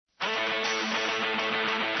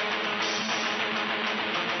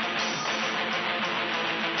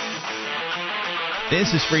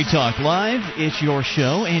This is Free Talk Live. It's your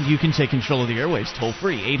show, and you can take control of the airwaves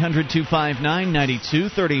toll-free.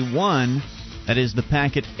 800-259-9231. That is the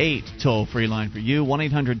Packet 8 toll-free line for you.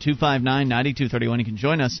 1-800-259-9231. You can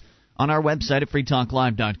join us on our website at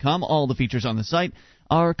freetalklive.com. All the features on the site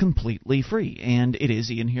are completely free, and it is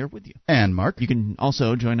Ian here with you. And Mark. You can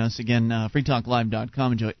also join us again,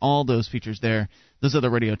 freetalklive.com. Enjoy all those features there. Those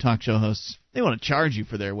other radio talk show hosts, they want to charge you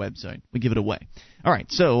for their website. We give it away. All right,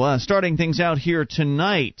 so starting things out here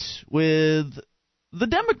tonight with the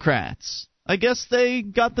Democrats. I guess they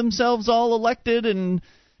got themselves all elected, and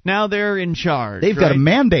now they're in charge. They've got a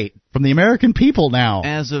mandate from the American people now.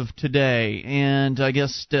 As of today. And I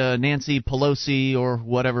guess Nancy Pelosi, or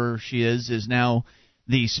whatever she is now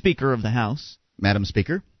the Speaker of the House. Madam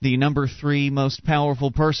Speaker. The number 3 most powerful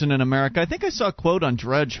person in America. I think I saw a quote on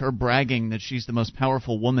Drudge, her bragging that she's the most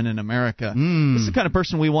powerful woman in America. This is the kind of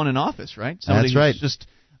person we want in office, right? Somebody That's right. Who's just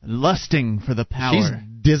lusting for the power. She's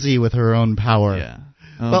dizzy with her own power. Yeah.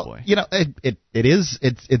 Oh, well, boy. You know,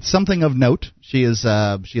 it's something of note. She has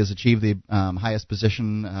achieved the highest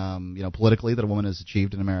position, politically that a woman has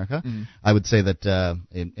achieved in America. Mm-hmm. I would say that,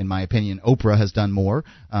 in my opinion, Oprah has done more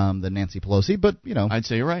than Nancy Pelosi. But I'd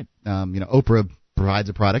say you're right. Oprah provides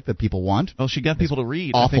a product that people want. Well, she got people to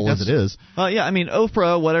read. Awful as it is. Yeah, I mean,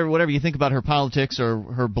 Oprah, whatever you think about her politics or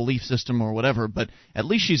her belief system or whatever, but at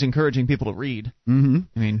least she's encouraging people to read. Mm-hmm.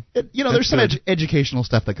 I mean, there's some educational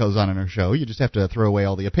stuff that goes on in her show. You just have to throw away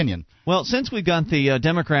all the opinion. Well, since we've got the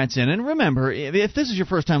Democrats in, and remember, if this is your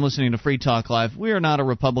first time listening to Free Talk Live, we are not a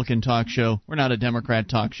Republican talk show. We're not a Democrat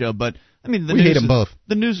talk show, but I mean, we hate them both.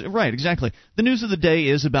 The news, right? Exactly. The news of the day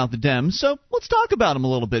is about the Dems, so let's talk about them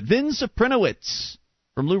a little bit. Vin Saprinowitz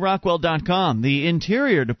from LouRockwell.com. The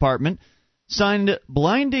Interior Department signed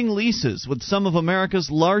blinding leases with some of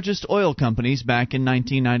America's largest oil companies back in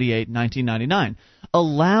 1998 and 1999,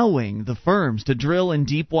 allowing the firms to drill in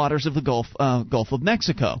deep waters of the Gulf of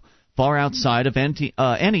Mexico, far outside of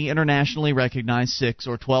any internationally recognized 6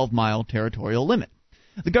 or 12-mile territorial limit.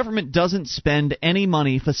 The government doesn't spend any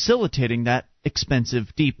money facilitating that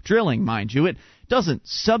expensive deep drilling, mind you. It doesn't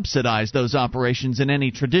subsidize those operations in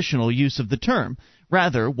any traditional use of the term.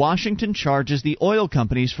 Rather, Washington charges the oil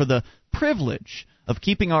companies for the privilege of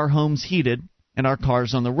keeping our homes heated and our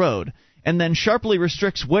cars on the road, and then sharply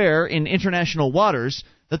restricts where in international waters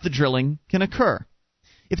that the drilling can occur.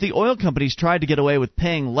 If the oil companies tried to get away with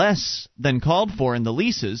paying less than called for in the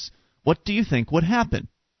leases, what do you think would happen?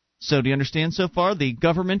 So do you understand so far? The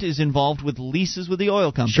government is involved with leases with the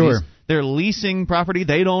oil companies. Sure. They're leasing property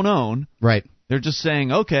they don't own. Right. They're just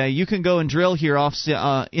saying, okay, you can go and drill here off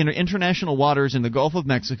in international waters in the Gulf of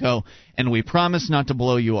Mexico, and we promise not to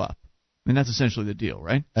blow you up. I mean, that's essentially the deal,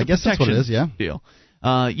 right? I guess that's what it is, yeah. Deal.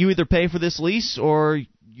 You either pay for this lease or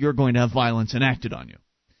you're going to have violence enacted on you.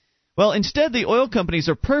 Well, instead, the oil companies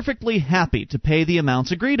are perfectly happy to pay the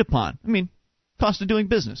amounts agreed upon. I mean, cost of doing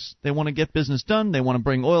business. They want to get business done. They want to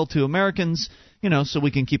bring oil to Americans, so we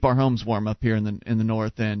can keep our homes warm up here in the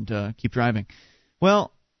north and keep driving.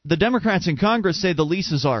 Well, the Democrats in Congress say the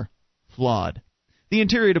leases are flawed. The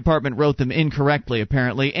Interior Department wrote them incorrectly,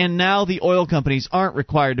 apparently, and now the oil companies aren't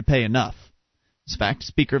required to pay enough. In fact,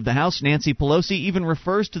 Speaker of the House Nancy Pelosi even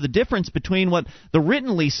refers to the difference between what the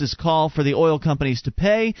written leases call for the oil companies to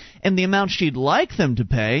pay and the amount she'd like them to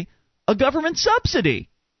pay, a government subsidy.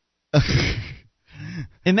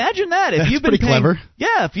 Imagine that. That's pretty clever.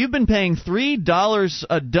 Yeah, if you've been paying $3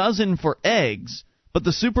 a dozen for eggs, but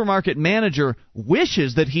the supermarket manager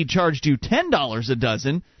wishes that he charged you $10 a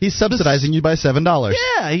dozen. He's subsidizing you by $7.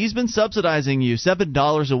 Yeah, he's been subsidizing you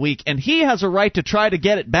 $7 a week, and he has a right to try to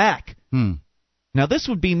get it back. Now, this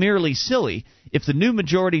would be merely silly if the new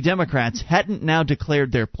majority Democrats hadn't now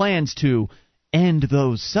declared their plans to end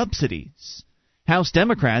those subsidies. House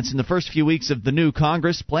Democrats in the first few weeks of the new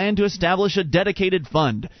Congress plan to establish a dedicated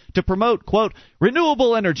fund to promote, quote,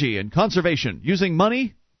 renewable energy and conservation using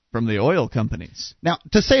money from the oil companies. Now,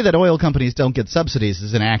 to say that oil companies don't get subsidies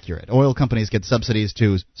is inaccurate. Oil companies get subsidies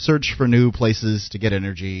to search for new places to get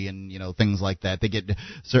energy and, things like that. They get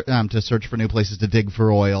to search for new places to dig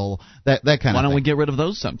for oil, that kind of thing. Why don't we get rid of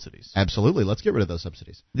those subsidies? Absolutely. Let's get rid of those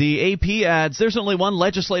subsidies. The AP adds, there's only one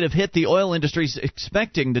legislative hit the oil industry's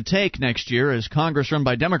expecting to take next year, as Congress run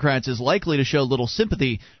by Democrats is likely to show little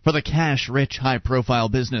sympathy for the cash-rich, high-profile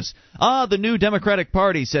business. The new Democratic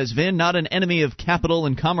Party, says Vin, not an enemy of capital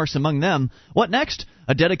and commerce e-commerce among them. What next?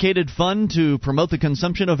 A dedicated fund to promote the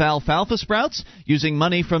consumption of alfalfa sprouts using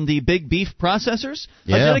money from the big beef processors?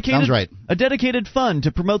 Yeah, sounds right. A dedicated fund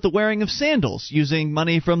to promote the wearing of sandals using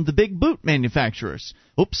money from the big boot manufacturers.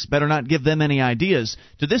 Oops, better not give them any ideas.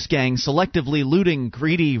 To this gang, selectively looting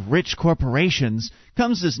greedy, rich corporations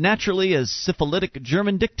comes as naturally as syphilitic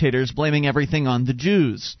German dictators blaming everything on the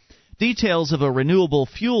Jews. Details of a renewable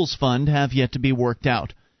fuels fund have yet to be worked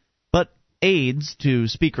out. But aides to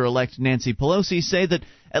Speaker-elect Nancy Pelosi say that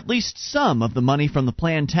at least some of the money from the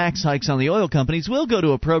planned tax hikes on the oil companies will go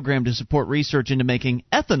to a program to support research into making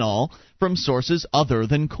ethanol from sources other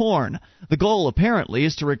than corn. The goal, apparently,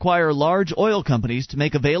 is to require large oil companies to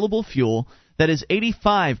make available fuel that is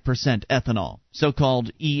 85% ethanol,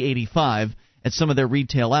 so-called E85, at some of their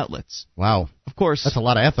retail outlets. Wow. Of course, that's a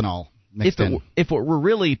lot of ethanol mixed in. If it were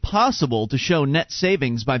really possible to show net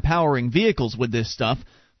savings by powering vehicles with this stuff,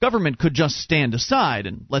 government could just stand aside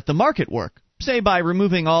and let the market work. Say by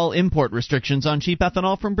removing all import restrictions on cheap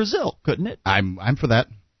ethanol from Brazil, couldn't it? I'm for that.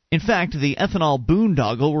 In fact, the ethanol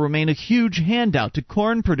boondoggle will remain a huge handout to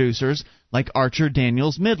corn producers like Archer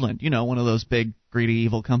Daniels Midland. You know, one of those big, greedy,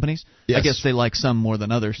 evil companies. Yes. I guess they like some more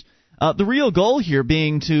than others. The real goal here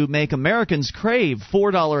being to make Americans crave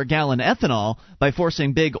 $4 a gallon ethanol by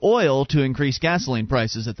forcing big oil to increase gasoline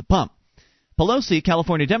prices at the pump. Pelosi,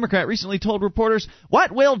 California Democrat, recently told reporters,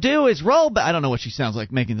 "What we'll do is roll back." I don't know what she sounds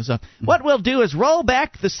like making this up. "What we'll do is roll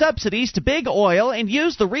back the subsidies to big oil and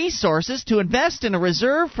use the resources to invest in a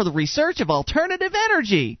reserve for the research of alternative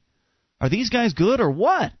energy." Are these guys good or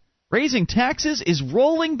what? Raising taxes is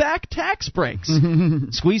rolling back tax breaks.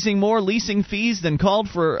 Squeezing more leasing fees than called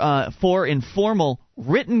for in formal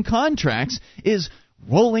written contracts is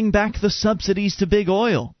rolling back the subsidies to big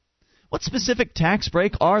oil. What specific tax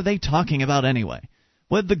break are they talking about anyway?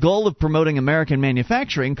 With the goal of promoting American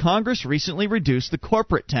manufacturing, Congress recently reduced the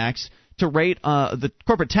corporate tax rate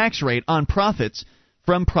on profits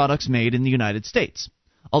from products made in the United States.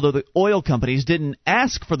 Although the oil companies didn't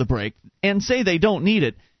ask for the break and say they don't need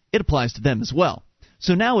it, it applies to them as well.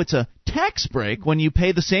 So now it's a tax break when you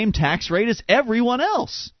pay the same tax rate as everyone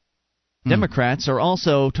else. Democrats are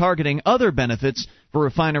also targeting other benefits for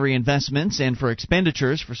refinery investments and for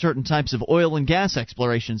expenditures for certain types of oil and gas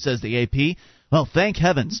exploration, says the AP. Well, thank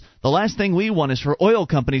heavens. The last thing we want is for oil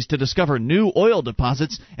companies to discover new oil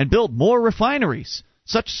deposits and build more refineries.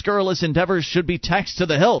 Such scurrilous endeavors should be taxed to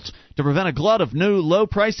the hilt to prevent a glut of new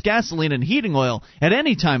low-priced gasoline and heating oil at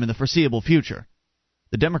any time in the foreseeable future.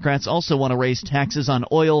 The Democrats also want to raise taxes on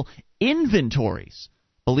oil inventories.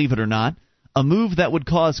 Believe it or not, a move that would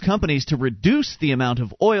cause companies to reduce the amount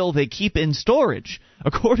of oil they keep in storage.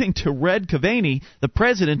 According to Red Cavani, the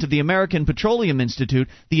president of the American Petroleum Institute,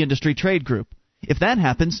 the industry trade group. If that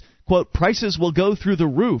happens, quote, prices will go through the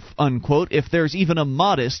roof, unquote, if there's even a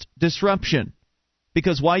modest disruption.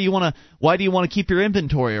 Because why do you want to keep your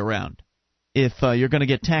inventory around if you're going to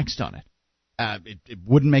get taxed on it? It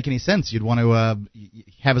wouldn't make any sense. You'd want to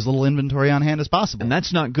have as little inventory on hand as possible. And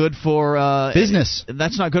that's not good for business.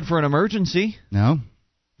 That's not good for an emergency. No.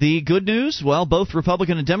 The good news, well, both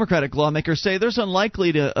Republican and Democratic lawmakers say there's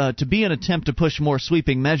unlikely to be an attempt to push more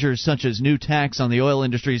sweeping measures such as new tax on the oil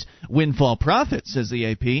industry's windfall profits, says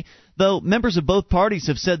the AP, though members of both parties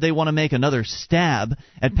have said they want to make another stab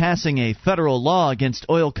at passing a federal law against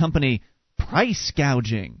oil company price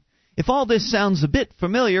gouging. If all this sounds a bit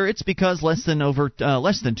familiar, it's because less than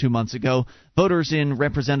 2 months ago, voters in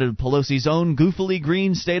Representative Pelosi's own goofily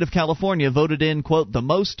green state of California voted in, quote, the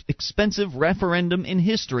most expensive referendum in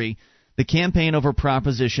history, the campaign over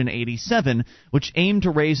Proposition 87, which aimed to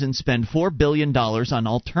raise and spend $4 billion on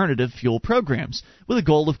alternative fuel programs, with a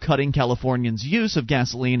goal of cutting Californians' use of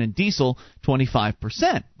gasoline and diesel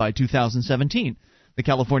 25% by 2017. The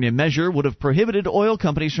California measure would have prohibited oil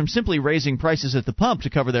companies from simply raising prices at the pump to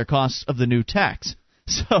cover their costs of the new tax.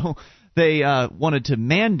 So they wanted to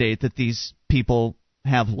mandate that these people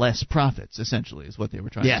have less profits, essentially, is what they were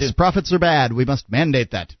trying to do. Yes, profits are bad. We must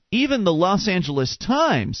mandate that. Even the Los Angeles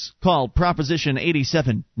Times called Proposition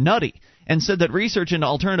 87 nutty and said that research into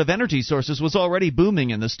alternative energy sources was already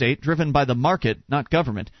booming in the state, driven by the market, not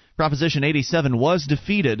government. Proposition 87 was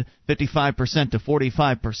defeated 55% to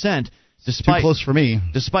 45%. Too close for me.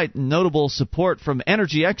 Despite notable support from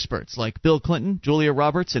energy experts like Bill Clinton, Julia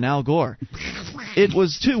Roberts, and Al Gore. It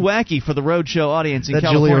was too wacky for the roadshow audience in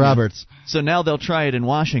California. Julia Roberts. So now they'll try it in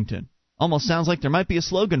Washington. Almost sounds like there might be a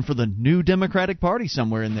slogan for the new Democratic Party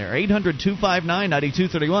somewhere in there.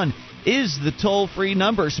 800-259-9231 is the toll-free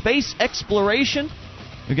number. Space exploration,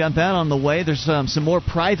 we got that on the way. There's some more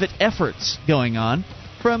private efforts going on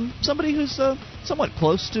from somebody who's somewhat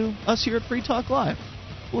close to us here at Free Talk Live.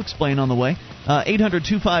 We'll explain on the way.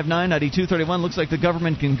 800-259-9231. Looks like the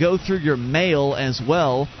government can go through your mail as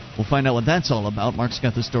well. We'll find out what that's all about. Mark's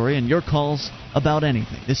got the story, and your calls about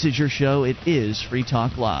anything. This is your show. It is Free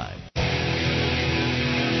Talk Live.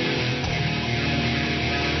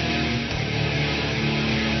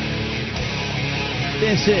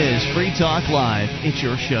 This is Free Talk Live. It's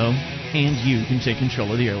your show, and you can take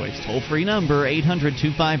control of the airwaves. Toll-free number,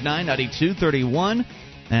 800-259-9231.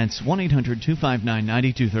 That's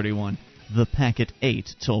 1-800-259-9231. The Packet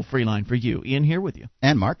 8 toll-free line for you. Ian here with you.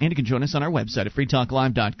 And Mark. And you can join us on our website at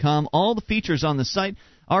freetalklive.com. All the features on the site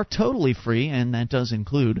are totally free, and that does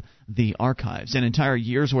include the archives. An entire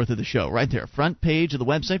year's worth of the show right there. Front page of the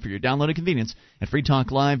website for your downloading convenience at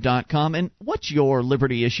freetalklive.com. And what's your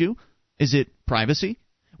liberty issue? Is it privacy?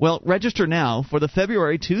 Well, register now for the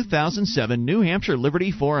February 2007 New Hampshire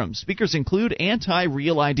Liberty Forum. Speakers include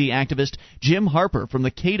anti-Real ID activist Jim Harper from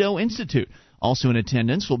the Cato Institute. Also in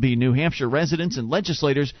attendance will be New Hampshire residents and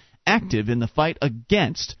legislators active in the fight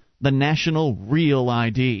against the National Real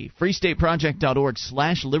ID.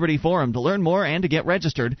 freestateproject.org/Liberty Forum to learn more and to get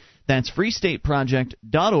registered. That's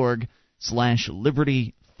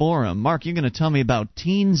freestateproject.org/Liberty Forum. Mark, you're going to tell me about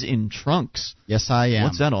teens in trunks. Yes, I am.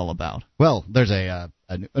 What's that all about? Well, there's a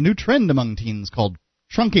new trend among teens called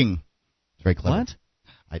trunking. It's very clever. What?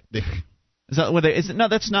 Is that where no,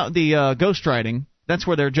 that's not the ghost riding. That's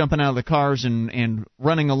where they're jumping out of the cars and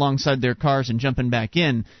running alongside their cars and jumping back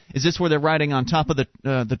in. Is this where they're riding on top of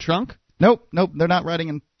the trunk? Nope, they're not riding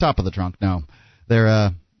on top of the trunk. No,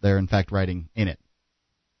 they're in fact riding in it.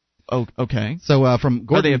 Oh, okay. So from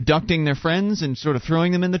Gordon, are they abducting their friends and sort of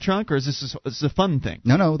throwing them in the trunk, or is this a fun thing?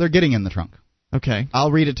 No, they're getting in the trunk. Okay.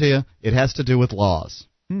 I'll read it to you. It has to do with laws.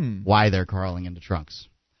 Why they're crawling into trunks.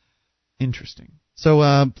 Interesting. So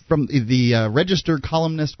from the Register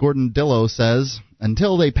columnist Gordon Dillow says,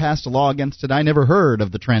 until they passed a law against it, I never heard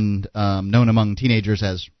of the trend known among teenagers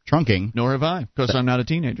as trunking. Nor have I, because I'm not a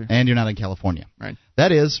teenager. And you're not in California. Right.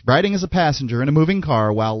 That is, riding as a passenger in a moving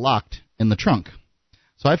car while locked in the trunk.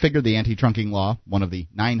 So I figured the anti-trunking law, one of the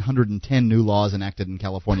 910 new laws enacted in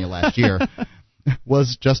California last year,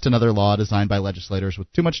 was just another law designed by legislators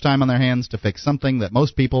with too much time on their hands to fix something that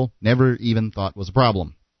most people never even thought was a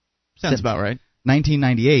problem. Sounds about right.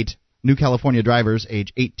 1998, new California drivers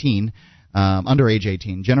under age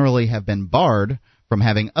 18 generally have been barred from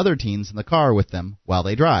having other teens in the car with them while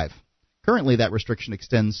they drive. Currently, that restriction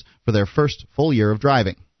extends for their first full year of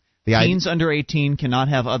driving. Teens under 18 cannot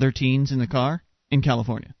have other teens in the car? In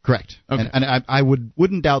California. Correct. Okay. And I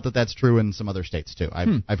wouldn't doubt that that's true in some other states, too.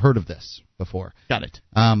 I've heard of this before. Got it.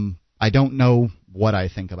 I don't know what I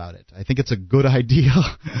think about it. I think it's a good idea,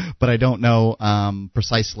 but I don't know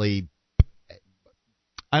precisely.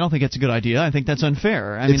 I don't think it's a good idea. I think that's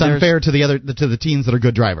unfair. It's unfair to the teens that are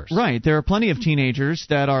good drivers. Right. There are plenty of teenagers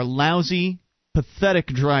that are lousy, pathetic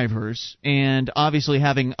drivers, and obviously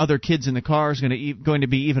having other kids in the car is going to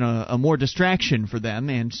be even a more distraction for them.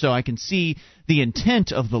 And so I can see the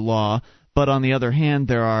intent of the law, but on the other hand,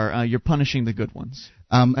 you're punishing the good ones.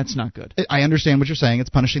 That's not good. I understand what you're saying. It's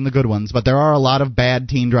punishing the good ones, but there are a lot of bad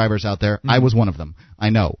teen drivers out there. I was one of them. I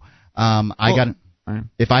know.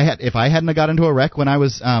 If I hadn't have got into a wreck when I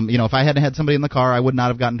was, if I hadn't had somebody in the car, I would not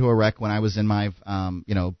have gotten into a wreck when I was in my,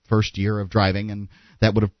 first year of driving, and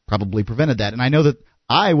that would have probably prevented that. And I know that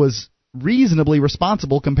I was reasonably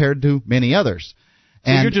responsible compared to many others.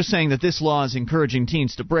 So you're just saying that this law is encouraging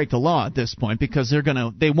teens to break the law at this point because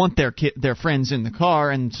they want their friends in the car,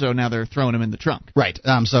 and so now they're throwing them in the trunk. Right.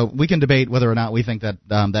 So we can debate whether or not we think that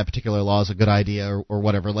that particular law is a good idea or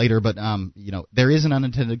whatever later, but there is an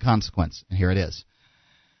unintended consequence, and here it is.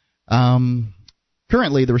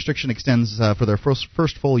 Currently, the restriction extends for their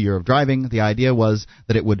first full year of driving. The idea was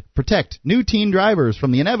that it would protect new teen drivers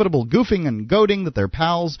from the inevitable goofing and goading that their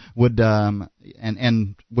pals would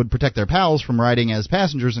and would protect their pals from riding as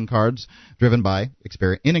passengers in cars driven by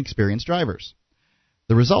inexperienced drivers.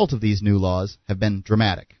 The result of these new laws have been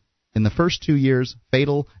dramatic. In the first 2 years,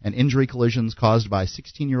 fatal and injury collisions caused by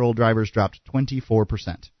 16-year-old drivers dropped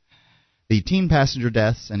 24%. The teen passenger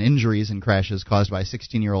deaths and injuries in crashes caused by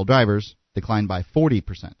 16-year-old drivers declined by 40%.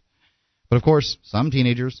 But of course, some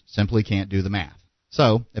teenagers simply can't do the math.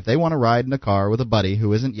 So, if they want to ride in a car with a buddy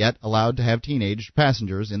who isn't yet allowed to have teenage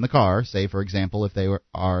passengers in the car, say, for example, if they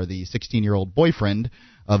are the 16-year-old boyfriend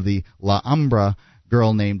of the La Umbra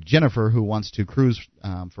girl named Jennifer who wants to cruise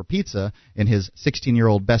for pizza in his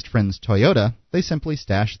 16-year-old best friend's Toyota, they simply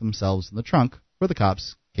stash themselves in the trunk where the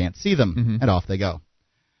cops can't see them, and off they go.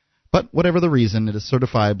 But whatever the reason, it is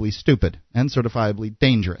certifiably stupid and certifiably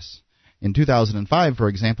dangerous. In 2005, for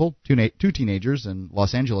example, two teenagers in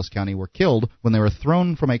Los Angeles County were killed when they were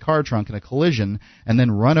thrown from a car trunk in a collision and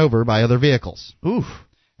then run over by other vehicles. Oof.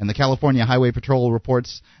 And the California Highway Patrol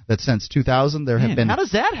reports that since 2000 there have been... How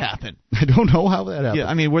does that happen? I don't know how that happened. Yeah,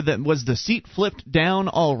 I mean, was the seat flipped down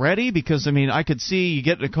already? Because, I mean, I could see you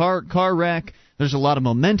get in a car wreck, there's a lot of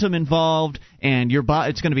momentum involved, and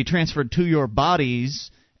it's going to be transferred to your bodies,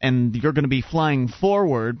 and you're going to be flying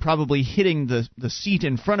forward, probably hitting the seat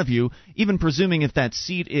in front of you, even presuming if that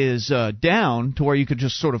seat is down to where you could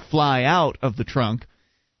just sort of fly out of the trunk.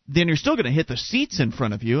 Then you're still going to hit the seats in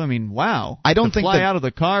front of you. I mean, wow. I don't think fly out of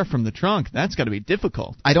the car from the trunk, that's got to be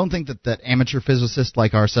difficult. I don't think that amateur physicists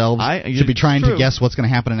like ourselves should be trying to guess what's going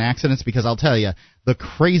to happen in accidents, because I'll tell you, the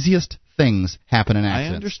craziest things happen in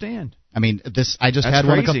accidents. I understand. I mean, I just had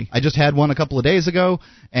one a couple of days ago,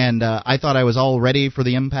 and I thought I was all ready for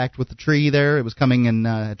the impact with the tree there. It was coming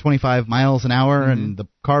in 25 miles an hour, and the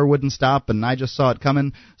car wouldn't stop, and I just saw it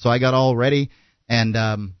coming, so I got all ready. And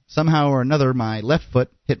somehow or another, my left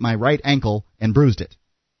foot hit my right ankle and bruised it.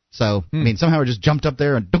 So, I mean, somehow I just jumped up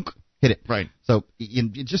there and dunk, hit it. Right. So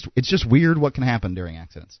it's just weird what can happen during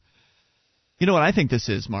accidents. You know what I think this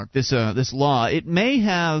is, Mark? This law, it may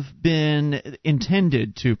have been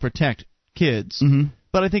intended to protect kids,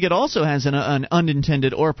 but I think it also has an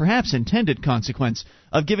unintended or perhaps intended consequence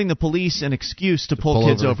of giving the police an excuse to pull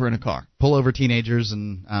kids over in a car. Pull over teenagers,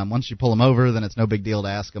 and once you pull them over, then it's no big deal to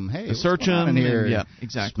ask them, hey, search them in here? Yeah,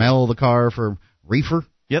 exactly. Smell the car for reefer?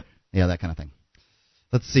 Yep. Yeah, that kind of thing.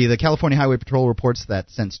 Let's see. The California Highway Patrol reports that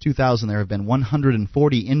since 2000 there have been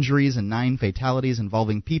 140 injuries and 9 fatalities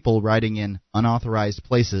involving people riding in unauthorized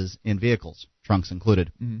places in vehicles, trunks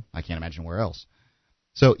included. I can't imagine where else.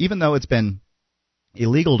 So even though it's been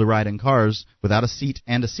illegal to ride in cars without a seat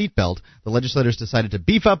and a seatbelt, the legislators decided to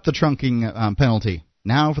beef up the trunking penalty.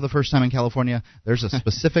 Now, for the first time in California, there's a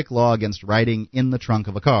specific law against riding in the trunk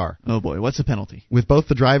of a car. Oh, boy. What's the penalty? With both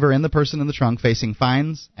the driver and the person in the trunk facing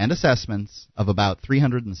fines and assessments of about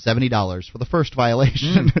 $370 for the first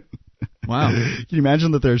violation. Wow. Can you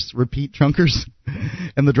imagine that there's repeat trunkers?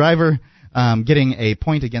 And the driver getting a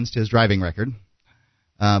point against his driving record.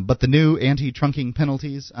 But the new anti-trunking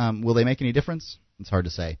penalties, will they make any difference? It's hard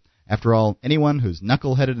to say. After all, anyone who's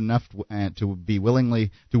knuckleheaded enough to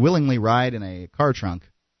willingly ride in a car trunk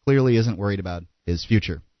clearly isn't worried about his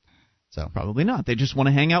future. So probably not. They just want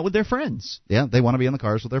to hang out with their friends. Yeah, they want to be in the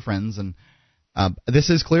cars with their friends, and this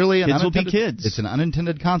is clearly kids will be kids. It's an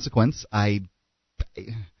unintended consequence. I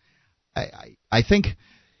think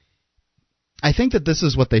that this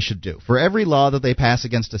is what they should do. For every law that they pass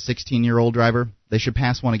against a 16-year-old driver, they should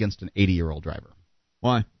pass one against an 80-year-old driver.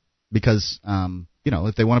 Why? Because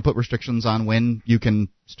if they want to put restrictions on when you can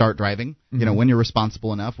start driving, when you're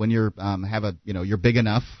responsible enough, when you're you're big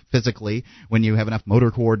enough physically, when you have enough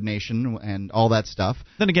motor coordination and all that stuff.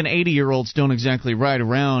 Then again, 80-year-olds don't exactly ride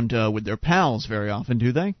around with their pals very often,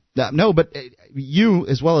 do they? No, but you,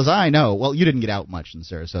 as well as I know, well, you didn't get out much in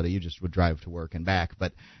Sarasota. You just would drive to work and back.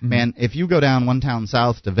 But, man, if you go down one town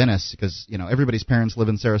south to Venice, because, everybody's parents live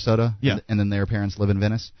in Sarasota, and then their parents live in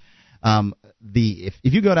Venice, if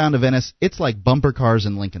you go down to Venice, it's like bumper cars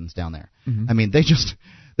and Lincolns down there. I mean,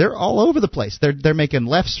 they're all over the place. They're making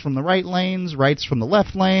lefts from the right lanes, rights from the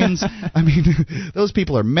left lanes. I mean, those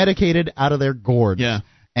people are medicated out of their gourds. Yeah.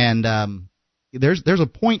 And there's a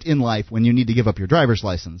point in life when you need to give up your driver's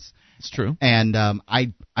license. It's true. And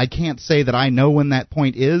I can't say that I know when that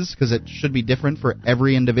point is, because it should be different for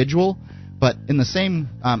every individual. But by the same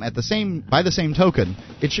token,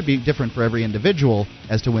 it should be different for every individual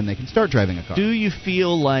as to when they can start driving a car. Do you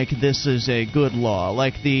feel like this is a good law?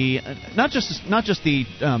 Like not just the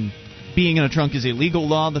being in a trunk is a legal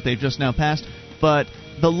law that they've just now passed, but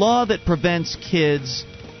the law that prevents kids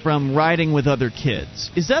from riding with other kids.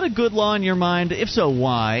 Is that a good law in your mind? If so,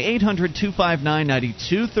 why?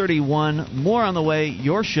 800-259-9231. More on the way.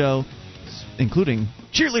 Your show, including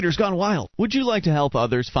Cheerleaders Gone Wild. Would you like to help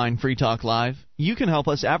others find Free Talk Live? You can help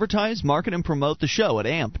us advertise, market, and promote the show at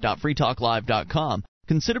amp.freetalklive.com.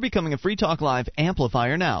 Consider becoming a Free Talk Live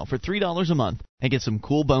amplifier now for $3 a month and get some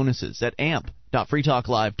cool bonuses at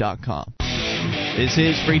amp.freetalklive.com. This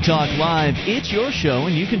is Free Talk Live. It's your show,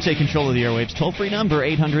 and you can take control of the airwaves. Toll-free number,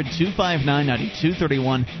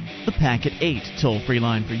 800-259-9231. The Packet 8 toll-free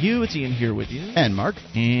line for you. It's Ian here with you. And Mark.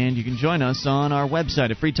 And you can join us on our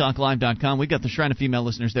website at freetalklive.com. We've got the Shrine of Female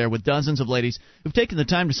Listeners there with dozens of ladies who've taken the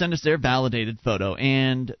time to send us their validated photo,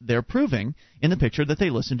 and they're proving in the picture that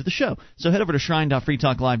they listen to the show. So head over to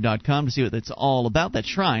shrine.freetalklive.com to see what it's all about. That's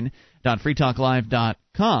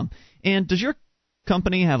shrine.freetalklive.com. And does your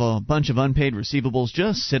company have a bunch of unpaid receivables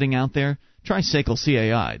just sitting out there? Try SACL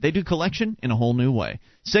CAI. They do collection in a whole new way.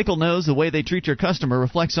 SACL knows the way they treat your customer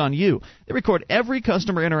reflects on you. They record every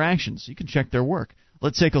customer interaction so you can check their work.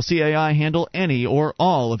 Let SACL CAI handle any or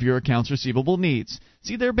all of your accounts receivable needs.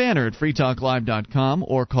 See their banner at freetalklive.com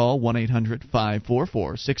or call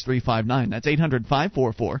 1-800-544-6359. That's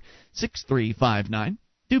 800-544-6359.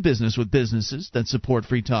 Do business with businesses that support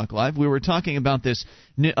Free Talk Live. We were talking about this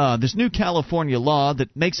new California law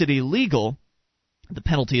that makes it illegal, the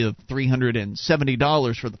penalty of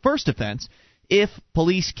 $370 for the first offense, if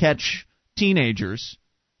police catch teenagers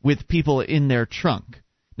with people in their trunk.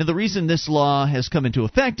 Now, the reason this law has come into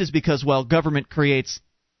effect is because, well, government creates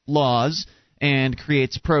laws and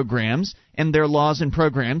creates programs, and their laws and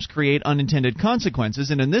programs create unintended consequences.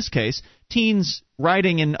 And in this case, teens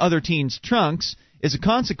riding in other teens' trunks is a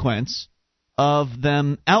consequence of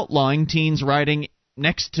them outlawing teens riding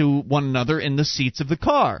next to one another in the seats of the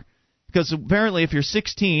car. Because apparently if you're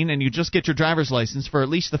 16 and you just get your driver's license for at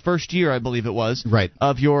least the first year, I believe it was, right,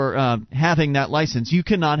 of your having that license, you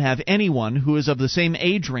cannot have anyone who is of the same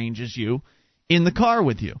age range as you in the car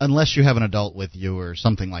with you. Unless you have an adult with you or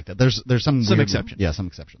something like that. There's some exception. Yeah, some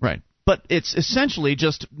exception. Right. But it's essentially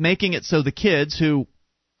just making it so the kids who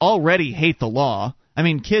already hate the law, I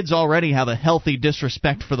mean, kids already have a healthy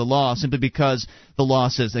disrespect for the law simply because the law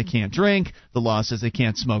says they can't drink, the law says they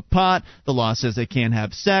can't smoke pot, the law says they can't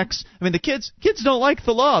have sex. I mean, the kids don't like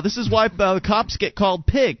the law. This is why the cops get called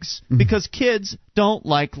pigs, because kids don't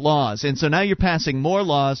like laws. And so now you're passing more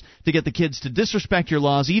laws to get the kids to disrespect your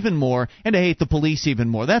laws even more and to hate the police even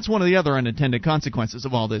more. That's one of the other unintended consequences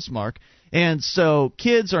of all this, Mark. And so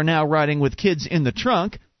kids are now riding with kids in the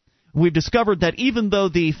trunk. We've discovered that even though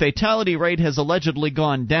the fatality rate has allegedly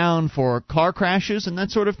gone down for car crashes and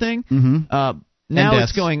that sort of thing, now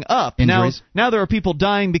it's going up. Now there are people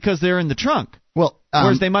dying because they're in the trunk,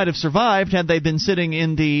 whereas they might have survived had they been sitting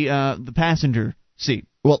in the passenger seat.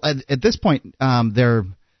 Well, at this point, there's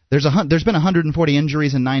been 140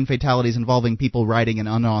 injuries and 9 fatalities involving people riding in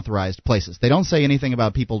unauthorized places. They don't say anything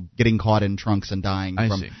about people getting caught in trunks and dying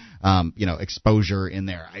from exposure in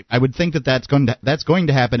there. I would think that's going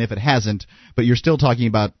to happen if it hasn't, but you're still talking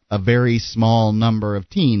about a very small number of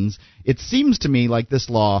teens. It seems to me like this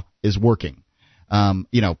law is working.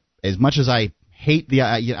 As much as I hate the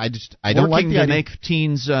I don't like the idea. To make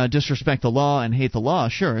teens disrespect the law and hate the law.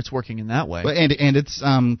 Sure, it's working in that way. And it's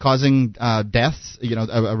causing deaths.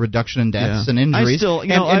 A reduction in deaths and injuries.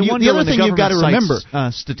 I wonder the other thing you've got to remember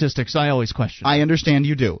statistics. I always question. I understand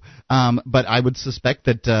you do, but I would suspect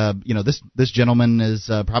that this gentleman is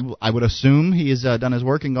probably. I would assume he has done his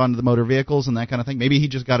work and gone to the motor vehicles and that kind of thing. Maybe he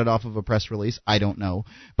just got it off of a press release. I don't know,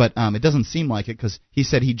 but it doesn't seem like it because he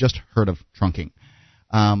said he just heard of trunking.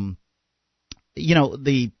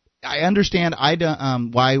 I understand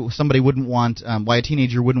why somebody wouldn't want why a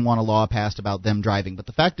teenager wouldn't want a law passed about them driving, but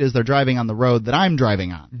the fact is they're driving on the road that I'm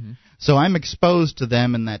driving on. Mm-hmm. So I'm exposed to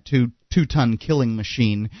them in that two-ton killing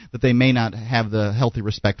machine that they may not have the healthy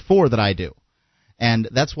respect for that I do. And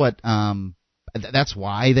that's why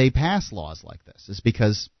they pass laws like this, is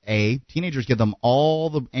because teenagers give them all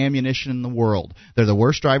the ammunition in the world. They're the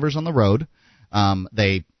worst drivers on the road.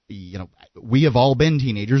 We have all been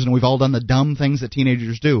teenagers, and we've all done the dumb things that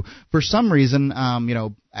teenagers do. For some reason,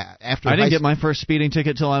 after I didn't get my first speeding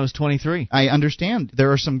ticket till I was 23. I understand.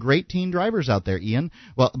 There are some great teen drivers out there, Ian.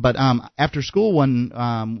 Well, but after school, when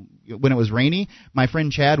it was rainy, my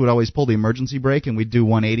friend Chad would always pull the emergency brake, and we'd do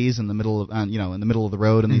 180s in the middle of the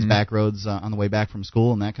road and these back roads on the way back from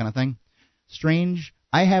school and that kind of thing. Strange.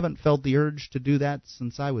 I haven't felt the urge to do that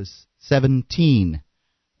since I was 17.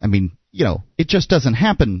 I mean, it just doesn't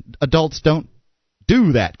happen. Adults don't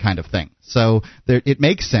do that kind of thing. So it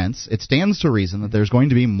makes sense. It stands to reason that there's going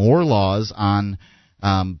to be more laws on,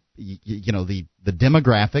 the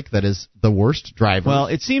demographic that is the worst driver. Well,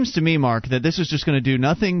 it seems to me, Mark, that this is just going to do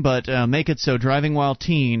nothing but make it so driving while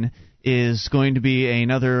teen is going to be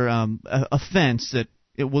another offense that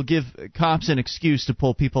it will give cops an excuse to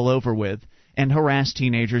pull people over with and harass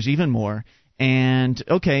teenagers even more. And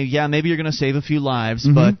maybe you're going to save a few lives,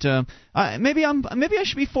 but maybe I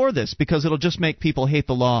should be for this because it'll just make people hate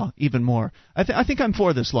the law even more. I think I'm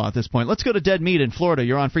for this law at this point. Let's go to Dead Meat in Florida.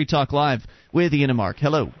 You're on Free Talk Live with Ian and Mark.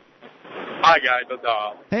 Hello. Hi guys.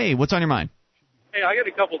 Hey, what's on your mind? Hey, I got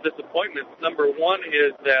a couple disappointments. Number one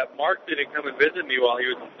is that Mark didn't come and visit me while he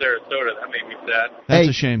was in Sarasota. That made me sad. That's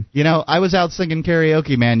a shame. I was out singing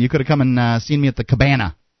karaoke, man. You could have come and seen me at the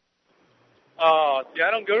Cabana. Oh, see,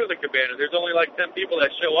 I don't go to the Cabana. There's only like 10 people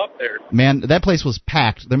that show up there. Man, that place was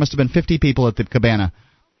packed. There must have been 50 people at the Cabana.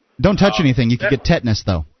 Don't touch anything. You could get tetanus,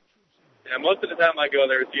 though. And most of the time I go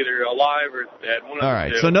there, it's either alive or it's dead. One of All the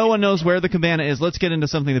right, two. so no one knows where the cabana is. Let's get into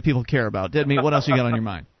something that people care about. Dead Meat, what else you got on your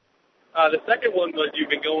mind? The second one was you've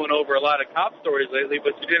been going over a lot of cop stories lately,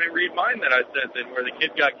 but you didn't read mine that I sent in where the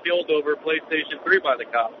kid got killed over PlayStation 3 by the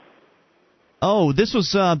cops. Oh, this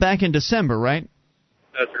was back in December, right?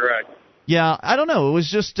 That's correct. Yeah, I don't know. It was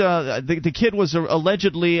just the kid was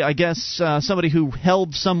allegedly, I guess, somebody who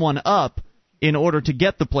held someone up in order to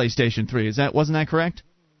get the PlayStation 3. Wasn't that correct?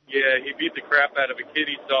 Yeah, he beat the crap out of a kid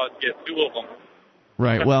he saw get two of them.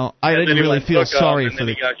 Right. Well, I didn't really feel sorry for the. And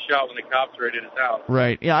then he got shot when the cops raided his house.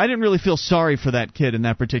 Right. Yeah, I didn't really feel sorry for that kid in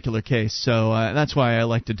that particular case, so that's why I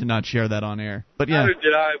elected to not share that on air. But yeah. Neither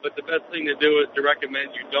did I. But the best thing to do is to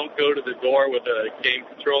recommend you don't go to the door with a game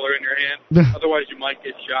controller in your hand. Otherwise, you might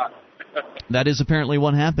get shot. That is apparently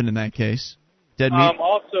what happened in that case. Dead Meat.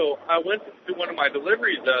 Also, I went to one of my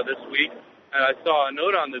deliveries this week, and I saw a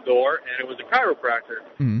note on the door, and it was a chiropractor.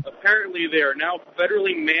 Mm-hmm. Apparently, they are now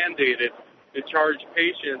federally mandated to charge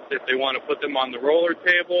patients if they want to put them on the roller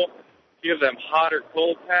table, give them hot or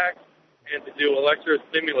cold packs, and to do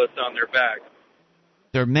electrostimulus on their back.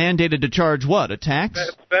 They're mandated to charge what, a tax?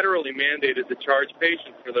 Federally mandated to charge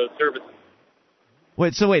patients for those services.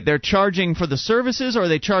 Wait, they're charging for the services, or are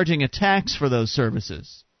they charging a tax for those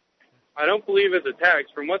services? I don't believe it's a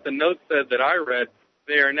tax. From what the note said that I read,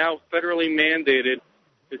 they are now federally mandated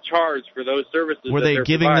to charge for those services. Were they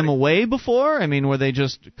giving them away before? I mean, were they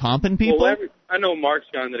just comping people? Well, I know Mark's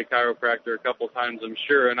gone to the chiropractor a couple times, I'm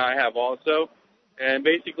sure, and I have also. And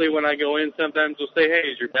basically when I go in, sometimes they'll say, hey,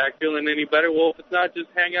 is your back feeling any better? Well, if it's not, just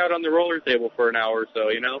hang out on the roller table for an hour or so,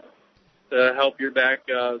 to help your back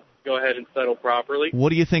go ahead and settle properly.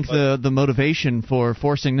 What do you think the motivation for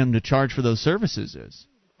forcing them to charge for those services is?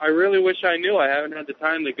 I really wish I knew. I haven't had the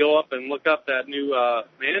time to go up and look up that new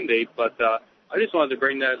mandate, but I just wanted to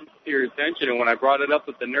bring that to your attention, and when I brought it up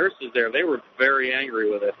with the nurses there, they were very angry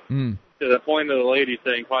with it, to the point of the lady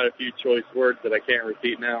saying quite a few choice words that I can't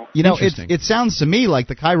repeat now. It sounds to me like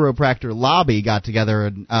the chiropractor lobby got together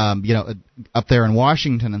and up there in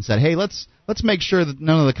Washington and said, hey, let's make sure that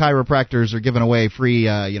none of the chiropractors are giving away free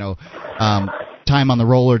time on the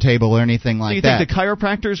roller table or anything like that. So you think the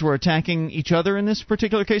chiropractors were attacking each other in this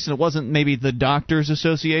particular case, and it wasn't maybe the Doctors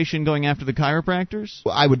Association going after the chiropractors?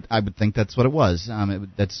 Well, I would think that's what it was.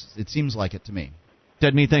 It seems like it to me.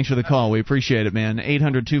 Dead Meat, thanks for the call. We appreciate it, man.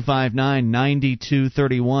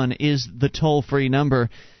 800-259-9231 is the toll-free number.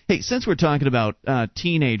 Hey, since we're talking about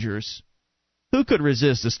teenagers, who could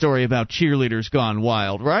resist a story about cheerleaders gone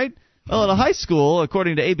wild, right? Well, at a high school,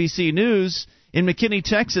 according to ABC News, in McKinney,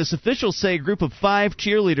 Texas, officials say a group of 5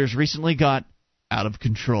 cheerleaders recently got out of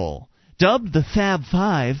control. Dubbed the Fab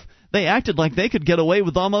Five, they acted like they could get away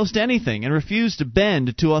with almost anything and refused to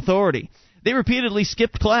bend to authority. They repeatedly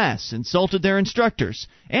skipped class, insulted their instructors,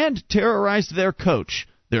 and terrorized their coach,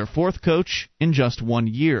 their 4th coach in just 1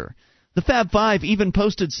 year. The Fab Five even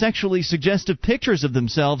posted sexually suggestive pictures of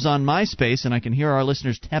themselves on MySpace, and I can hear our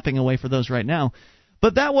listeners tapping away for those right now.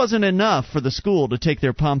 But that wasn't enough for the school to take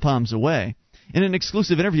their pom-poms away. In an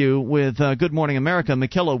exclusive interview with Good Morning America,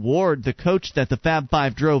 Michaela Ward, the coach that the Fab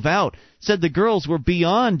Five drove out, said the girls were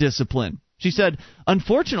beyond discipline. She said,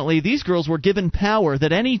 unfortunately, these girls were given power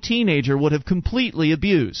that any teenager would have completely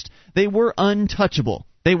abused. They were untouchable.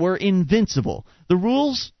 They were invincible. The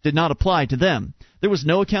rules did not apply to them. There was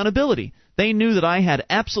no accountability. They knew that I had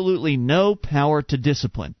absolutely no power to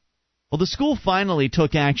discipline. Well, the school finally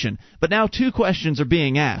took action, but now 2 questions are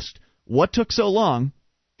being asked. What took so long?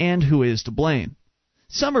 And who is to blame?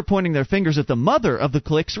 Some are pointing their fingers at the mother of the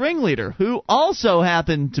clique's ringleader, who also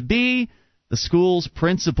happened to be the school's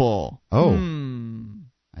principal. Oh,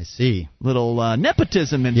 I see. Little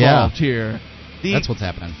nepotism involved here. That's what's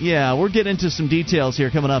happening. Yeah, we're getting into some details here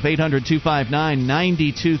coming up.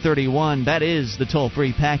 800-259-9231. That is the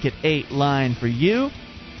toll-free Packet 8 line for you.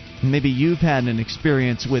 Maybe you've had an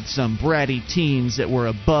experience with some bratty teens that were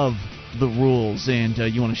above the rules, and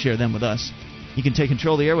you want to share them with us. You can take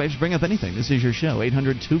control of the airwaves, bring up anything. This is your show,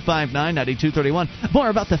 800-259-9231. More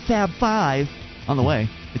about the Fab Five on the way.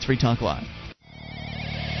 It's Free Talk Live.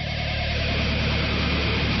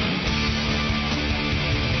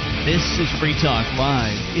 This is Free Talk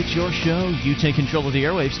Live. It's your show. You take control of the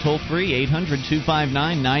airwaves. Toll free,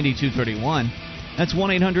 800-259-9231. That's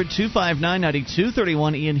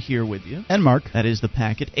 1-800-259-9231. Ian here with you. And Mark. That is the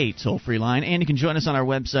Packet 8 toll-free line. And you can join us on our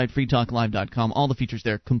website, freetalklive.com. All the features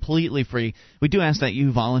there completely free. We do ask that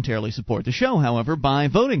you voluntarily support the show, however, by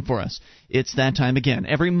voting for us. It's that time again.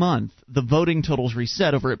 Every month, the voting totals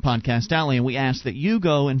reset over at Podcast Alley, and we ask that you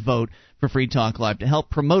go and vote for Free Talk Live to help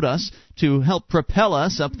promote us, to help propel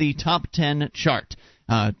us up the top 10 chart.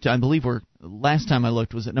 I believe we're last time I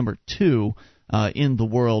looked, was at number 2 in the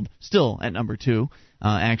world, still at number 2.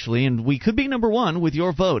 Actually, and we could be number 1 with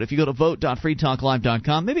your vote. If you go to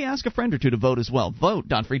vote.freetalklive.com, maybe ask a friend or two to vote as well.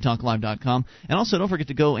 Vote.freetalklive.com. And also, don't forget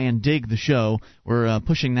to go and dig the show. We're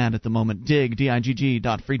pushing that at the moment.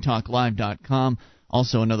 dig.freetalklive.com.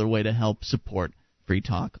 Also, another way to help support Free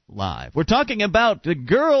Talk Live. We're talking about the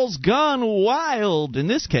girls gone wild. In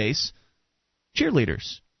this case,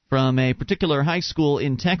 cheerleaders from a particular high school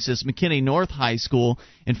in Texas, McKinney North High School.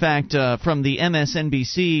 In fact, from the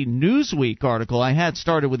MSNBC Newsweek article, I had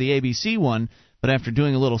started with the ABC one, but after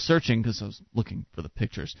doing a little searching, because I was looking for the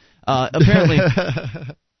pictures, apparently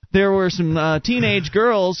there were some teenage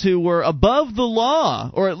girls who were above the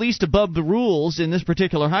law, or at least above the rules in this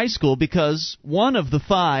particular high school, because one of the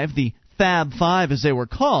 5, the Fab Five as they were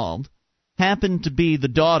called, happened to be the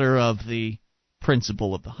daughter of the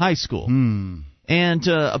principal of the high school. And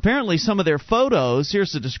apparently some of their photos,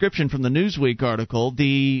 here's the description from the Newsweek article,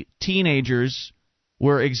 the teenagers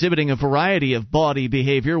were exhibiting a variety of bawdy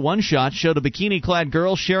behavior. One shot showed a bikini-clad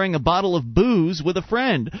girl sharing a bottle of booze with a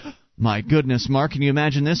friend. My goodness, Mark, can you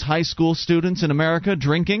imagine this? High school students in America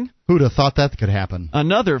drinking? Who'd have thought that could happen?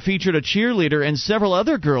 Another featured a cheerleader and several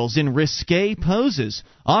other girls in risque poses,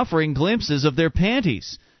 offering glimpses of their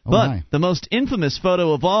panties. But the most infamous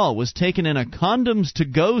photo of all was taken in a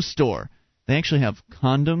condoms-to-go store. They actually have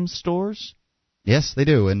condom stores? Yes, they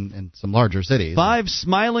do, in some larger cities. 5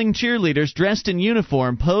 smiling cheerleaders dressed in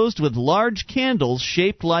uniform posed with large candles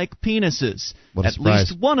shaped like penises. At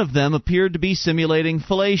least one of them appeared to be simulating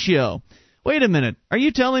fellatio. Wait a minute. Are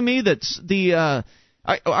you telling me that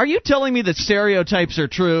stereotypes are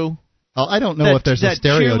true? Well, I don't know if there's a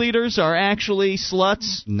stereotype. That cheerleaders are actually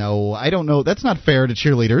sluts? No, I don't know. That's not fair to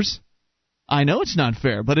cheerleaders. I know it's not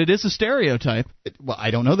fair, but it is a stereotype. Well,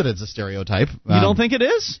 I don't know that it's a stereotype. You don't think it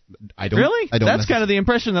is? I don't. Really? That's kind of the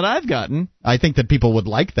impression that I've gotten. I think that people would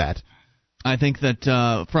like that. I think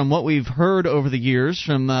that from what we've heard over the years,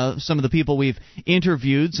 from some of the people we've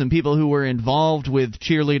interviewed, some people who were involved with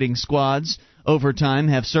cheerleading squads over time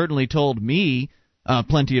have certainly told me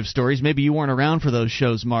plenty of stories. Maybe you weren't around for those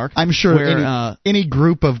shows, Mark. I'm sure any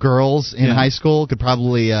group of girls in high school could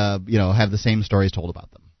probably have the same stories told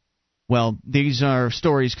about them. Well, these are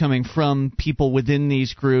stories coming from people within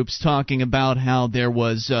these groups talking about how there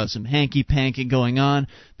was some hanky-panky going on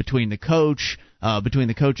between the coaches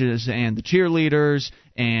and the cheerleaders,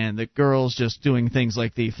 and the girls just doing things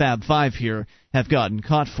like the Fab Five here have gotten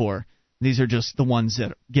caught for. These are just the ones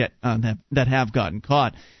that that have gotten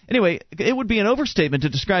caught. Anyway, it would be an overstatement to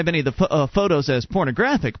describe any of the photos as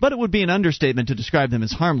pornographic, but it would be an understatement to describe them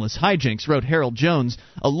as harmless hijinks, wrote Harold Jones,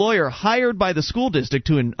 a lawyer hired by the school district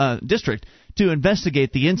to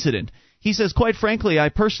investigate the incident. He says, quite frankly, I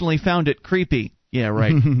personally found it creepy. Yeah,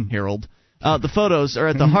 right, Harold. The photos are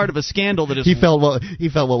at the heart of a scandal that is... He felt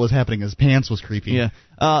what was happening in his pants was creepy. Yeah.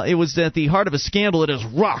 It was at the heart of a scandal that has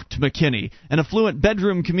rocked McKinney, an affluent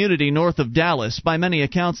bedroom community north of Dallas. By many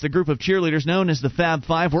accounts, the group of cheerleaders known as the Fab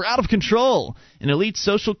Five were out of control, an elite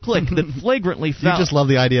social clique that flagrantly You just love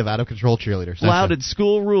the idea of out-of-control cheerleaders. Flouted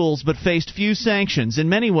school rules but faced few sanctions. In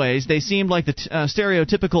many ways, they seemed like the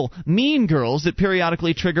stereotypical mean girls that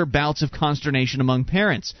periodically trigger bouts of consternation among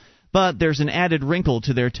parents. But there's an added wrinkle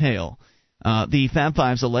to their tale. The Fab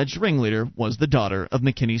Five's alleged ringleader was the daughter of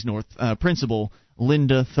McKinney's North principal,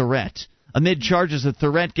 Linda Thorette. Amid charges that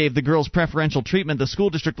Thorette gave the girls preferential treatment, the school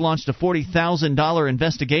district launched a $40,000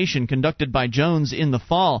 investigation conducted by Jones in the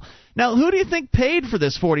fall. Now, who do you think paid for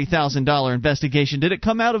this $40,000 investigation? Did it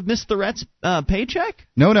come out of Miss Thorette's paycheck?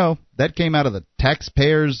 No. That came out of the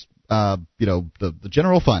taxpayers' the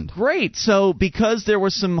general fund. Great. So because there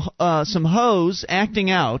was some hoes acting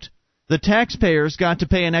out, the taxpayers got to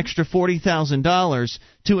pay an extra $40,000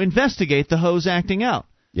 to investigate the hoes acting out.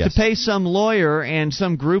 Yes. To pay some lawyer and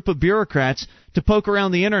some group of bureaucrats to poke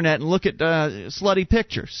around the internet and look at slutty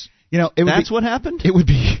pictures. That's what happened?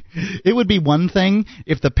 It would be one thing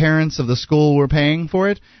if the parents of the school were paying for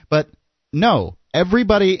it, but no.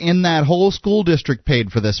 Everybody in that whole school district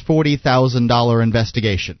paid for this $40,000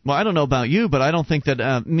 investigation. Well, I don't know about you, but I don't think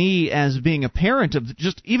that me, as being a parent of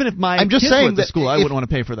even if my kids were at the school, I wouldn't want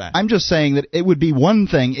to pay for that. I'm just saying that it would be one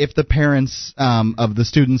thing if the parents of the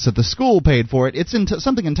students at the school paid for it. It's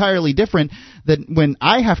something entirely different than when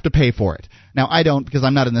I have to pay for it. Now, I don't because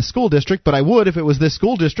I'm not in this school district, but I would if it was this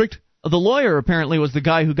school district. The lawyer apparently was the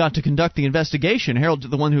guy who got to conduct the investigation. Harold,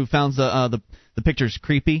 the one who found the pictures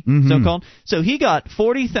creepy, so-called. So he got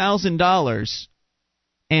 $40,000,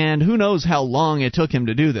 and who knows how long it took him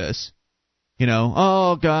to do this.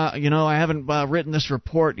 Oh, God, I haven't written this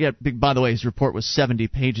report yet. By the way, his report was 70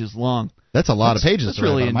 pages long. That's a lot of pages that's to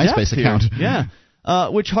really write on a MySpace account. Yeah.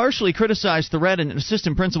 which harshly criticized Thurett and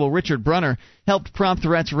assistant principal Richard Brunner, helped prompt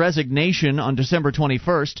Thurett's resignation on December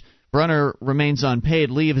 21st. Brunner remains on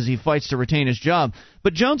paid leave as he fights to retain his job.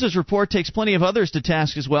 But Jones's report takes plenty of others to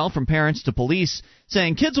task as well, from parents to police,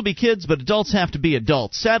 saying kids will be kids, but adults have to be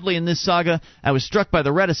adults. Sadly, in this saga, I was struck by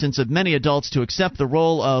the reticence of many adults to accept the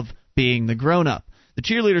role of being the grown-up. The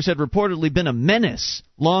cheerleaders had reportedly been a menace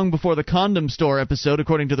long before the condom store episode,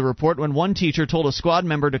 according to the report, when one teacher told a squad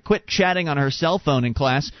member to quit chatting on her cell phone in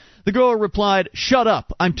class. The girl replied, "Shut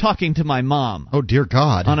up, I'm talking to my mom." Oh, dear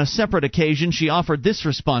God. On a separate occasion, she offered this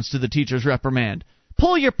response to the teacher's reprimand: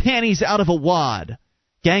 "Pull your panties out of a wad."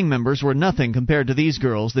 Gang members were nothing compared to these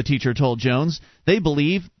girls, the teacher told Jones. They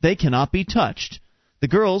believe they cannot be touched. The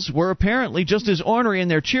girls were apparently just as ornery in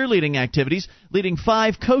their cheerleading activities, leading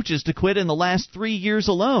 5 coaches to quit in the last 3 years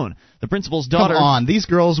alone. The principal's daughter... Come on, these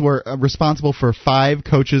girls were responsible for 5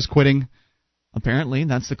 coaches quitting? Apparently,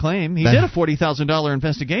 that's the claim. He did a $40,000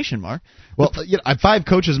 investigation, Mark. Well, 5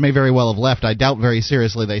 coaches may very well have left. I doubt very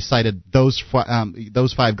seriously they cited those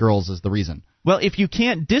 5 girls as the reason. Well, if you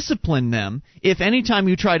can't discipline them, if any time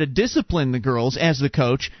you try to discipline the girls as the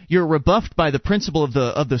coach, you're rebuffed by the principal of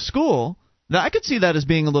the school... Now, I could see that as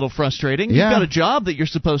being a little frustrating. Yeah. You've got a job that you're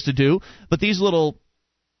supposed to do, but these little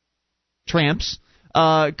tramps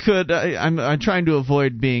could I'm trying to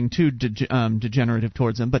avoid being too degenerative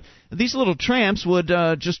towards them, but these little tramps would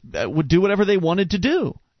do whatever they wanted to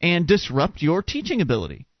do and disrupt your teaching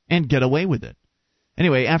ability and get away with it.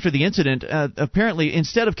 Anyway, after the incident, apparently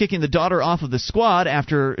instead of kicking the daughter off of the squad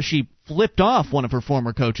after she flipped off one of her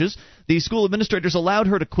former coaches, the school administrators allowed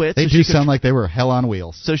her to quit. They do sound like they were hell on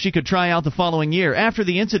wheels. So she could try out the following year. After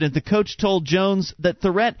the incident, the coach told Jones that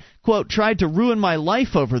Thurett, quote, tried to ruin my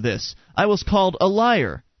life over this. I was called a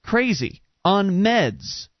liar, crazy, on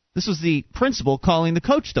meds. This was the principal calling the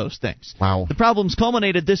coach those things. Wow. The problems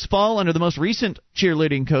culminated this fall under the most recent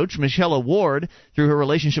cheerleading coach, Michelle Ward. Through her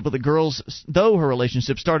relationship with the girls, though her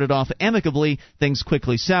relationship started off amicably, things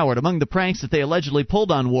quickly soured. Among the pranks that they allegedly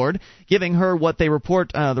pulled on Ward, giving her what the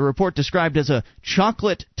report described as a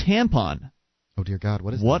chocolate tampon. Oh, dear God,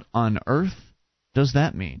 what is What on earth does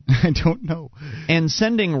that mean? I don't know. And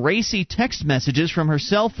sending racy text messages from her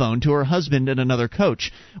cell phone to her husband and another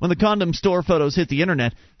coach. When the condom store photos hit the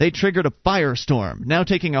internet, they triggered a firestorm. Now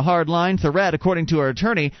taking a hard line, Thurett, according to her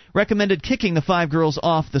attorney, recommended kicking the 5 girls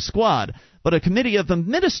off the squad. But a committee of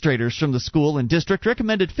administrators from the school and district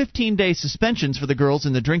recommended 15-day suspensions for the girls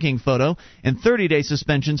in the drinking photo and 30-day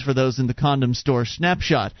suspensions for those in the condom store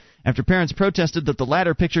snapshot. After parents protested that the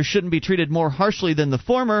latter picture shouldn't be treated more harshly than the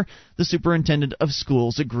former, the superintendent of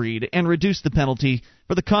schools agreed and reduced the penalty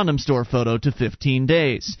for the condom store photo to 15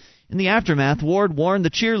 days. In the aftermath, Ward warned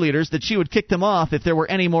the cheerleaders that she would kick them off if there were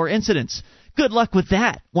any more incidents. Good luck with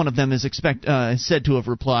that, one of them is said to have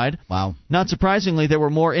replied. Wow. Not surprisingly, there were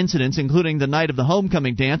more incidents, including the night of the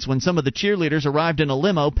homecoming dance when some of the cheerleaders arrived in a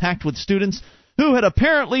limo packed with students who had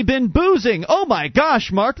apparently been boozing. Oh my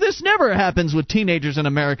gosh, Mark, this never happens with teenagers in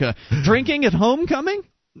America. Drinking at homecoming?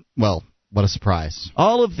 Well, what a surprise.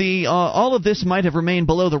 All of this might have remained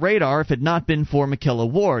below the radar if it had not been for McKilla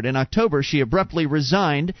Ward. In October, she abruptly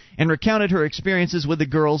resigned and recounted her experiences with the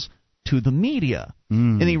girls to the media.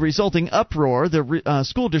 In the resulting uproar, the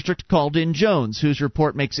school district called in Jones, whose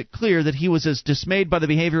report makes it clear that he was as dismayed by the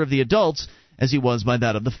behavior of the adults as he was by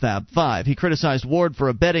that of the Fab Five. He criticized Ward for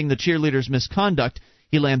abetting the cheerleaders' misconduct.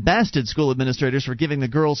 He lambasted school administrators for giving the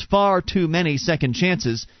girls far too many second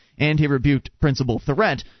chances, and he rebuked Principal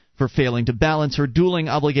Thurett for failing to balance her dueling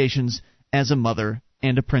obligations as a mother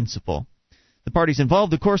and a principal. The parties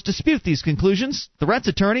involved, of course, dispute these conclusions. Thurett's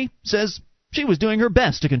attorney says she was doing her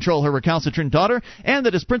best to control her recalcitrant daughter, and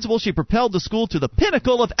that as principal she propelled the school to the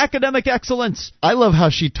pinnacle of academic excellence. I love how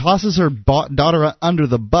she tosses her daughter under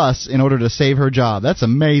the bus in order to save her job. That's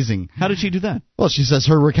amazing. How did she do that? Well, she says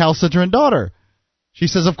her recalcitrant daughter. She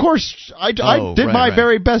says, of course, I did my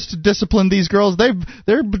very best to discipline these girls.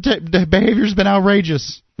 Their behavior's been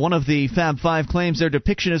outrageous. One of the Fab Five claims their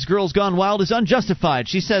depiction as Girls Gone Wild is unjustified.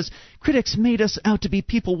 She says, critics made us out to be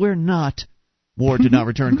people we're not. Ward did not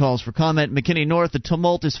return calls for comment. McKinney North, the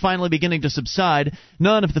tumult is finally beginning to subside.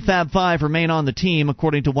 None of the Fab Five remain on the team,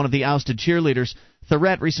 according to one of the ousted cheerleaders.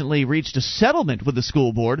 Thurett recently reached a settlement with the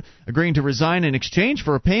school board, agreeing to resign in exchange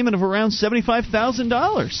for a payment of around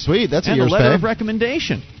 $75,000. Sweet, that's a year's pay. And a letter of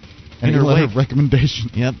recommendation. And a letter of recommendation.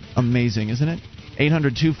 Yep, amazing, isn't it?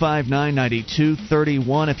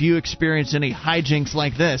 800-259-9231. If you experience any hijinks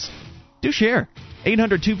like this, do share.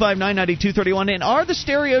 800-259-9231. And are the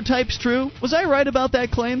stereotypes true? Was I right about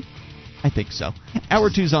that claim? I think so.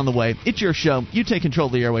 Hour 2's on the way. It's your show. You take control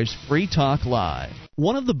of the airwaves. Free Talk Live.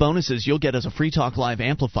 One of the bonuses you'll get as a Free Talk Live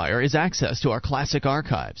amplifier is access to our classic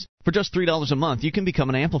archives. For just $3 a month, you can become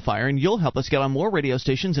an amplifier, and you'll help us get on more radio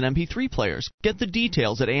stations and MP3 players. Get the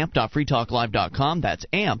details at amp.freetalklive.com. That's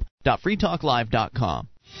amp.freetalklive.com.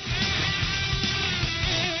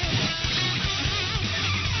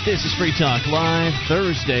 This is Free Talk Live,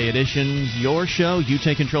 Thursday edition. Your show. You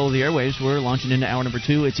take control of the airwaves. We're launching into hour number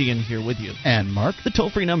 2. It's Ian here with you. And Mark. The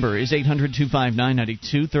toll-free number is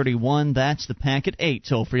 800-259-9231. That's the Packet 8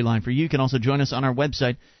 toll-free line for you. You can also join us on our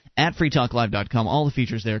website at freetalklive.com. All the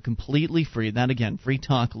features there completely free. That, again,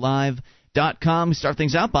 freetalklive.com. We start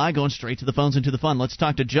things out by going straight to the phones and to the fun. Let's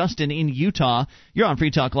talk to Justin in Utah. You're on Free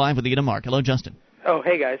Talk Live with Ian and Mark. Hello, Justin. Oh,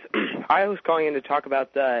 hey, guys. I was calling in to talk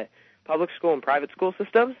about the public school and private school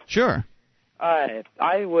systems. Sure. I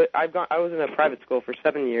was in a private school for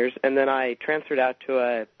 7 years, and then I transferred out to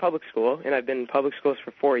a public school, and I've been in public schools for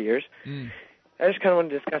 4 years. I just kind of want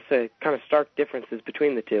to discuss the kind of stark differences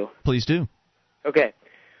between the two. Please do. Okay.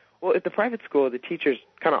 Well, at the private school, the teachers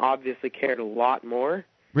kind of obviously cared a lot more.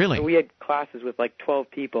 Really? So we had classes with like 12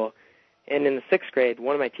 people, and in the 6th grade,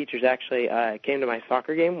 one of my teachers actually came to my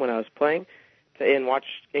soccer game when I was playing, and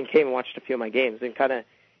came and watched a few of my games, and kind of,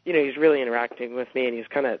 you know, he was really interacting with me, and he was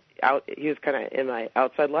kind of in my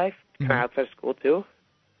outside life, kind of outside school too.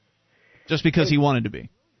 Just because he wanted to be?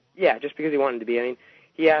 Yeah, just because he wanted to be. I mean,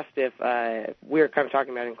 he asked if we were kind of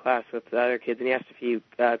talking about it in class with the other kids, and he asked if he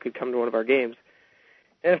could come to one of our games.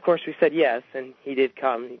 And of course we said yes, and he did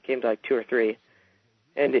come. He came to like 2 or 3.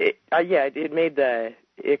 And it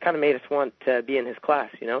kind of made us want to be in his class,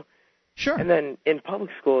 you know? Sure. And then in public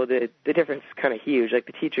school, the difference is kind of huge. Like,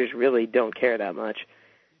 the teachers really don't care that much.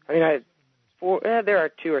 I mean, there are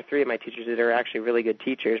 2 or 3 of my teachers that are actually really good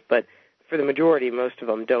teachers, but for the majority, most of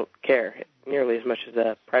them don't care nearly as much as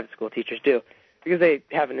the private school teachers do, because they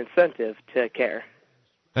have an incentive to care.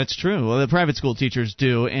 That's true. Well, the private school teachers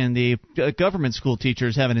do, and the government school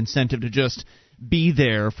teachers have an incentive to just be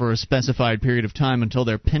there for a specified period of time until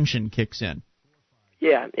their pension kicks in.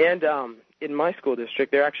 Yeah, and in my school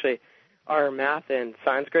district, our math and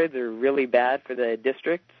science grades are really bad for the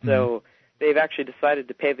district, so they've actually decided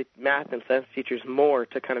to pay the math and science teachers more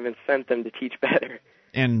to kind of incent them to teach better.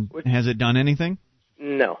 And has it done anything?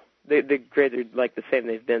 No. The grades are like the same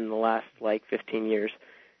they've been in the last like 15 years.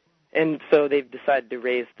 And so they've decided to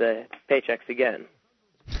raise the paychecks again.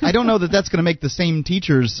 I don't know that that's going to make the same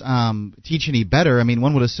teachers teach any better. I mean,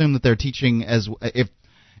 one would assume that they're teaching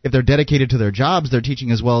if they're dedicated to their jobs, they're teaching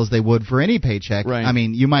as well as they would for any paycheck. Right. I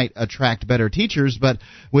mean, you might attract better teachers, but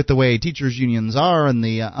with the way teachers' unions are and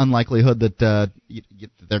the unlikelihood that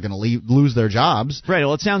they're going to lose their jobs. Right.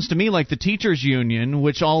 Well, it sounds to me like the teachers' union,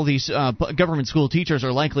 which all these government school teachers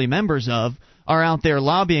are likely members of, are out there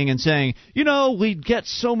lobbying and saying, you know, we'd get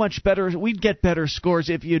better scores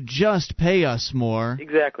if you just pay us more.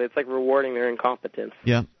 Exactly. It's like rewarding their incompetence.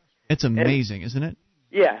 Yeah. It's amazing, isn't it?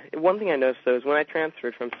 Yeah. One thing I noticed, though, is when I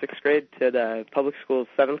transferred from 6th grade to the public school's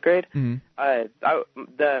 7th grade, I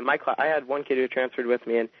had one kid who transferred with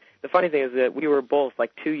me, and the funny thing is that we were both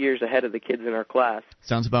like 2 years ahead of the kids in our class.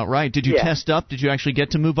 Sounds about right. Did you test up? Did you actually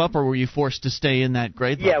get to move up, or were you forced to stay in that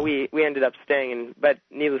grade level? Yeah, we ended up staying, but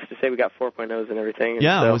needless to say, we got 4.0s and everything. And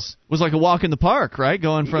yeah, so, it was like a walk in the park, right?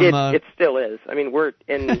 Going from it still is. I mean, we're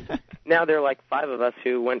in now. There are like 5 of us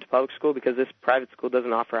who went to public school because this private school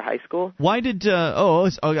doesn't offer a high school. Why did?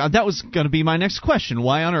 That was going to be my next question.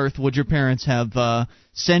 Why on earth would your parents have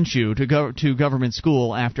sent you to go to government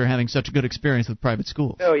school after having such a good experience with private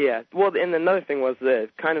schools? Oh yeah. Well, and another thing was the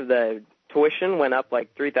tuition went up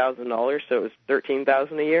like $3,000, so it was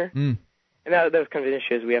 $13,000 a year. And that was kind of an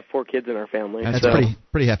issue. Is we have 4 kids in our family. That's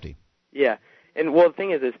pretty hefty. Yeah, and well, the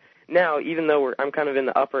thing is now, even though I'm kind of in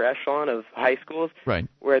the upper echelon of high schools, right?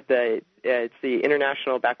 We're at it's the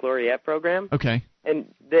International Baccalaureate program. Okay.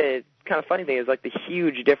 And the kind of funny thing is like the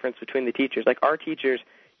huge difference between the teachers. Like our teachers,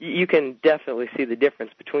 you can definitely see the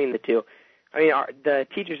difference between the two. I mean, the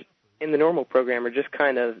teachers in the normal program are just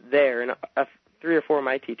kind of there, and 3 or 4 of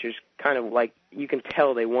my teachers kind of like you can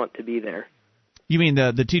tell they want to be there. You mean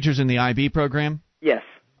the teachers in the IB program? Yes.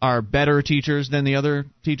 Are better teachers than the other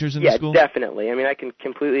teachers in the school? Yeah, definitely. I mean, I can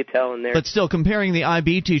completely tell in there. But still, comparing the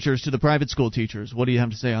IB teachers to the private school teachers, what do you have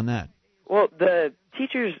to say on that? Well, the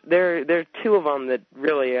teachers, there are 2 of them that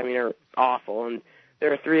really, I mean, are awful, and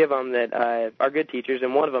there are 3 of them that are good teachers,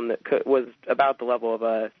 and one of them that was about the level of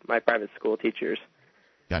my private school teachers.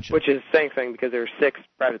 Gotcha. Which is saying something because there were 6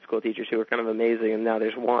 private school teachers who were kind of amazing, and now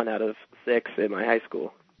there's 1 out of 6 in my high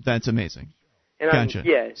school. That's amazing. And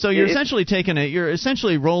Gotcha. So you're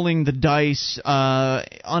essentially rolling the dice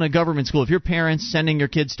on a government school. If your parents sending your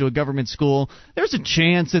kids to a government school, there's a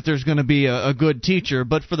chance that there's going to be a good teacher,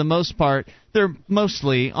 but for the most part, they're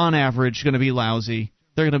mostly, on average, going to be lousy.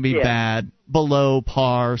 They're going to be bad, below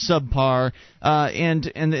par, subpar,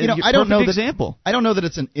 and I don't know example. I don't know that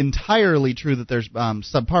it's entirely true that there's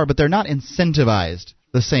subpar, but they're not incentivized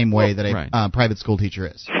the same way that a private school teacher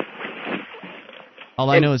is. All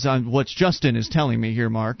I know is what Justin is telling me here,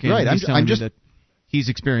 Mark. And he's telling me that he's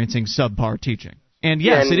experiencing subpar teaching. And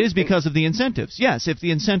yes, it is because of the incentives. Yes, if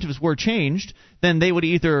the incentives were changed, then they would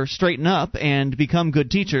either straighten up and become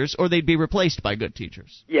good teachers, or they'd be replaced by good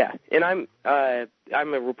teachers. Yeah, and I'm a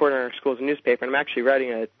reporter on our school's newspaper, and I'm actually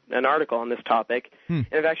writing an article on this topic. And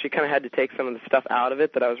I've actually kind of had to take some of the stuff out of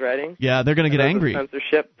it that I was writing. Yeah, they're going to get angry.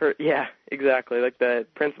 Censorship. Yeah, exactly. Like the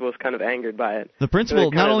principal is kind of angered by it. The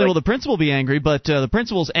principal, not only will the principal be angry, but the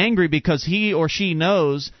principal's angry because he or she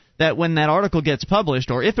knows that when that article gets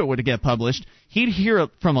published, or if it were to get published, he'd hear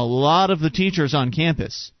it from a lot of the teachers on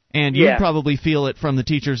campus, and you'd probably feel it from the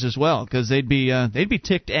teachers as well, because they'd be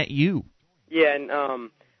ticked at you. Yeah,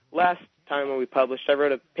 and last time when we published, I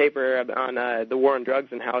wrote a paper on the war on drugs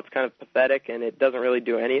and how it's kind of pathetic and it doesn't really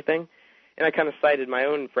do anything. And I kind of cited my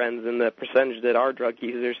own friends and the percentage that are drug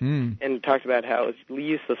users, and talked about how it's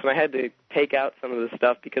useless. And I had to take out some of the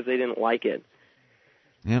stuff because they didn't like it.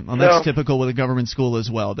 Yeah, well, that's typical with a government school as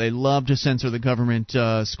well. They love to censor the government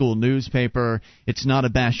school newspaper. It's not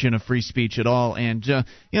a bastion of free speech at all. And,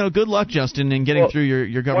 good luck, Justin, in getting through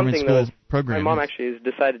your government school program. My mom actually has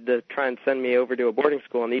decided to try and send me over to a boarding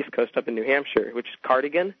school on the East Coast up in New Hampshire, which is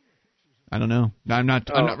Cardigan. I don't know. I'm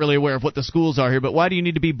not really aware of what the schools are here, but why do you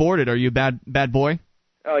need to be boarded? Are you a bad boy?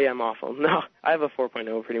 Oh, yeah, I'm awful. No, I have a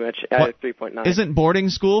 4.0 pretty much. I have a 3.9. Isn't boarding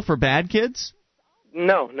school for bad kids?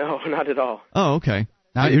 No, not at all. Oh, okay.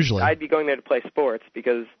 Not usually. I'd be going there to play sports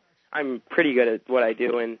because I'm pretty good at what I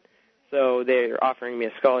do, and so they're offering me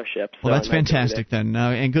a scholarship. So well, that's fantastic then,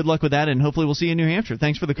 and good luck with that, and hopefully we'll see you in New Hampshire.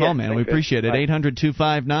 Thanks for the call, man. We appreciate it.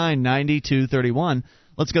 800-259-9231.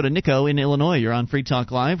 Let's go to Nico in Illinois. You're on Free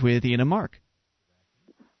Talk Live with Ian and Mark.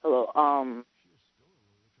 Hello.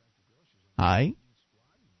 Hi.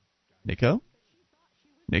 Nico?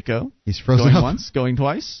 He's frozen going up. Once, going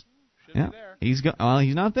twice? Yeah. He's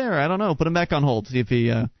not there. I don't know. Put him back on hold. See if he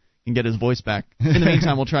can get his voice back. In the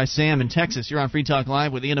meantime, we'll try Sam in Texas. You're on Free Talk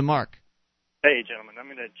Live with Ian and Mark. Hey, gentlemen. I'm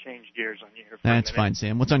going to change gears on you here for That's fine,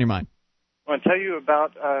 Sam. What's on your mind? I want to tell you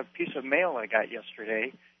about a piece of mail I got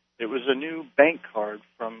yesterday. It was a new bank card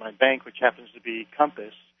from my bank, which happens to be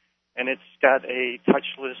Compass, and it's got a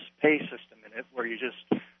touchless pay system in it where you just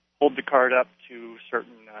hold the card up to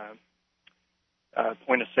certain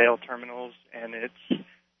point-of-sale terminals, and it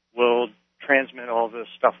will transmit all the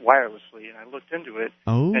stuff wirelessly. And I looked into it,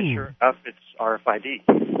 and sure enough, it's RFID.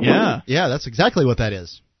 Yeah, that's exactly what that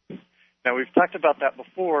is. Now, we've talked about that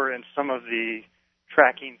before in some of the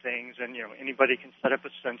tracking things, and anybody can set up a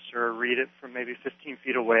sensor, read it from maybe 15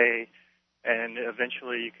 feet away, and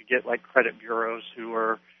eventually you could get like credit bureaus who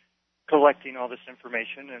are collecting all this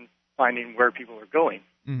information and finding where people are going.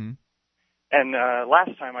 Mm-hmm. And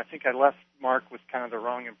last time, I think I left Mark with kind of the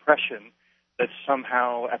wrong impression that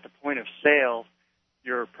somehow at the point of sale,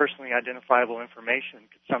 your personally identifiable information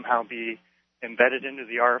could somehow be embedded into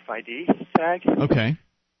the RFID tag. Okay.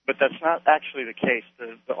 But that's not actually the case.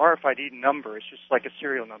 The RFID number, it's just like a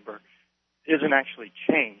serial number, isn't actually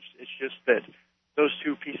changed. It's just that those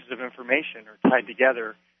two pieces of information are tied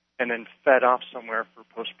together and then fed off somewhere for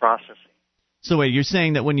post-processing. So wait, you're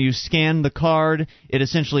saying that when you scan the card, it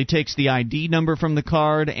essentially takes the ID number from the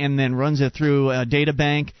card and then runs it through a data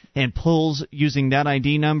bank and pulls, using that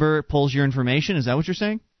ID number, pulls your information? Is that what you're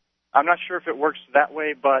saying? I'm not sure if it works that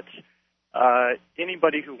way, but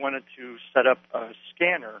anybody who wanted to set up a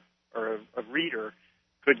scanner or a reader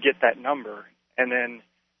could get that number. And then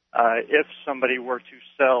if somebody were to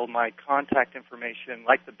sell my contact information,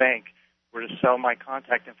 like the bank were to sell my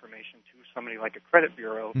contact information to somebody like a credit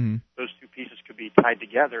bureau, those two pieces could be tied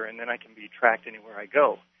together, and then I can be tracked anywhere I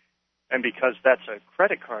go. And because that's a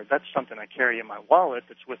credit card, that's something I carry in my wallet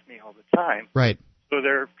that's with me all the time. Right. So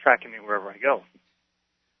they're tracking me wherever I go.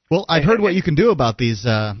 Well, I've heard what you can do about these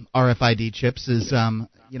RFID chips is,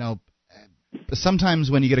 sometimes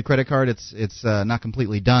when you get a credit card, it's not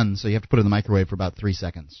completely done, so you have to put it in the microwave for about 3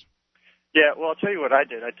 seconds. Yeah, well, I'll tell you what I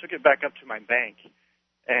did. I took it back up to my bank,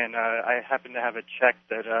 and I happened to have a check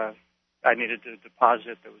that I needed to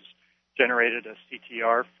deposit that was generated a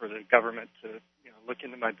CTR for the government to look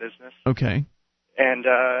into my business. Okay. And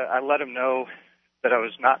I let them know that I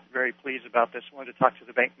was not very pleased about this. I wanted to talk to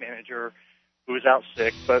the bank manager who was out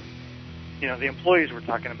sick, but the employees were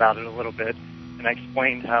talking about it a little bit, and I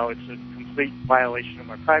explained how it's a complete violation of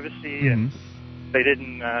my privacy, and they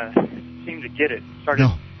didn't seem to get it. Started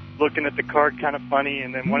looking at the card kind of funny,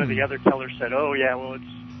 and then one of the other tellers said, "Oh yeah, well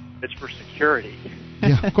it's for security."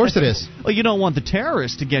 Yeah, of course it is. Well, you don't want the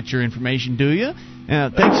terrorists to get your information, do you?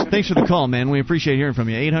 Thanks for the call, man. We appreciate hearing from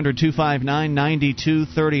you.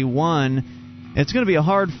 800-259-9231. It's going to be a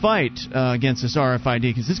hard fight against this RFID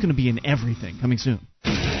because it's going to be in everything. Coming soon.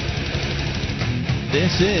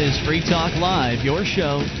 This is Free Talk Live, your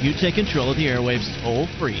show. You take control of the airwaves toll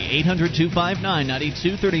free.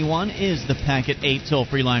 800-259-9231 is the Packet 8 toll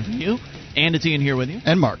free line for you. And it's Ian here with you.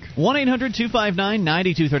 And Mark.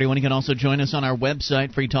 1-800-259-9231. You can also join us on our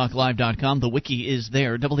website, freetalklive.com. The wiki is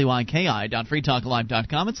there,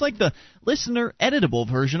 wiki.freetalklive.com. It's like the listener-editable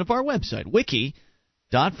version of our website,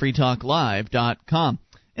 wiki.freetalklive.com.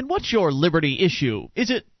 And what's your liberty issue? Is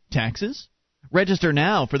it taxes? Register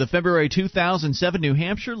now for the February 2007 New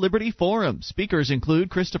Hampshire Liberty Forum. Speakers include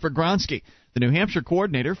Christopher Gronsky, the New Hampshire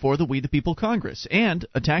coordinator for the We the People Congress, and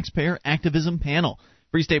a taxpayer activism panel.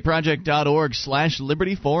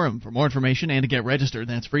 freestateproject.org/Liberty Forum. For more information and to get registered,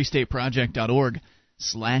 that's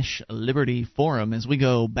freestateproject.org/Liberty Forum. As we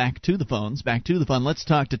go back to the phones, back to the fun, let's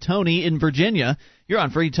talk to Tony in Virginia. You're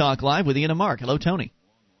on Free Talk Live with Ian and Mark. Hello, Tony.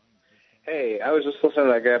 Hey, I was just listening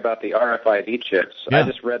to that guy about the RFID chips. Yeah. I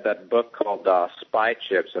just read that book called Spy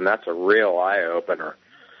Chips, and that's a real eye-opener.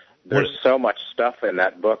 There's so much stuff in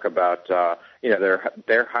that book about,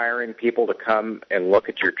 they're hiring people to come and look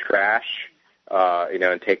at your trash,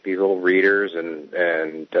 and take these little readers and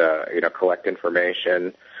collect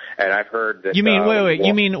information. And I've heard that. You mean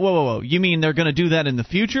whoa. You mean they're going to do that in the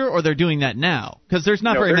future, or they're doing that now? Because there's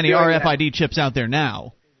not very many RFID chips out there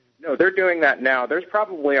now. No, they're doing that now. There's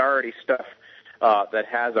probably already stuff that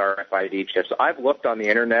has RFID chips. I've looked on the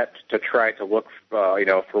internet to try to look, for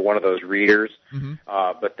one of those readers,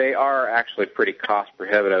 but they are actually pretty cost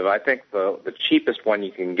prohibitive. I think the cheapest one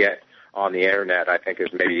you can get on the internet, I think, is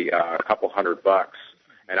maybe a couple $100,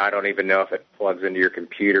 and I don't even know if it plugs into your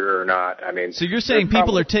computer or not. I mean, so you're saying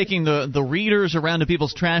people are taking the readers around to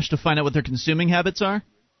people's trash to find out what their consuming habits are?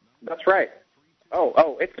 That's right.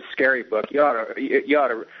 Oh, it's a scary book. You ought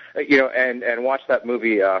to, and watch that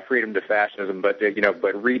movie Freedom to Fascism, but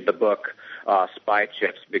read the book Spy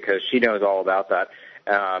Chips, because she knows all about that.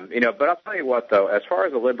 But I'll tell you what, though, as far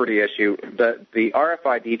as the liberty issue, the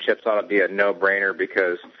RFID chips ought to be a no-brainer,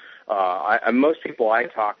 because most people I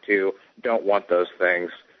talk to don't want those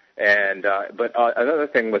things. And but another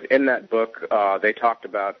thing was, in that book, they talked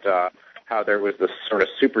about how there was this sort of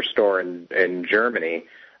superstore in Germany,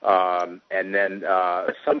 and then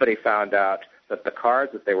somebody found out that the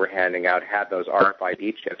cards that they were handing out had those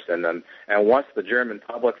RFID chips in them. And once the German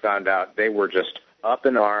public found out, they were just up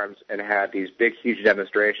in arms and had these big, huge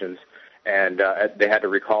demonstrations. And they had to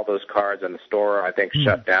recall those cards, and the store, I think,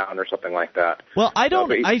 shut down or something like that. Well,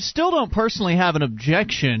 I still don't personally have an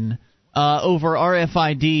objection over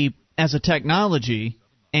RFID as a technology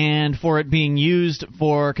and for it being used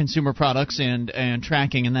for consumer products and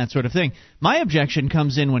tracking and that sort of thing. My objection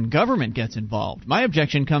comes in when government gets involved. My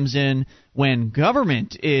objection comes in when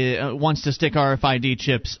government wants to stick RFID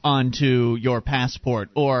chips onto your passport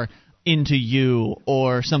or into you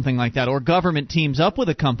or something like that, or government teams up with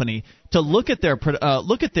a company to look at their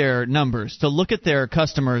numbers, to look at their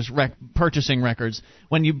customers' purchasing records.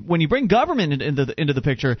 When you bring government into the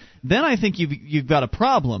picture, then I think you've got a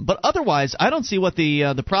problem. But otherwise, I don't see what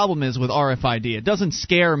the problem is with RFID. It doesn't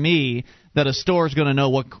scare me that a store is going to know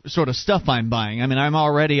what sort of stuff I'm buying. I mean, I'm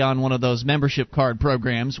already on one of those membership card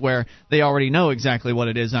programs where they already know exactly what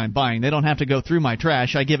it is I'm buying. They don't have to go through my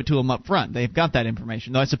trash. I give it to them up front. They've got that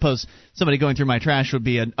information. Though I suppose somebody going through my trash would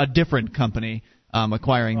be a different company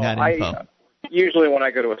acquiring that info. Usually when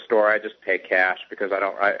I go to a store, I just pay cash because I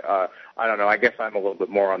don't know. I guess I'm a little bit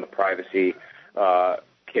more on the privacy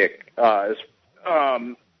kick. I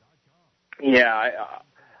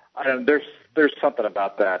don't. There's something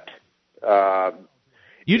about that.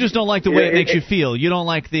 You just don't like the way it makes you feel. You don't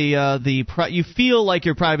like you feel like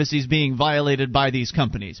your privacy is being violated by these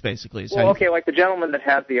companies, basically. Okay, like the gentleman that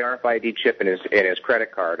has the RFID chip in his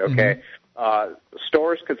credit card. Okay,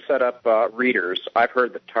 stores could set up readers. I've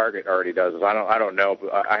heard that Target already does this. I don't know.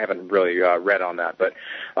 I haven't really read on that, but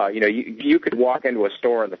you could walk into a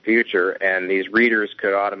store in the future and these readers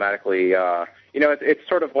could automatically. It's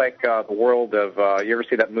sort of like the world of. You ever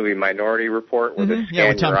see that movie Minority Report, where they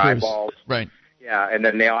scan your eyeballs? Right. Yeah, and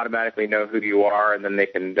then they automatically know who you are, and then they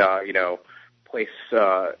can, place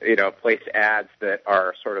ads that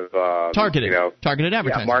are sort of targeted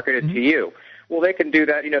advertising, marketed to you. Well, they can do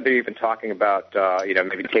that. They're even talking about,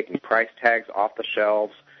 maybe taking price tags off the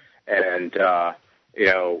shelves, and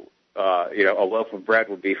a loaf of bread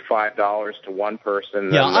would be $5 to one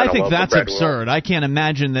person. Yeah, and I think that's absurd. I can't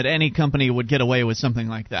imagine that any company would get away with something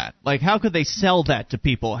like that. Like, how could they sell that to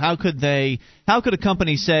people? How could a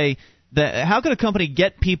company say that? How could a company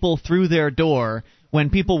get people through their door when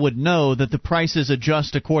people would know that the prices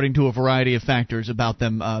adjust according to a variety of factors about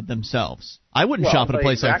them themselves? I wouldn't shop at a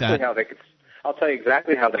place like that. I'll tell you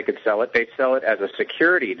exactly how they could sell it. They'd sell it as a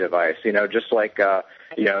security device, just like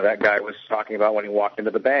that guy was talking about when he walked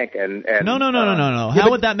into the bank. And No.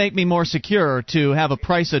 How would that make me more secure to have a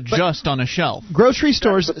price adjust on a shelf? Grocery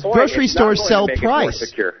stores sell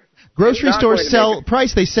price. Grocery stores sell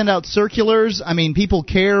price. They send out circulars. I mean, people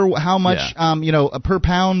care how much a per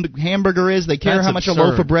pound hamburger is. They care how much a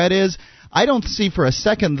loaf of bread is. I don't see for a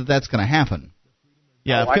second that that's going to happen.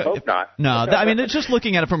 Yeah, I hope not. No, I mean, it's just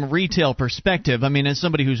looking at it from a retail perspective. I mean, as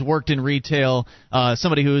somebody who's worked in retail,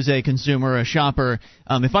 somebody who is a consumer, a shopper,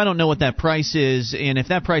 if I don't know what that price is, and if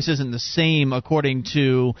that price isn't the same according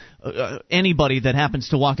to anybody that happens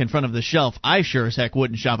to walk in front of the shelf, I sure as heck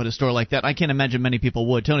wouldn't shop at a store like that. I can't imagine many people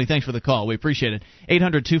would. Tony, thanks for the call. We appreciate it.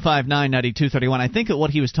 800-259-9231. I think that what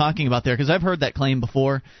he was talking about there, because I've heard that claim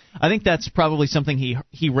before, I think that's probably something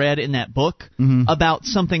he read in that book about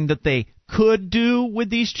something that they could do with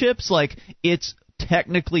these chips. Like, it's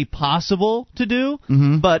technically possible to do,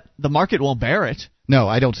 but the market won't bear it. No,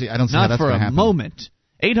 I don't see how that's going to happen. Not for a moment.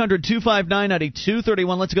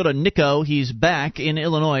 800-259-9231. Let's go to Nico. He's back in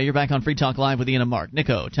Illinois. You're back on Free Talk Live with Ian and Mark.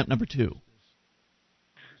 Nico, attempt number 2.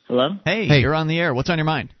 Hello? Hey, you're on the air. What's on your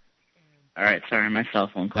mind? All right, sorry, my cell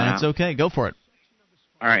phone cut out. That's okay. Go for it.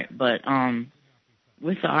 All right, but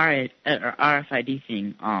with the RFID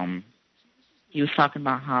thing, he was talking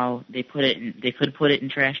about how they could put it in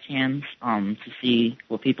trash cans to see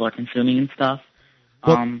what people are consuming and stuff.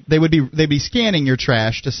 Well, they'd be scanning your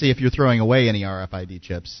trash to see if you're throwing away any RFID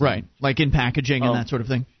chips. Right, like in packaging and that sort of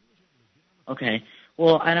thing. Okay.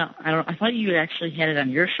 Well, I thought you actually had it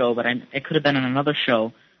on your show, but it could have been on another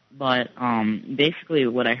show. But basically,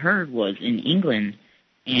 what I heard was in England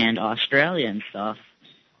and Australia and stuff,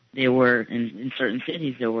 they were in certain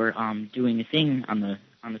cities they were doing a thing on the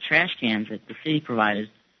trash cans that the city provided,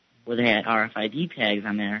 where they had RFID tags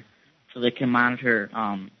on there, so they can monitor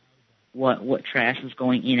what trash is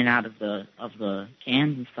going in and out of the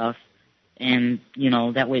cans and stuff, and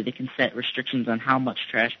that way they can set restrictions on how much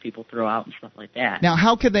trash people throw out and stuff like that. Now,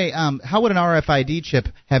 how could they? How would an RFID chip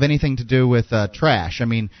have anything to do with trash? I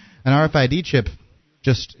mean, an RFID chip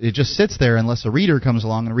just sits there unless a reader comes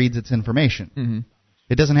along and reads its information. Mm-hmm.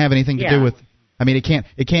 It doesn't have anything to do with. I mean, it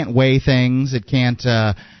can't weigh things. It can't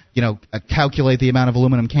calculate the amount of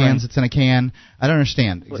aluminum cans that's in a can. I don't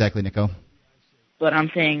understand exactly, Nico. But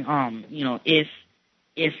I'm saying, if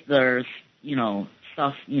there's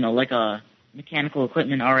stuff like a mechanical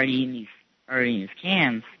equipment already in these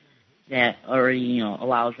cans that already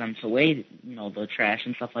allows them to weigh the trash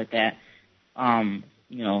and stuff like that, I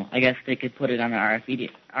guess they could put it on an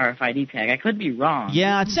RFID tag. I could be wrong.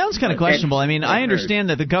 Yeah, it sounds kind of questionable. I mean, I understand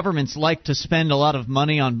that the governments like to spend a lot of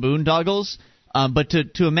money on boondoggles, but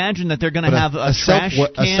to imagine that they're going to have a trash can,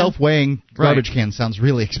 a self-weighing garbage can sounds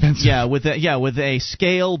really expensive. Yeah, with a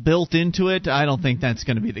scale built into it, I don't think that's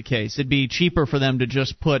going to be the case. It'd be cheaper for them to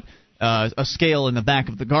just put a scale in the back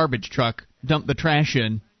of the garbage truck, dump the trash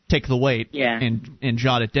in, take the weight and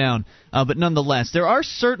jot it down. But nonetheless, there are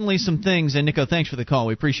certainly some things, and Nico, thanks for the call.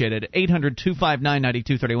 We appreciate it.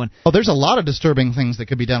 800-259-9231. Oh, there's a lot of disturbing things that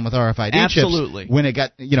could be done with RFID Absolutely. chips when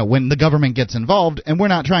the government gets involved, and we're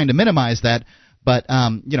not trying to minimize that. But,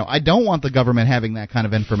 I don't want the government having that kind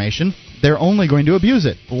of information. They're only going to abuse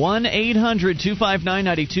it.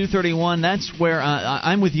 1-800-259-9231. That's where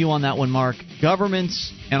I'm with you on that one, Mark.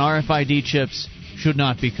 Governments and RFID chips should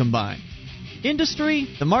not be combined. Industry,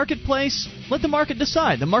 the marketplace, let the market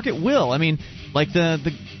decide. The market will. I mean, like the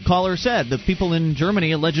caller said, the people in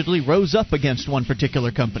Germany allegedly rose up against one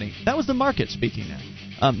particular company. That was the market speaking there.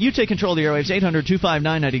 You take control of the airwaves,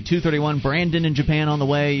 800-259-9231. Brandon in Japan on the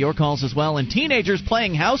way. Your calls as well. And teenagers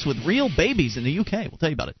playing house with real babies in the UK. We'll tell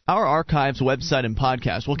you about it. Our archives, website, and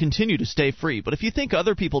podcast will continue to stay free. But if you think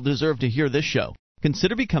other people deserve to hear this show,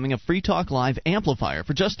 consider becoming a Free Talk Live amplifier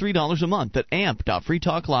for just $3 a month at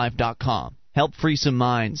amp.freetalklive.com. Help free some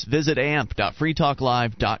minds. Visit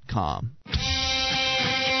amp.freetalklive.com.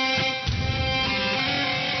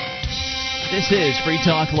 This is Free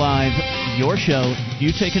Talk Live, your show.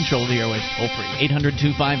 You take control of the airwaves toll-free.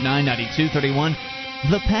 800-259-9231.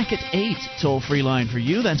 The Packet 8 toll-free line for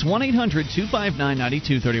you. That's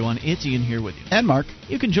 1-800-259-9231. It's Ian here with you. And Mark.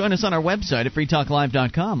 You can join us on our website at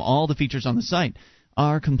freetalklive.com. All the features on the site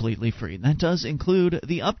are completely free. That does include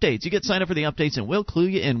the updates. You get signed up for the updates, and we'll clue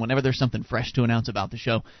you in whenever there's something fresh to announce about the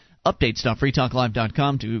show.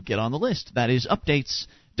 updates.freetalklive.com to get on the list. That is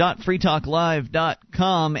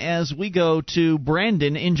updates.freetalklive.com as we go to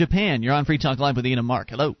Brandon in Japan. You're on Free Talk Live with Ian and Mark.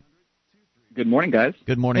 Hello. Good morning, guys.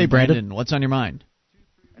 Good morning, hey, Brandon. What's on your mind?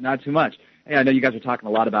 Not too much. Hey, I know you guys are talking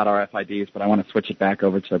a lot about RFIDs, but I want to switch it back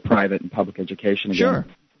over to private and public education again. Sure.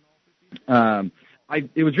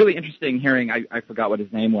 It was really interesting hearing, I forgot what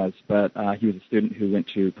his name was, but he was a student who went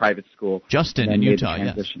to private school. Justin in Utah,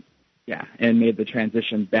 yes. Yeah, and made the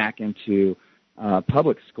transition back into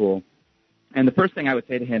public school. And the first thing I would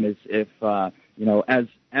say to him is if, as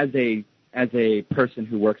a person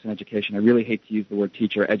who works in education, I really hate to use the word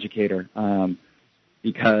teacher or educator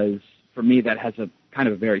because for me that has a kind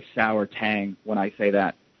of a very sour tang when I say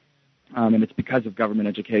that. And it's because of government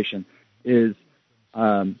education is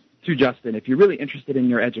to Justin, if you're really interested in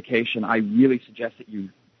your education, I really suggest that you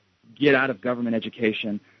get out of government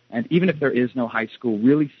education, and even if there is no high school,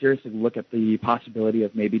 really seriously look at the possibility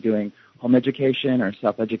of maybe doing home education or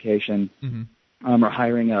self-education, or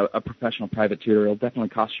hiring a professional private tutor. It'll definitely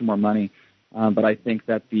cost you more money, but I think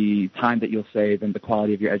that the time that you'll save and the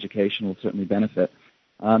quality of your education will certainly benefit.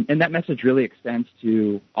 And that message really extends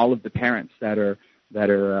to all of the parents that are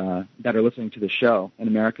listening to the show in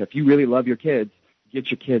America. If you really love your kids, get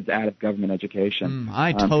your kids out of government education.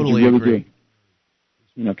 I totally agree.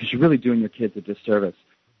 Because you're really doing your kids a disservice.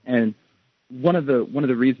 And one of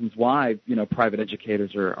the reasons why private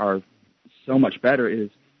educators are so much better is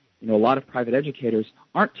a lot of private educators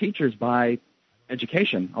aren't teachers by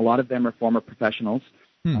education. A lot of them are former professionals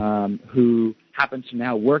who happen to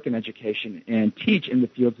now work in education and teach in the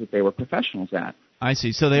fields that they were professionals at. I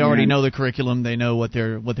see. So they already know the curriculum. They know what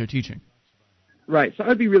they're teaching. Right. So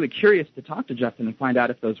I'd be really curious to talk to Justin and find out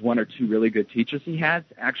if those one or two really good teachers he had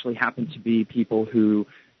actually happened to be people who,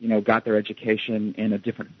 got their education in a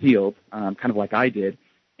different field, kind of like I did,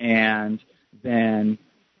 and then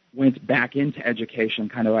went back into education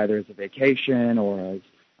kind of either as a vacation or as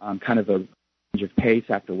kind of a change of pace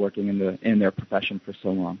after working in their profession for so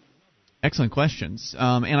long. Excellent questions.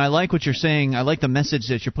 And I like what you're saying. I like the message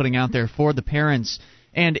that you're putting out there for the parents.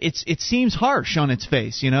 And it seems harsh on its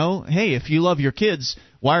face, Hey, if you love your kids,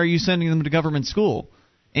 why are you sending them to government school?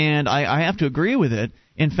 And I have to agree with it.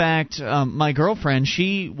 In fact, my girlfriend,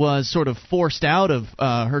 she was sort of forced out of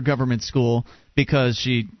her government school because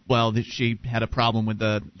she had a problem with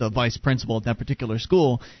the vice principal at that particular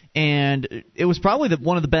school. And it was probably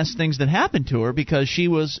one of the best things that happened to her because she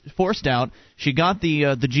was forced out. She got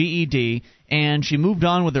the GED, and she moved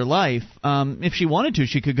on with her life. If she wanted to,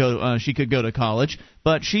 she could go to college,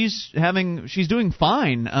 but she's doing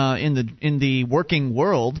fine in the working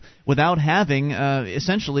world without having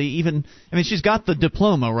essentially even. I mean, she's got the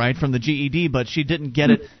diploma right from the GED, but she didn't get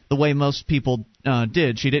it the way most people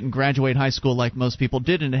did. She didn't graduate high school like most people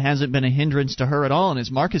did, and it hasn't been a hindrance to her at all. And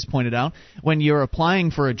as Marcus pointed out, when you're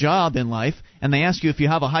applying for a job in life and they ask you if you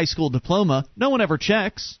have a high school diploma, no one ever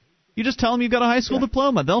checks. You just tell them you've got a high school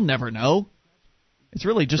diploma. They'll never know. It's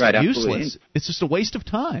really just useless. Absolutely. It's just a waste of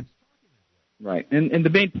time. Right. And the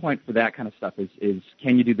main point for that kind of stuff is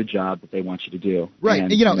can you do the job that they want you to do? Right.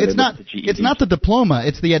 And, it's not the diploma,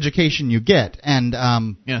 it's the education you get. And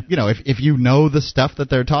if you know the stuff that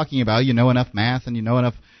they're talking about, you know enough math and you know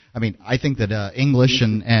enough. I mean, I think that English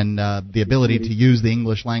and the ability to use the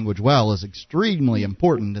English language well is extremely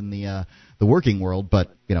important in the working world.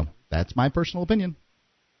 But that's my personal opinion.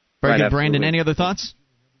 Very good, Brandon. Any other thoughts?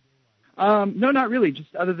 No, not really.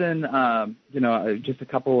 Just other than just a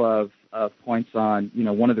couple of points on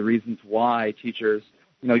one of the reasons why teachers.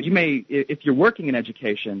 You may, if you're working in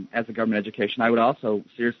education as a government education, I would also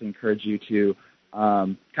seriously encourage you to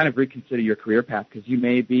kind of reconsider your career path because you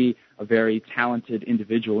may be a very talented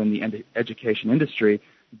individual in the education industry,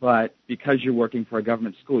 but because you're working for a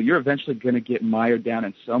government school, you're eventually going to get mired down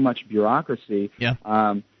in so much bureaucracy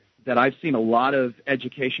that I've seen a lot of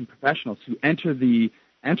education professionals who enter the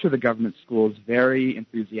government schools very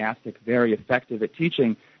enthusiastic, very effective at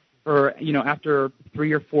teaching. After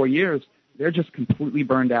 3 or 4 years, they're just completely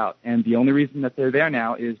burned out. And the only reason that they're there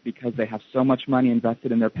now is because they have so much money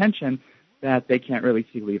invested in their pension that they can't really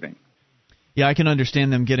see leaving. Yeah, I can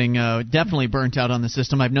understand them getting definitely burnt out on the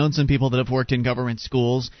system. I've known some people that have worked in government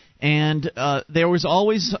schools, and there was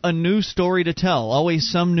always a new story to tell, always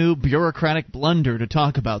some new bureaucratic blunder to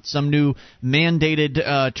talk about, some new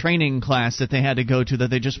mandated training class that they had to go to that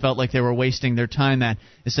they just felt like they were wasting their time at,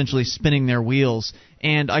 essentially spinning their wheels.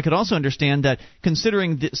 And I could also understand that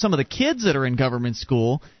considering some of the kids that are in government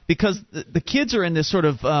school, because the kids are in this sort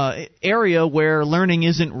of area where learning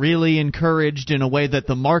isn't really encouraged in a way that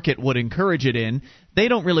the market would encourage it in. They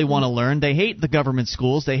don't really want to learn. They hate the government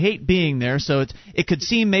schools. They hate being there. So it could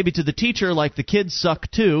seem maybe to the teacher like the kids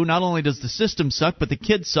suck too. Not only does the system suck, but the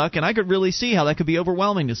kids suck. And I could really see how that could be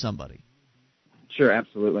overwhelming to somebody. Sure,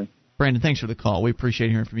 absolutely. Brandon, thanks for the call. We appreciate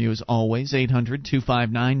hearing from you as always.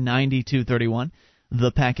 800-259-9231.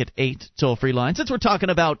 The Packet 8 toll-free line. Since we're talking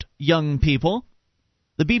about young people,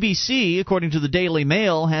 the BBC, according to the Daily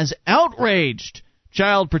Mail, has outraged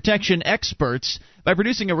child protection experts by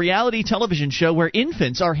producing a reality television show where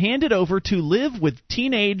infants are handed over to live with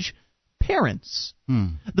teenage parents.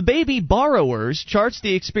 The Baby Borrowers charts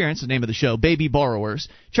the experience, the name of the show, Baby Borrowers,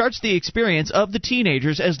 charts the experience of the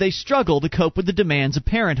teenagers as they struggle to cope with the demands of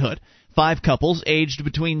parenthood. 5 couples aged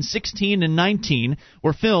between 16 and 19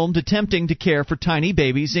 were filmed attempting to care for tiny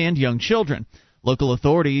babies and young children. Local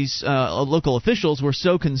officials were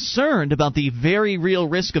so concerned about the very real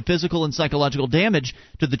risk of physical and psychological damage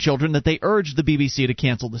to the children that they urged the BBC to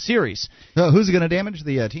cancel the series. Who's going to damage,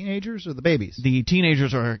 the teenagers or the babies? The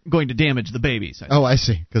teenagers are going to damage the babies. I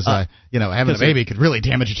see. Because having a baby could really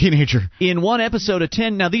damage a teenager. In one episode,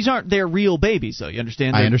 now these aren't their real babies, though. You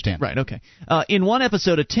understand? I understand. Right. Okay. In one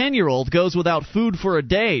episode, a 10-year-old goes without food for a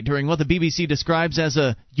day during what the BBC describes as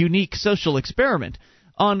a unique social experiment.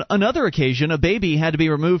 On another occasion, a baby had to be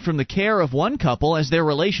removed from the care of one couple as their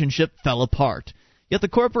relationship fell apart. Yet the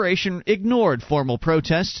corporation ignored formal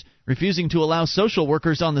protests, refusing to allow social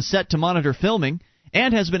workers on the set to monitor filming,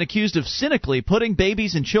 and has been accused of cynically putting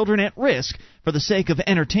babies and children at risk for the sake of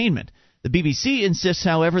entertainment. The BBC insists,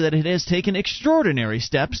 however, that it has taken extraordinary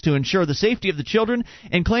steps to ensure the safety of the children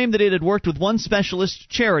and claimed that it had worked with one specialist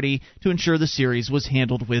charity to ensure the series was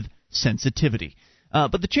handled with sensitivity.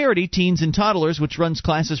 But the charity, Teens and Toddlers, which runs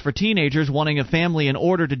classes for teenagers wanting a family in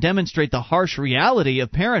order to demonstrate the harsh reality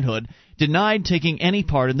of parenthood, denied taking any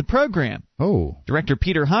part in the program. Director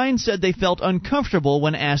Peter Hines said they felt uncomfortable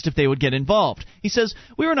when asked if they would get involved. He says,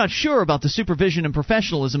 "We were not sure about the supervision and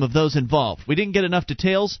professionalism of those involved. We didn't get enough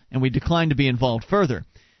details, and we declined to be involved further."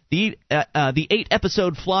 The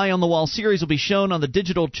 8-episode Fly on the Wall series will be shown on the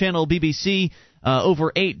digital channel BBC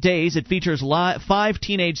over 8 days. It features 5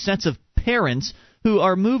 teenage sets of parents who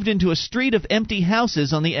are moved into a street of empty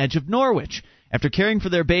houses on the edge of Norwich. After caring for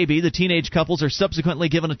their baby, the teenage couples are subsequently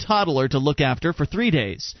given a toddler to look after for 3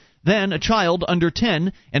 days. Then a child under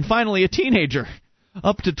 10, and finally a teenager.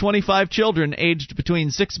 Up to 25 children aged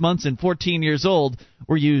between 6 months and 14 years old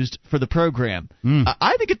were used for the program.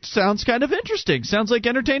 I think it sounds kind of interesting. Sounds like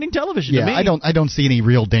entertaining television to me. I don't see any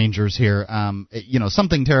real dangers here.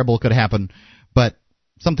 Something terrible could happen, but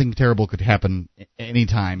something terrible could happen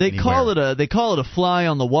anytime. They call it a fly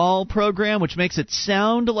on the wall program, which makes it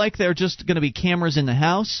sound like they're just going to be cameras in the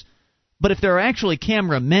house. But if there are actually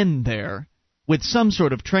cameramen there with some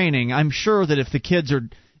sort of training, I'm sure that if the kids are,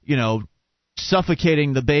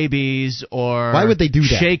 suffocating the babies or why would they do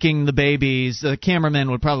that? Shaking the babies, the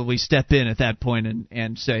cameraman would probably step in at that point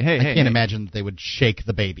and say, hey, I can't imagine that they would shake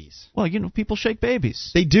the babies. Well, people shake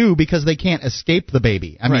babies. They do because they can't escape the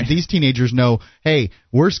baby. I mean, these teenagers know, hey,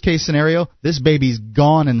 worst case scenario, this baby's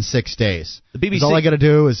gone in 6 days. The BBC, all I got to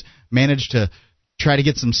do is manage to try to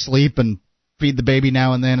get some sleep and feed the baby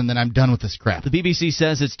now and then I'm done with this crap. The BBC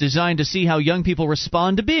says it's designed to see how young people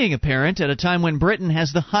respond to being a parent at a time when Britain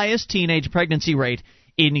has the highest teenage pregnancy rate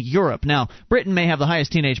in Europe. Now, Britain may have the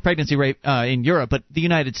highest teenage pregnancy rate in Europe, but the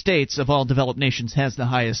United States, of all developed nations, has the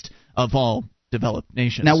highest of all developed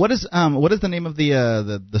nations. Now, what is the name of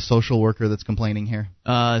the social worker that's complaining here?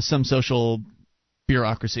 Some social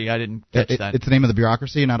bureaucracy. I didn't catch that. It's the name of the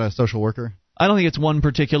bureaucracy, not a social worker? I don't think it's one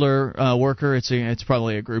particular worker. It's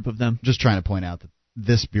probably a group of them. Just trying to point out that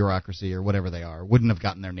this bureaucracy or whatever they are wouldn't have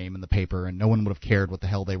gotten their name in the paper, and no one would have cared what the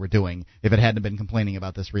hell they were doing if it hadn't been complaining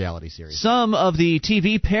about this reality series. Some of the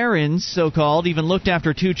TV parents, so-called, even looked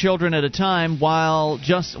after 2 children at a time whilst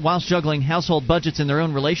juggling household budgets in their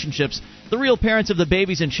own relationships. The real parents of the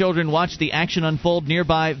babies and children watched the action unfold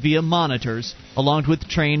nearby via monitors, along with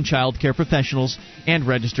trained child care professionals and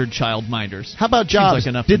registered childminders. How about jobs?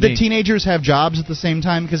 Did the teenagers have jobs at the same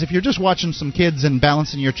time? Because if you're just watching some kids and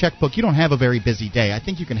balancing your checkbook, you don't have a very busy day. I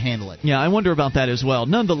think you can handle it. Yeah, I wonder about that as well.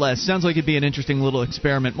 Nonetheless, sounds like it'd be an interesting little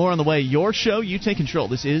experiment. More on the way. Your show, you take control.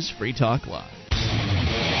 This is Free Talk Live.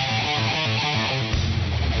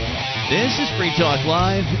 This is Free Talk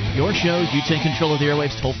Live. Your show, you take control of the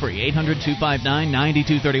airwaves toll free.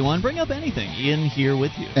 800-259-9231. Bring up anything. Ian here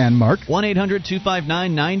with you. And Mark.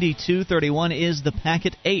 1-800-259-9231 is the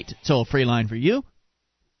Packet 8 toll free line for you.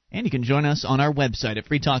 And you can join us on our website at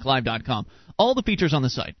freetalklive.com. All the features on the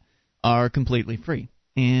site are completely free.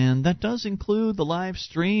 And that does include the live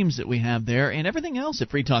streams that we have there and everything else at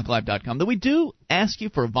freetalklive.com, that we do ask you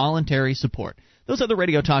for voluntary support. Those other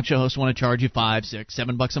radio talk show hosts want to charge you $5, $6,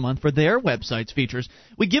 $7 a month for their websites features.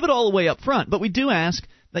 We give it all away up front, but we do ask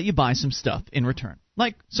that you buy some stuff in return,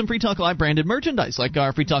 like some Free Talk Live branded merchandise, like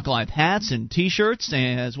our Free Talk Live hats and T-shirts,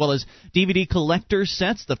 as well as DVD collector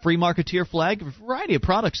sets, the Free Marketeer flag, a variety of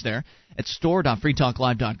products there at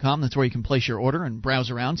store.freetalklive.com. That's where you can place your order and browse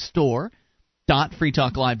around,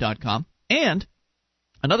 store.freetalklive.com. And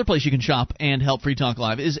another place you can shop and help Free Talk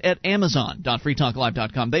Live is at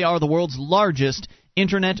amazon.freetalklive.com. They are the world's largest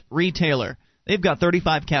internet retailer. They've got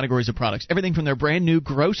 35 categories of products, everything from their brand new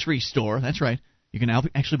grocery store, that's right, you can now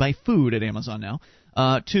actually buy food at Amazon now,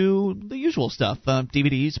 to the usual stuff,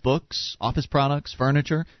 DVDs, books, office products,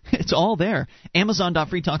 furniture. It's all there.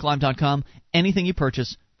 Amazon.freetalklive.com. Anything you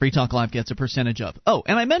purchase, Free Talk Live gets a percentage of. Oh,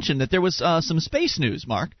 and I mentioned that there was some space news,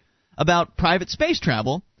 Mark, about private space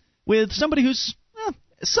travel with somebody who's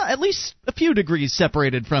at least a few degrees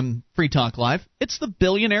separated from Free Talk Live. It's the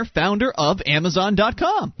billionaire founder of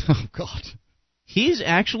Amazon.com. Oh, God. He's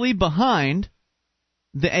actually behind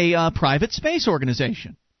a private space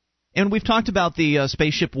organization. And we've talked about the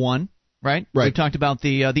Spaceship One, right? We've talked about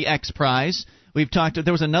the X Prize. There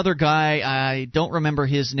was another guy, I don't remember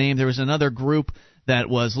his name. There was another group that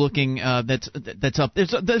was looking that's up.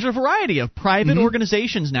 There's a variety of private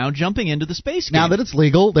organizations now jumping into the space game. Now that it's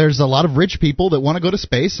legal, there's a lot of rich people that want to go to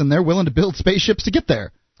space, and they're willing to build spaceships to get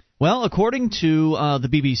there. Well, according to the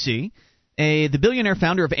BBC, the billionaire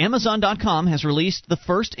founder of Amazon.com has released the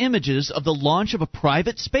first images of the launch of a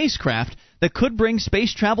private spacecraft that could bring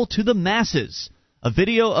space travel to the masses. A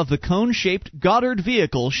video of the cone-shaped Goddard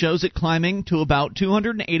vehicle shows it climbing to about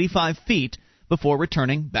 285 feet before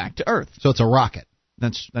returning back to Earth. So it's a rocket.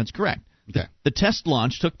 That's correct. Okay. The test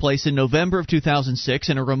launch took place in November of 2006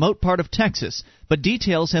 in a remote part of Texas, but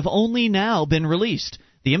details have only now been released.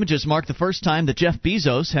 The images mark the first time that Jeff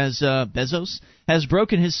Bezos has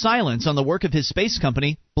broken his silence on the work of his space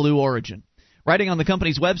company, Blue Origin. Writing on the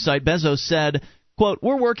company's website, Bezos said, quote,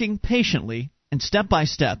 "We're working patiently and step by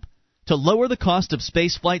step to lower the cost of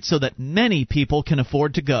space flight so that many people can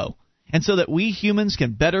afford to go, and so that we humans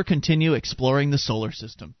can better continue exploring the solar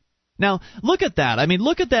system." Now, look at that. I mean,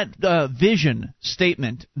 look at that vision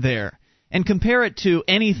statement there, and compare it to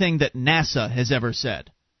anything that NASA has ever said.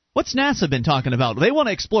 What's NASA been talking about? They want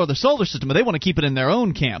to explore the solar system, but they want to keep it in their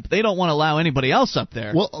own camp. They don't want to allow anybody else up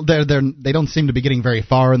there. Well, they don't seem to be getting very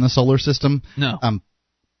far in the solar system. No.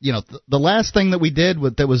 The last thing that we did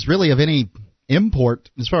that was really of any import,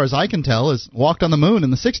 as far as I can tell, is walked on the moon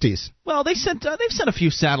in the 60s. Well, they've sent a few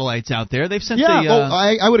satellites out there. They've sent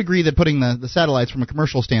I would agree that putting the satellites from a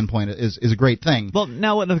commercial standpoint is a great thing. Well,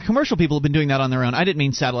 now the commercial people have been doing that on their own. I didn't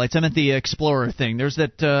mean satellites. I meant the Explorer thing. There's some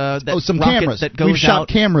rocket cameras. That goes We've shot out,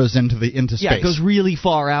 cameras into space. Yeah, it goes really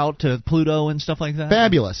far out to Pluto and stuff like that.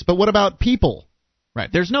 Fabulous. But what about people? Right.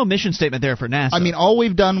 There's no mission statement there for NASA. I mean, all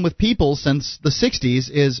we've done with people since the 60s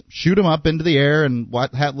is shoot them up into the air and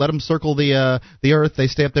let them circle the Earth. They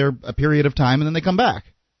stay up there a period of time, and then they come back.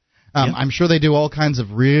 I'm sure they do all kinds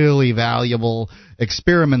of really valuable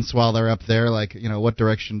experiments while they're up there, like, what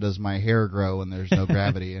direction does my hair grow when there's no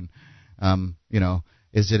gravity? And,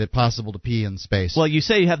 is it possible to pee in space? Well, you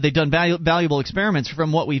say they've done valuable experiments.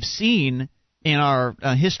 From what we've seen in our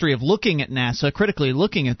history of looking at NASA, critically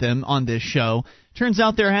looking at them on this show, turns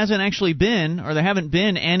out there haven't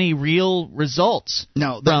been any real results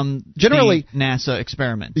from generally the NASA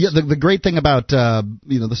experiment. Yeah, the great thing about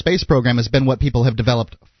the space program has been what people have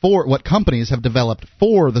developed what companies have developed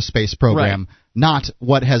for the space program, not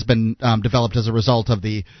what has been developed as a result of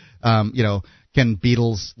the can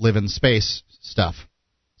beetles live in space stuff.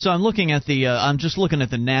 So I'm just looking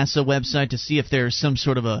at the NASA website to see if there's some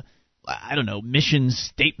sort of mission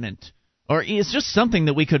statement, or it's just something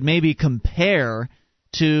that we could maybe compare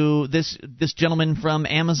to this gentleman from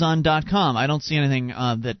Amazon.com. I don't see anything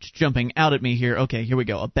that's jumping out at me here. Okay, here we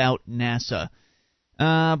go. About NASA.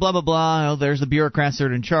 Blah, blah, blah. Oh, there's the bureaucrats that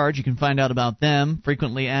are in charge. You can find out about them.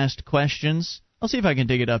 Frequently asked questions. I'll see if I can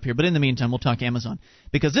dig it up here. But in the meantime, we'll talk Amazon,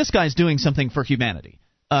 because this guy's doing something for humanity.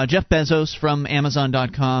 Jeff Bezos from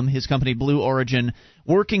Amazon.com, his company Blue Origin,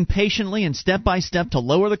 working patiently and step by step to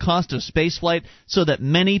lower the cost of spaceflight so that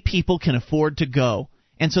many people can afford to go,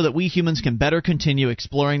 and so that we humans can better continue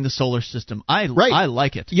exploring the solar system. I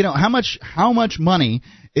like it. How much money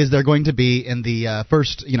is there going to be in the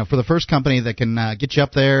first, for the first company that can get you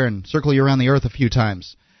up there and circle you around the Earth a few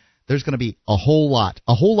times? there's going to be a whole lot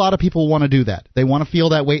of people want to do that. They want to feel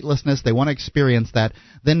that weightlessness. They want to experience that.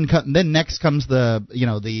 Then next comes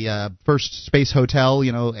the first space hotel,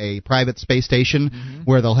 a private space station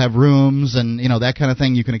where they'll have rooms and that kind of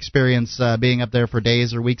thing. You can experience being up there for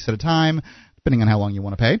days or weeks at a time, depending on how long you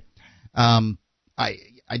want to pay.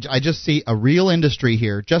 I just see a real industry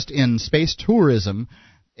here just in space tourism,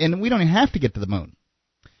 and we don't even have to get to the moon.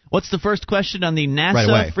 What's the first question on the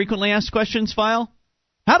NASA frequently asked questions file?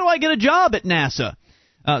 How do I get a job at NASA?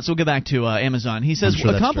 So we'll go back to Amazon. He says,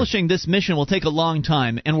 accomplishing this mission will take a long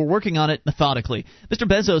time, and we're working on it methodically. Mr.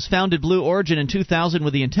 Bezos founded Blue Origin in 2000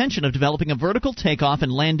 with the intention of developing a vertical takeoff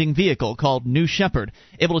and landing vehicle called New Shepard,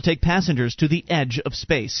 able to take passengers to the edge of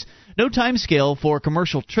space. No timescale for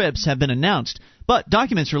commercial trips have been announced, but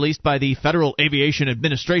documents released by the Federal Aviation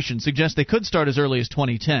Administration suggest they could start as early as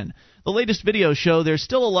 2010. The latest videos show there's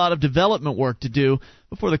still a lot of development work to do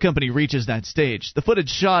before the company reaches that stage. The footage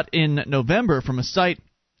shot in November from a site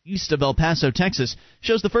east of El Paso, Texas,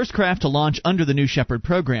 shows the first craft to launch under the New Shepard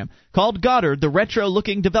program. Called Goddard, the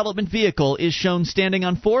retro-looking development vehicle is shown standing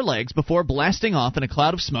on 4 legs before blasting off in a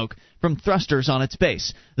cloud of smoke from thrusters on its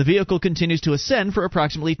base. The vehicle continues to ascend for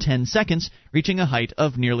approximately 10 seconds, reaching a height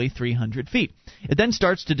of nearly 300 feet. It then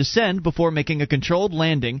starts to descend before making a controlled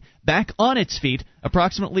landing back on its feet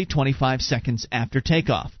approximately 25 seconds after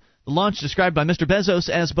takeoff. The launch, described by Mr. Bezos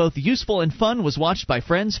as both useful and fun, was watched by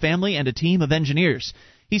friends, family, and a team of engineers.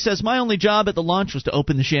 He says, my only job at the launch was to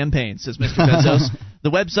open the champagne, says Mr. Bezos.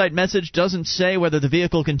 The website message doesn't say whether the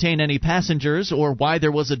vehicle contained any passengers or why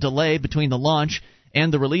there was a delay between the launch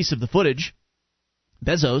and the release of the footage.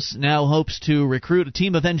 Bezos now hopes to recruit a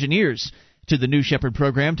team of engineers to the New Shepard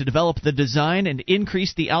program to develop the design and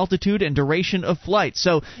increase the altitude and duration of flight.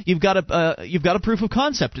 So you've got a proof of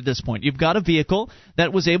concept at this point. You've got a vehicle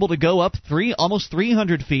that was able to go up almost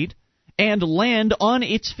 300 feet and land on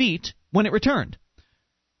its feet when it returned.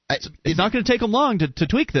 It's not going to take them long to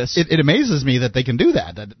tweak this. It amazes me that they can do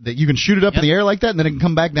that you can shoot it up in the air like that, and then it can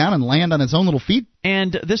come back down and land on its own little feet.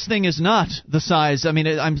 And this thing is not the size. I mean,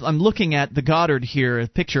 I'm looking at the Goddard here, a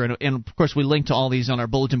picture, and of course we link to all these on our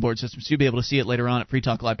bulletin board system, so you'll be able to see it later on at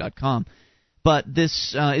freetalklive.com. But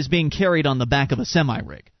this is being carried on the back of a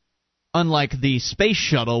semi-rig. Unlike the space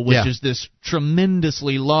shuttle, which is this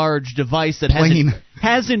tremendously large device that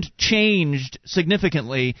hasn't changed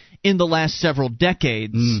significantly in the last several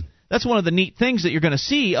decades. That's one of the neat things that you're going to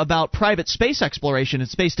see about private space exploration and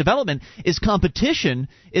space development is competition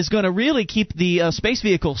is going to really keep the space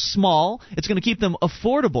vehicles small. It's going to keep them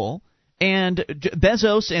affordable. And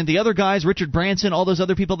Bezos and the other guys, Richard Branson, all those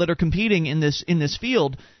other people that are competing in this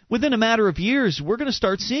field, within a matter of years, we're going to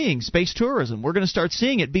start seeing space tourism. We're going to start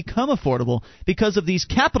seeing it become affordable because of these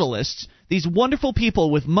capitalists, these wonderful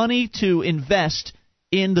people with money to invest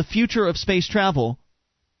in the future of space travel.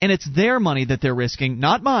 And it's their money that they're risking,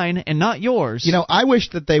 not mine and not yours. I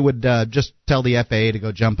wish that they would just tell the FAA to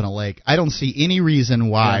go jump in a lake. I don't see any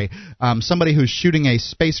reason why somebody who's shooting a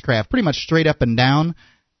spacecraft pretty much straight up and down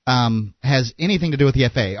has anything to do with the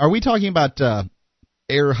FAA. Are we talking about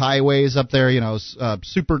air highways up there,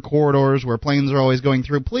 super corridors where planes are always going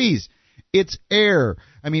through? Please, it's air.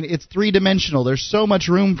 I mean, it's three-dimensional. There's so much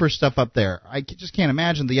room for stuff up there. I just can't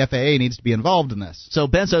imagine the FAA needs to be involved in this. So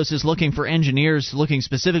Bezos is looking for engineers, looking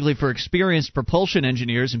specifically for experienced propulsion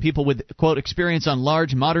engineers and people with, quote, experience on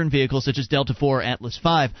large modern vehicles such as Delta IV, Atlas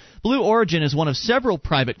V. Blue Origin is one of several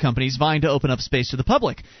private companies vying to open up space to the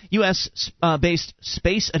public. U.S.-based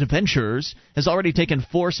Space Adventures has already taken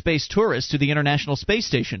 4 space tourists to the International Space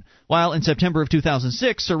Station, while in September of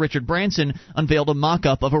 2006, Sir Richard Branson unveiled a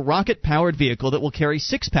mock-up of a rocket-powered vehicle that will carry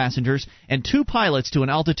 6 passengers and 2 pilots to an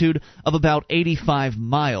altitude of about 85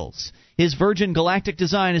 miles. His Virgin Galactic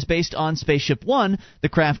design is based on Spaceship One, the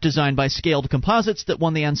craft designed by Scaled Composites that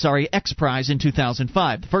won the Ansari X Prize in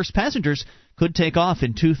 2005. The first passengers could take off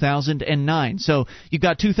in 2009. So you've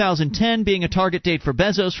got 2010 being a target date for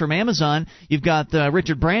Bezos from Amazon. You've got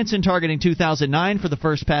Richard Branson targeting 2009 for the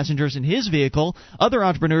first passengers in his vehicle. Other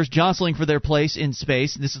entrepreneurs jostling for their place in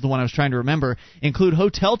space, and this is the one I was trying to remember, include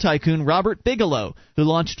hotel tycoon Robert Bigelow, who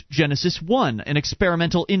launched Genesis 1, an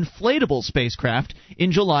experimental inflatable spacecraft,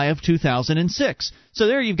 in July of 2006. So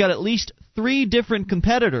there you've got at least 3 different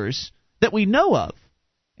competitors that we know of.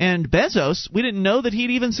 And Bezos, we didn't know that he'd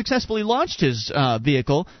even successfully launched his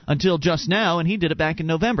vehicle until just now, and he did it back in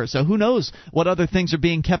November. So who knows what other things are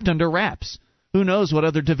being kept under wraps? Who knows what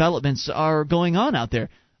other developments are going on out there?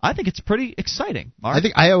 I think it's pretty exciting, Mark. I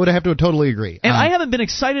think I would have to totally agree. And I haven't been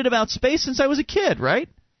excited about space since I was a kid, right?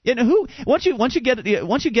 Once you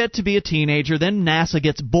get to be a teenager, then NASA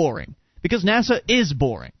gets boring because NASA is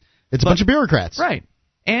boring. It's a bunch of bureaucrats, right?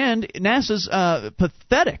 And NASA's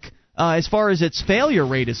pathetic as far as its failure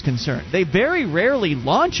rate is concerned. They very rarely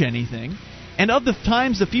launch anything, and of the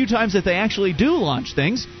few times that they actually do launch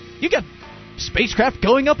things, you got spacecraft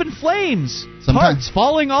going up in flames, parts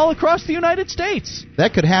falling all across the United States.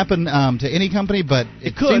 That could happen to any company, but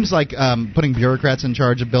it seems like putting bureaucrats in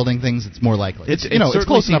charge of building things, it's more likely. It's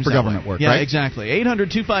close enough for government work, yeah, right? Exactly.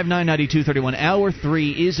 800-259-9231. Hour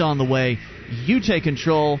 3 is on the way. You take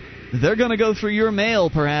control. They're going to go through your mail,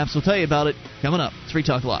 perhaps. We'll tell you about it coming up. It's Free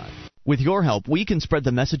Talk Live. With your help, we can spread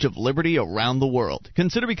the message of liberty around the world.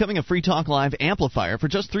 Consider becoming a Free Talk Live amplifier for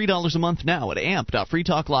just $3 a month now at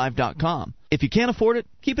amp.freetalklive.com. If you can't afford it,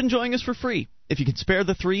 keep enjoying us for free. If you can spare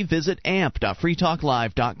the $3, visit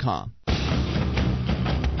amp.freetalklive.com.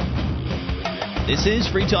 This is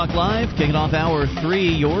Free Talk Live, kicking off Hour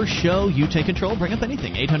 3, your show. You take control, bring up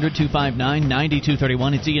anything.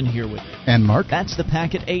 800-259-9231. It's Ian here with you. And Mark. That's the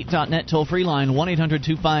Packet8.net toll-free line,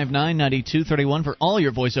 1-800-259-9231 for all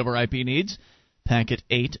your voice-over IP needs.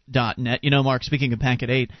 Packet8.net. You know, Mark, speaking of Packet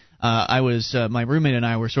 8, my roommate and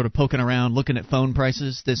I were sort of poking around looking at phone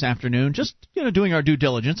prices this afternoon, just doing our due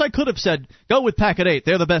diligence. I could have said, go with Packet 8,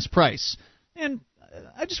 they're the best price. And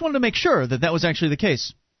I just wanted to make sure that was actually the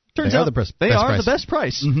case. Turns out they are the best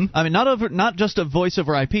price. Mm-hmm. I mean, not just of voice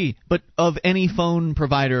over IP, but of any phone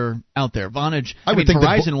provider out there. Vonage,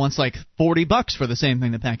 Verizon wants like $40 for the same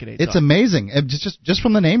thing that Packet 8 It's amazing, just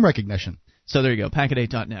from the name recognition. So there you go,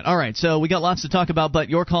 Packet8.net. All right, so we got lots to talk about, but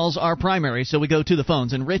your calls are primary, so we go to the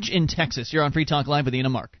phones. And Rich in Texas, you're on Free Talk Live with Ian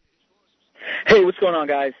and Mark. Hey, what's going on,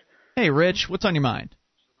 guys? Hey, Rich, what's on your mind?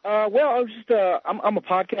 Well, I was just I'm a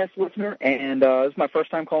podcast listener, and this is my first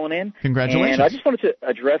time calling in. Congratulations. And I just wanted to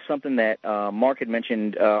address something that Mark had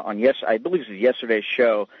mentioned on I believe it was yesterday's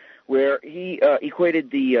show, where he equated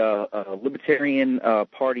the Libertarian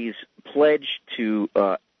Party's pledge to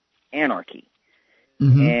anarchy.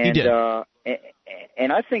 Mm-hmm. And he did.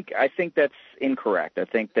 And I think that's incorrect. I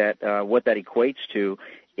think that what that equates to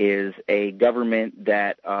is a government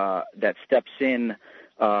that steps in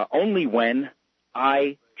only when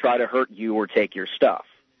I try to hurt you or take your stuff.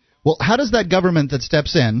 Well, how does that government that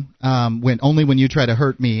steps in when you try to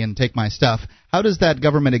hurt me and take my stuff, how does that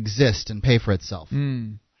government exist and pay for itself?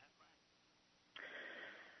 Yeah,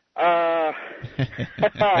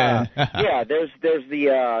 there's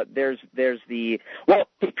the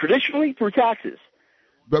traditionally through taxes.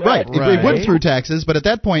 Right. It went through taxes, but at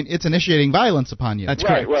that point, it's initiating violence upon you. That's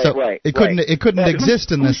correct. Right. It couldn't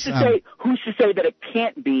exist in this. Who's to say that it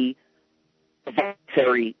can't be a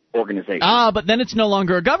voluntary organization? But then it's no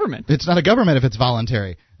longer a government. It's not a government if it's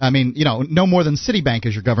voluntary. I mean, no more than Citibank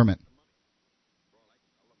is your government.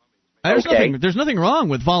 There's nothing wrong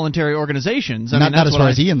with voluntary organizations. Not as far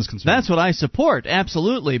as Ian's concerned. That's what I support,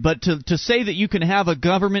 absolutely. But to say that you can have a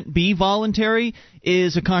government be voluntary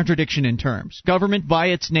is a contradiction in terms. Government, by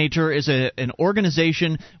its nature, is an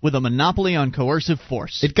organization with a monopoly on coercive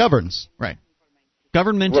force. It governs. Right.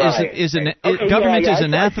 Government is an I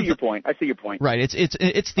see your point. Right.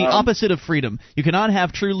 It's the opposite of freedom. You cannot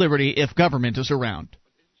have true liberty if government is around.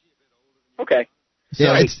 Okay. So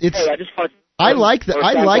I just want. I like the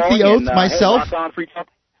oath myself.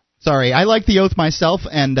 Sorry, I like the oath myself,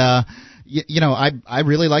 and I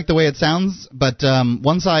really like the way it sounds. But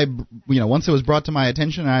once it was brought to my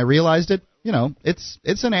attention and I realized it,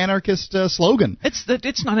 it's an anarchist slogan.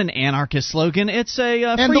 It's not an anarchist slogan. It's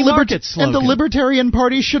a free market slogan. And the Libertarian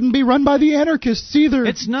Party shouldn't be run by the anarchists either.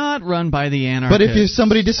 It's not run by the anarchists. But if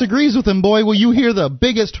somebody disagrees with them, boy, will you hear the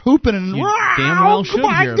biggest whooping and damn well should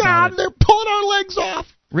hear about it. They're pulling our legs off.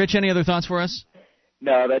 Rich, any other thoughts for us?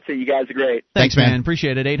 No, that's it. You guys are great. Thanks, man.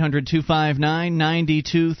 Appreciate it.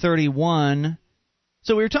 800-259-9231.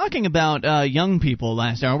 So we were talking about young people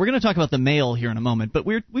last hour. We're going to talk about the mail here in a moment, but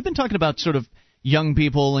we've been talking about sort of young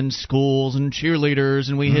people in schools and cheerleaders,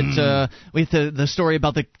 and we hit the story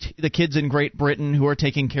about the kids in Great Britain who are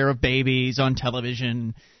taking care of babies on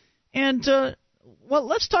television. And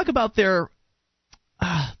let's talk about the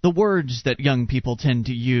words that young people tend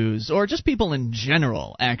to use, or just people in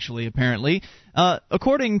general, actually, apparently.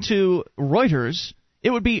 According to Reuters, it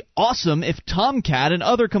would be awesome if Tomcat and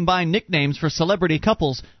other combined nicknames for celebrity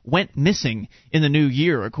couples went missing in the new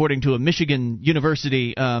year, according to a Michigan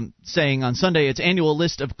university saying on Sunday its annual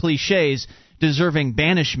list of cliches deserving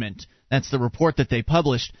banishment. That's the report that they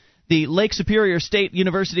published. The Lake Superior State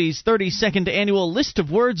University's 32nd annual list of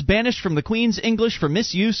words banished from the Queen's English for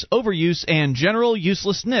misuse, overuse, and general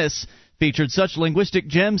uselessness featured such linguistic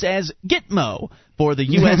gems as Gitmo for the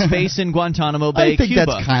U.S. base in Guantanamo Bay, Cuba. I think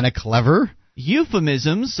that's kind of clever.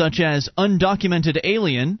 Euphemisms such as undocumented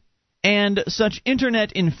alien and such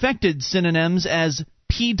internet-infected synonyms as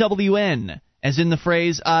PWN, as in the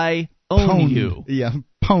phrase, I own you. Yeah.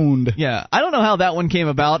 Pwned. Yeah, I don't know how that one came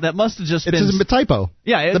about. That must have just been... It's a typo.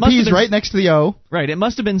 Yeah, the P's right next to the O. Right, it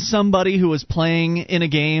must have been somebody who was playing in a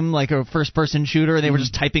game, like a first-person shooter, and they were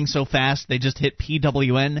just typing so fast, they just hit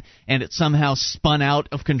PWN, and it somehow spun out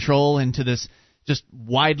of control into this just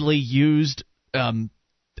widely used... what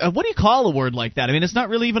do you call a word like that? I mean, it's not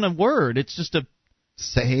really even a word. It's just a...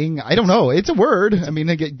 saying? I don't know. It's a word. I mean,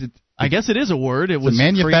 I guess it is a word. It was a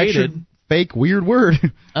manufactured... created... fake, weird word.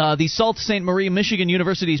 The Sault Ste. Marie, Michigan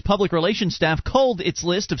University's public relations staff culled its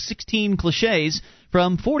list of 16 cliches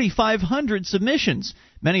from 4,500 submissions,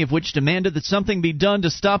 many of which demanded that something be done to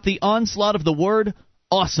stop the onslaught of the word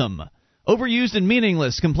awesome. Overused and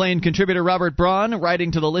meaningless, complained contributor Robert Braun,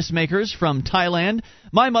 writing to the list makers from Thailand.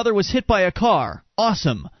 My mother was hit by a car.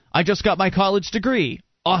 Awesome. I just got my college degree.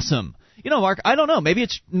 Awesome. You know, Mark, I don't know. Maybe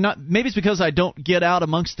it's not. Maybe it's because I don't get out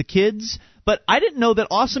amongst the kids. But I didn't know that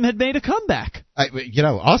awesome had made a comeback.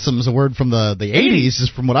 Awesome is a word from the 80s,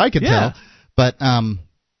 is from what I could tell. But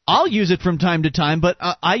I'll use it from time to time, but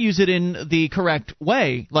I use it in the correct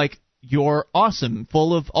way. Like, you're awesome,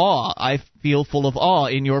 full of awe. I feel full of awe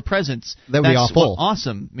in your presence. That would be awful. That's what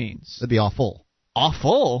awesome means. That'd be awful.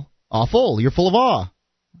 Awful? Awful. You're full of awe.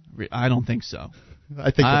 I don't think so.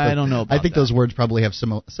 I don't know about I think those words probably have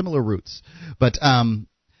similar roots. But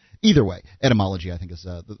either way, etymology I think is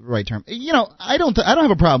the right term. You know, I don't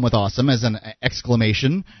have a problem with awesome as an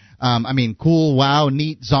exclamation. I mean, cool, wow,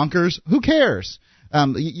 neat, zonkers. Who cares?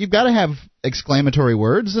 You've got to have exclamatory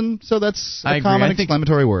words, and so that's a common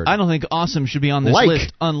exclamatory word. I don't think awesome should be on this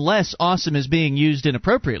list unless awesome is being used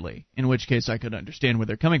inappropriately, in which case I could understand where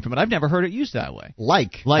they're coming from. But I've never heard it used that way.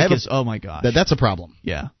 Like is, oh my gosh. That's a problem.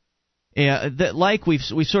 Yeah. Yeah, we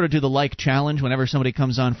sort of do the like challenge whenever somebody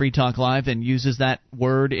comes on Free Talk Live and uses that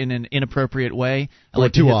word in an inappropriate way.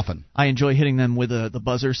 Too often. I enjoy hitting them with the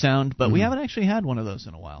buzzer sound, but we haven't actually had one of those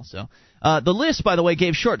in a while. So the list, by the way,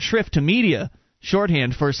 gave short shrift to media,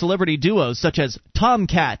 shorthand for celebrity duos such as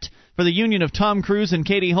Tomcat for the union of Tom Cruise and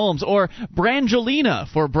Katie Holmes, or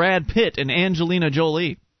Brangelina for Brad Pitt and Angelina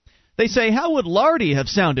Jolie. They say, how would Lardy have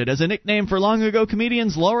sounded as a nickname for long-ago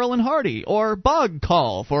comedians Laurel and Hardy, or Bog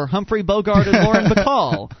Call for Humphrey Bogart and Lauren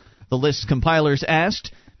Bacall? The list compilers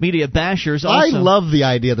asked. Media bashers also... I love the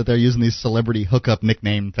idea that they're using these celebrity hookup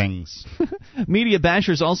nickname things. Media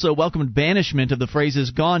bashers also welcomed banishment of the phrases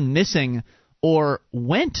gone missing or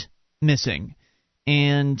went missing.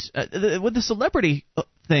 And with the celebrity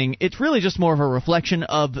thing, it's really just more of a reflection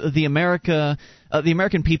of the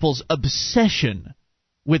American people's obsession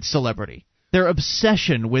with celebrity. Their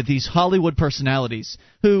obsession with these Hollywood personalities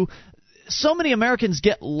who so many Americans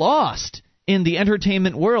get lost in the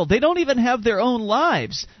entertainment world. They don't even have their own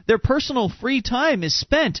lives. Their personal free time is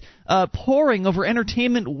spent poring over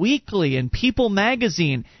Entertainment Weekly and People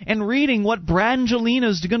magazine and reading what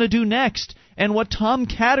Brangelina's going to do next and what Tom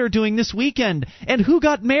Cat are doing this weekend and who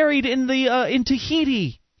got married in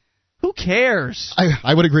Tahiti. Who cares?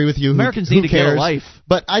 I would agree with you. Americans need to get a life.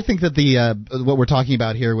 But I think that what we're talking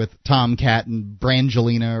about here with Tom Cat and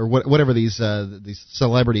Brangelina or whatever these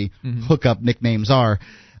celebrity hookup nicknames are,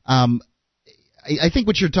 I think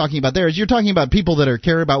what you're talking about there is you're talking about people that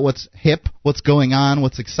care about what's hip, what's going on,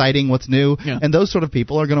 what's exciting, what's new, and those sort of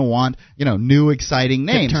people are going to want new exciting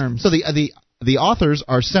names. Hip terms. So the authors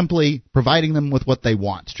are simply providing them with what they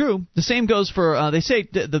want. It's true. The same goes for, they say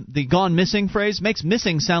the gone missing phrase makes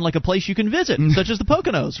missing sound like a place you can visit, such as the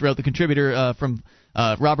Poconos, wrote the contributor from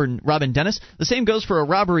Robin Dennis. The same goes for a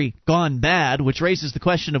robbery gone bad, which raises the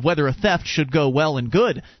question of whether a theft should go well and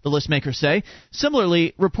good, the list makers say.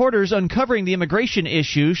 Similarly, reporters uncovering the immigration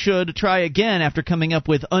issue should try again after coming up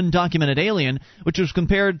with undocumented alien, which was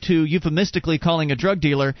compared to euphemistically calling a drug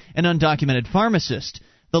dealer an undocumented pharmacist.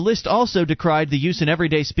 The list also decried the use in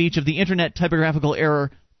everyday speech of the Internet typographical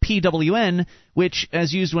error PWN, which,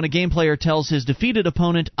 as used when a game player tells his defeated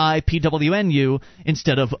opponent, I PWN you,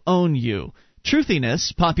 instead of own you.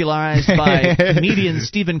 Truthiness, popularized by comedian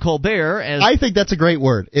Stephen Colbert as... I think that's a great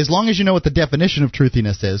word, as long as you know what the definition of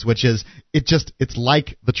truthiness is, which is it's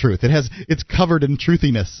like the truth. It's covered in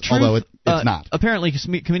truthiness, although it's not. Apparently,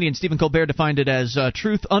 comedian Stephen Colbert defined it as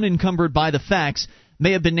truth unencumbered by the facts,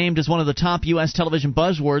 may have been named as one of the top U.S. television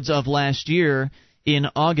buzzwords of last year in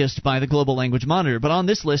August by the Global Language Monitor. But on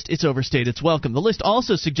this list, it's overstayed its welcome. The list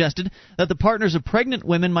also suggested that the partners of pregnant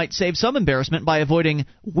women might save some embarrassment by avoiding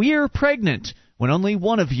 "we're pregnant" when only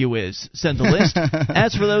one of you is, said the list.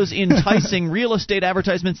 As for those enticing real estate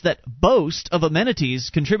advertisements that boast of amenities,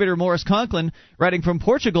 contributor Morris Conklin, writing from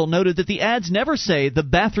Portugal, noted that the ads never say the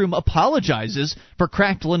bathroom apologizes for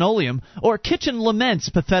cracked linoleum or kitchen laments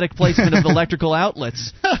pathetic placement of electrical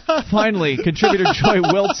outlets. Finally, contributor Joy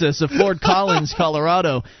Wiltsis of Fort Collins,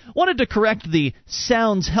 Colorado, wanted to correct the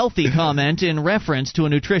sounds healthy comment in reference to a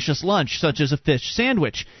nutritious lunch, such as a fish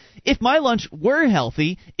sandwich. If my lunch were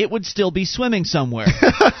healthy, it would still be swimming somewhere.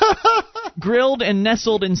 Grilled and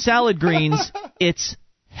nestled in salad greens, it's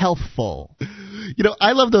healthful. You know,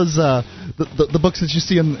 I love those the books that you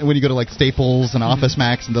see when you go to like Staples and Office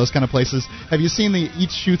Max and those kind of places. Have you seen the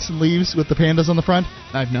Eats, Shoots, and Leaves with the pandas on the front?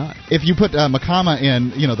 I've not. If you put a comma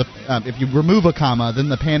in, you know, if you remove a comma, then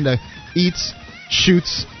the panda eats,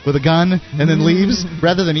 shoots with a gun, and then leaves,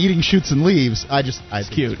 rather than eating, shoots, and leaves. I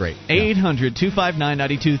think cute. It's great.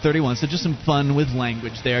 800-259-9231. So just some fun with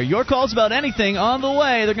language there. Your calls about anything on the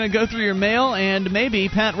way. They're going to go through your mail, and maybe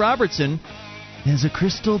Pat Robertson has a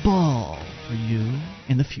crystal ball for you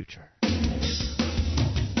in the future.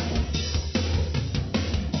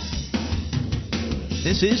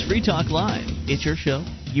 This is Free Talk Live. It's your show.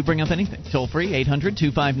 You bring up anything. Toll free,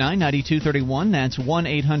 800-259-9231. That's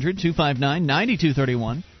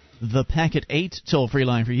 1-800-259-9231. The Packet 8 toll-free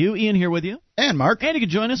line for you. Ian here with you. And Mark. And you can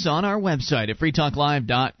join us on our website at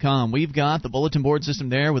freetalklive.com. We've got the bulletin board system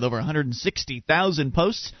there with over 160,000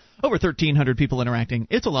 posts, over 1,300 people interacting.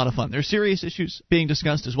 It's a lot of fun. There's serious issues being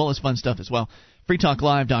discussed as well as fun stuff as well.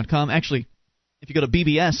 freetalklive.com. Actually, if you go to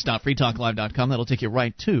bbs.freetalklive.com, that'll take you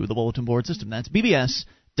right to the bulletin board system. That's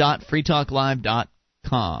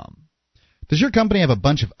bbs.freetalklive.com. Does your company have a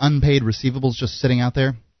bunch of unpaid receivables just sitting out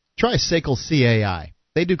there? Try SACL CAI.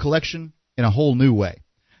 They do collection in a whole new way.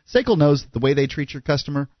 SACL knows that the way they treat your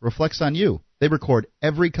customer reflects on you. They record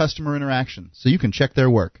every customer interaction so you can check their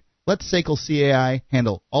work. Let SACL CAI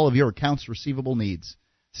handle all of your accounts receivable needs.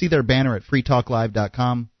 See their banner at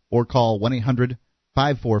freetalklive.com or call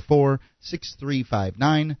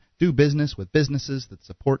 1-800-544-6359. Do business with businesses that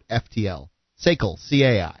support FTL. SACL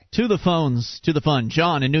CAI. To the phones, to the fun.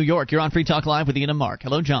 John in New York, you're on Free Talk Live with Ian and Mark.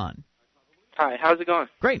 Hello, John. Hi, how's it going?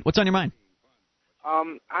 Great. What's on your mind?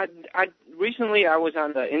 I recently I was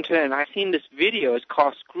on the internet and I seen this video. It's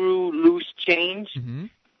called "Screw Loose Change,"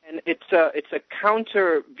 and it's a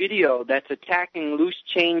counter video that's attacking Loose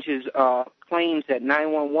Change's claims that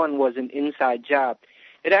 911 was an inside job.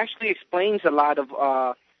 It actually explains a lot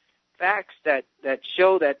of facts that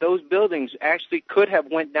show that those buildings actually could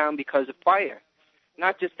have went down because of fire.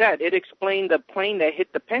 Not just that, it explained the plane that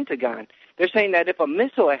hit the Pentagon. They're saying that if a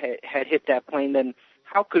missile had hit that plane, then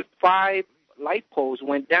how could 5 light poles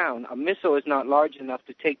went down? A missile is not large enough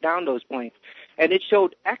to take down those planes. And it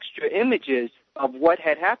showed extra images of what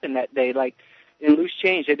had happened that day. Like in Loose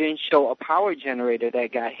Change, they didn't show a power generator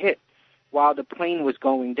that got hit while the plane was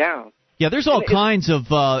going down. Yeah, there's all kinds of,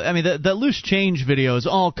 the Loose Change video is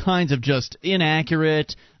all kinds of just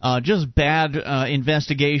inaccurate, just bad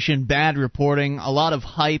investigation, bad reporting, a lot of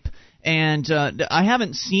hype. And I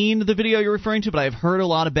haven't seen the video you're referring to, but I've heard a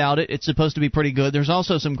lot about it. It's supposed to be pretty good. There's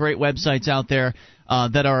also some great websites out there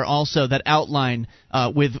that outline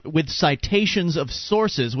with citations of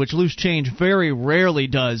sources, which Loose Change very rarely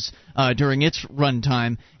does during its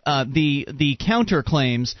runtime. The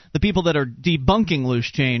counterclaims, the people that are debunking Loose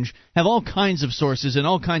Change, have all kinds of sources and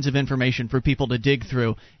all kinds of information for people to dig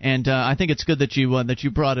through. And I think it's good that you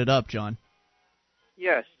brought it up, John.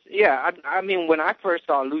 Yes. Yeah, I mean, when I first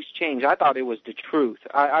saw Loose Change, I thought it was the truth.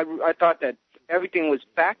 I thought that everything was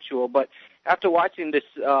factual, but after watching this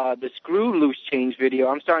the Screw Loose Change video,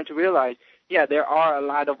 I'm starting to realize, yeah, there are a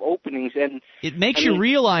lot of openings. And it makes you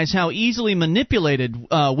realize how easily manipulated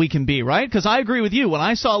we can be, right? Because I agree with you. When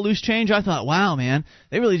I saw Loose Change, I thought, wow, man,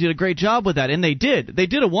 they really did a great job with that. And they did. They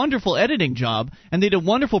did a wonderful editing job, and they did a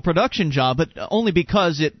wonderful production job, but only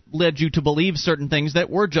because it led you to believe certain things that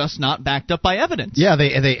were just not backed up by evidence. Yeah,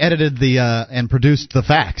 they edited and produced the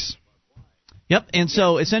facts. Yep, and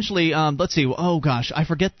so essentially, let's see, oh gosh, I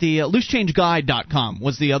forget the loosechangeguide.com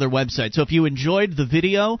was the other website. So if you enjoyed the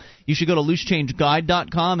video, you should go to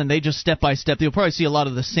loosechangeguide.com, and they just step-by-step, you'll probably see a lot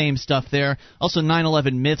of the same stuff there. Also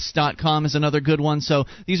 911myths.com is another good one. So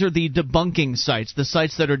these are the debunking sites, the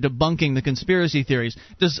sites that are debunking the conspiracy theories.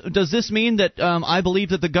 Does this mean that I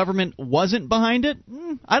believe that the government wasn't behind it?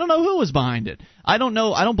 I don't know who was behind it. I don't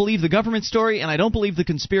know. I don't believe the government story, and I don't believe the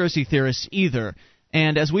conspiracy theorists either.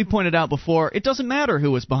 And as we pointed out before, it doesn't matter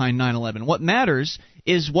who was behind 9/11. What matters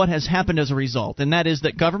is what has happened as a result, and that is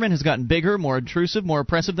that government has gotten bigger, more intrusive, more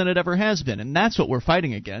oppressive than it ever has been, and that's what we're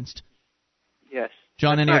fighting against. Yes.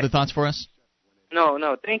 John, any other thoughts for us?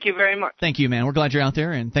 No. Thank you very much. Thank you, man. We're glad you're out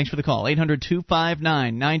there, and thanks for the call.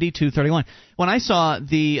 800-259-9231. When I saw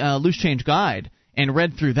the Loose Change Guide and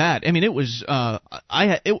read through that, I mean, it was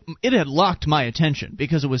it had locked my attention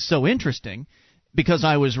because it was so interesting. Because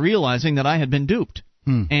I was realizing that I had been duped,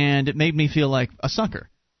 and it made me feel like a sucker,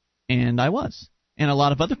 and I was. And a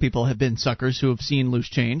lot of other people have been suckers who have seen loose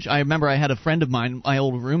change. I remember I had a friend of mine, my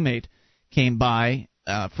old roommate, came by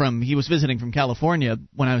he was visiting from California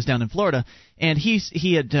when I was down in Florida, and he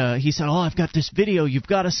said, "Oh, I've got this video you've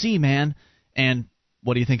got to see, man." And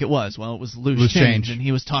what do you think it was? Well, it was loose change, and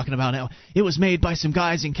he was talking about how it was made by some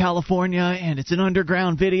guys in California, and it's an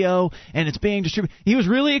underground video, and it's being distributed. He was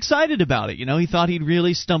really excited about it. He thought he'd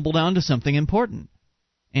really stumbled onto something important.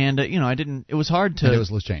 And I didn't. It was hard to. And it was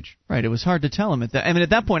loose change. Right. It was hard to tell him at that. I mean,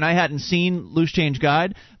 at that point, I hadn't seen Loose Change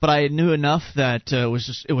Guide, but I knew enough that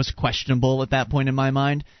it was questionable at that point in my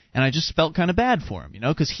mind, and I just felt kind of bad for him,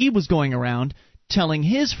 because he was going around telling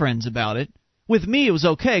his friends about it. With me, it was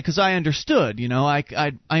okay because I understood.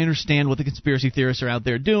 I understand what the conspiracy theorists are out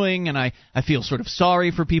there doing, and I feel sort of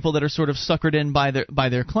sorry for people that are sort of suckered in by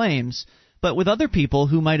their claims. But with other people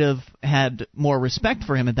who might have had more respect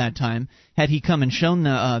for him at that time, had he come and shown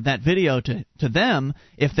that video to them,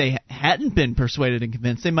 if they hadn't been persuaded and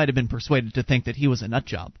convinced, they might have been persuaded to think that he was a nut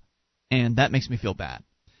job. And that makes me feel bad,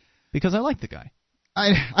 because I like the guy.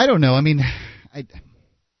 I don't know. I mean,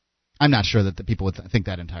 I'm not sure that the people would think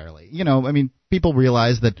that entirely. I mean, people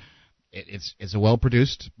realize that it's a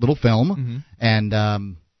well-produced little film, and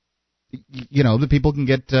the people can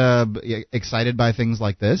get excited by things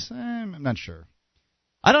like this. I'm not sure.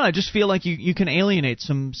 I don't know. I just feel like you can alienate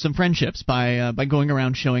some friendships by going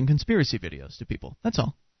around showing conspiracy videos to people. That's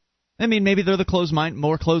all. I mean, maybe they're the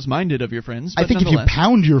more closed-minded of your friends. But I think if you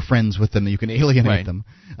pound your friends with them, you can alienate them.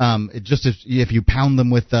 Just if you pound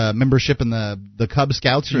them with membership in the Cub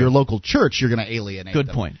Scouts or your local church, you're going to alienate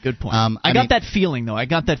them. Good point. I got that feeling, though. I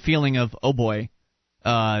got that feeling of, oh boy,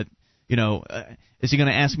 is he going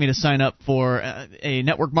to ask me to sign up for a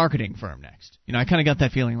network marketing firm next? I kind of got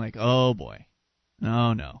that feeling like, oh boy,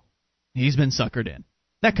 no, he's been suckered in.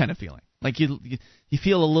 That kind of feeling. Like you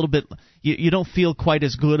feel a little bit, you don't feel quite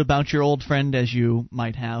as good about your old friend as you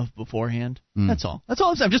might have beforehand. That's all. That's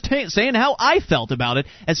all I'm saying. I'm just saying how I felt about it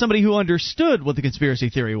as somebody who understood what the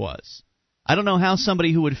conspiracy theory was. I don't know how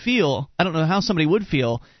somebody would feel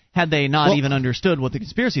had they not even understood what the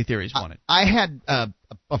conspiracy theories wanted. I had a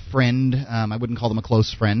friend, I wouldn't call them a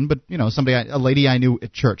close friend, but a lady I knew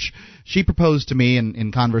at church. She proposed to me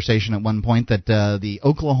in conversation at one point that the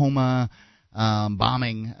Oklahoma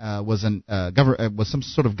bombing was some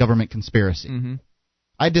sort of government conspiracy.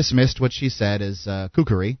 I dismissed what she said as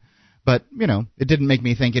kookery, but it didn't make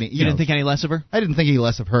me think any. You didn't think any less of her? I didn't think any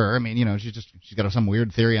less of her. I mean, she's got some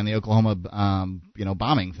weird theory on the Oklahoma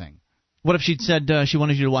bombing thing. What if she'd said she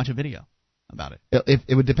wanted you to watch a video about it?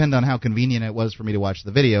 It would depend on how convenient it was for me to watch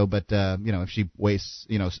the video, but if she wastes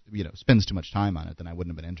spends too much time on it, then I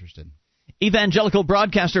wouldn't have been interested. Evangelical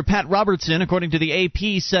broadcaster Pat Robertson, according to the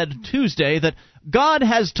AP, said Tuesday that God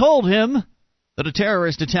has told him that a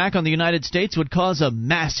terrorist attack on the United States would cause a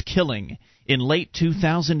mass killing in late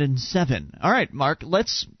 2007. All right, Mark,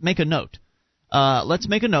 let's make a note. Let's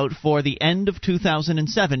make a note for the end of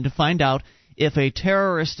 2007 to find out if a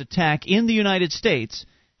terrorist attack in the United States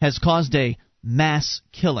has caused a mass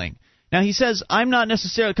killing. Now, he says, I'm not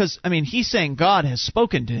necessarily, because, he's saying God has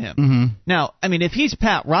spoken to him. Now, if he's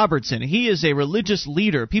Pat Robertson, he is a religious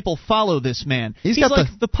leader. People follow this man. He's like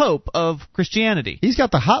the Pope of Christianity. He's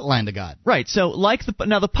got the hotline to God. Right, so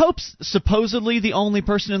now the Pope's supposedly the only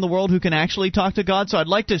person in the world who can actually talk to God, so I'd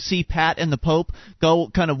like to see Pat and the Pope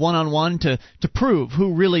go kind of one-on-one to prove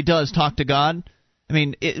who really does talk to God. What are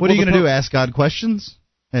you going to do, ask God questions?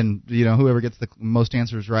 And, whoever gets the most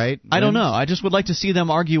answers right wins? I don't know. I just would like to see them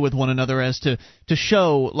argue with one another as to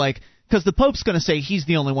show, because the Pope's going to say he's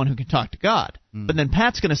the only one who can talk to God. But then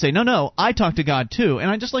Pat's going to say, no, I talk to God too. And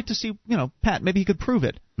I'd just like to see, Pat, maybe he could prove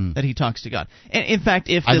it, that he talks to God. And in fact,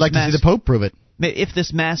 I'd like to see the Pope prove it. If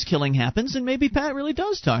this mass killing happens, then maybe Pat really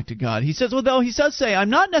does talk to God. He says, though he does say, I'm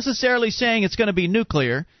not necessarily saying it's going to be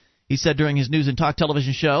nuclear. He said during his News and Talk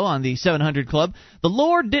television show on the 700 Club, the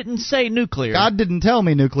Lord didn't say nuclear. God didn't tell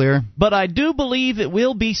me nuclear. But I do believe it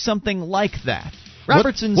will be something like that.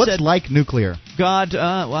 Robertson what's said... like nuclear? God,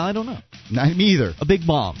 I don't know. Not me either. A big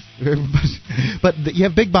bomb. But you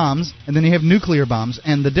have big bombs, and then you have nuclear bombs,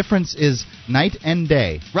 and the difference is night and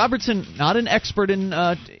day. Robertson, not an expert in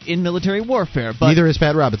military warfare, but... Neither is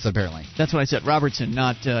Pat Robertson, apparently. That's what I said. Robertson,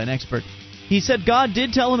 not an expert. He said God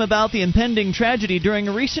did tell him about the impending tragedy during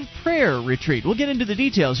a recent prayer retreat. We'll get into the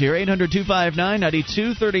details here.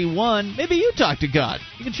 800-259-9231. Maybe you talk to God.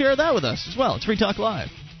 You can share that with us as well. It's Free Talk Live.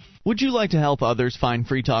 Would you like to help others find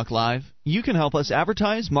Free Talk Live? You can help us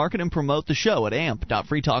advertise, market, and promote the show at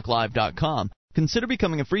amp.freetalklive.com. Consider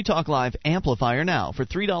becoming a Free Talk Live amplifier now for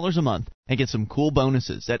 $3 a month and get some cool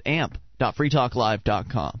bonuses at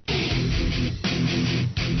amp.freetalklive.com.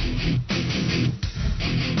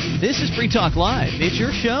 This is Free Talk Live. It's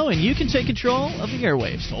your show, and you can take control of the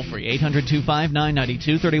airwaves. Toll free,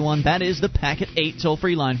 800-259-9231. That is the Packet 8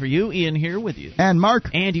 toll-free line for you. Ian here with you. And Mark.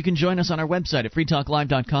 And you can join us on our website at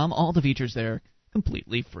freetalklive.com. All the features there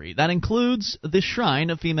completely free. That includes the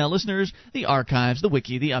Shrine of Female Listeners, the archives, the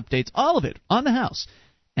wiki, the updates, all of it on the house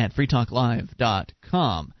at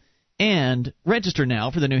freetalklive.com. And register now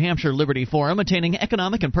for the New Hampshire Liberty Forum, Attaining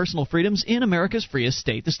Economic and Personal Freedoms in America's Freest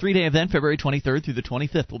State. This 3-day event, February 23rd through the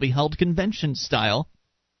 25th, will be held convention-style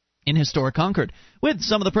in historic Concord, with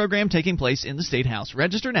some of the program taking place in the State House.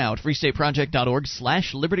 Register now at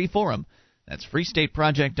freestateproject.org/libertyforum. That's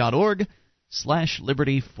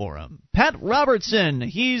freestateproject.org/libertyforum. Pat Robertson,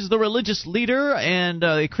 he's the religious leader and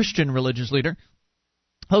a Christian religious leader,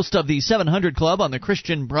 host of the 700 Club on the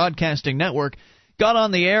Christian Broadcasting Network, got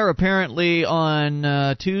on the air apparently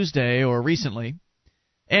on Tuesday or recently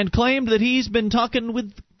and claimed that he's been talking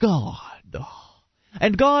with God.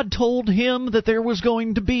 And God told him that there was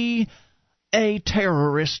going to be a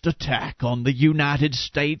terrorist attack on the United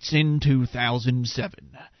States in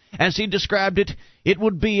 2007. As he described it, it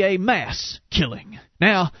would be a mass killing.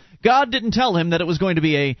 Now, God didn't tell him that it was going to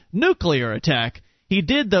be a nuclear attack. He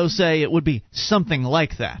did, though, say it would be something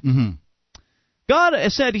like that. Mm-hmm. God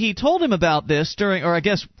said he told him about this during, or I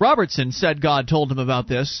guess Robertson said God told him about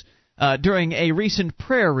this during a recent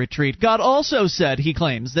prayer retreat. God also said, he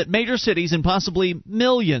claims, that major cities and possibly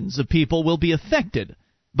millions of people will be affected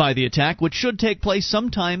by the attack, which should take place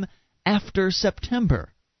sometime after September.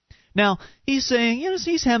 Now, he's saying,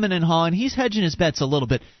 he's hemming and hawing, he's hedging his bets a little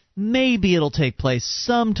bit. Maybe it'll take place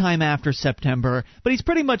sometime after September, but he's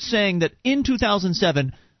pretty much saying that in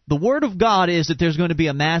 2007, the word of God is that there's going to be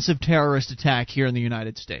a massive terrorist attack here in the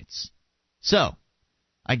United States. So,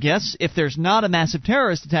 I guess if there's not a massive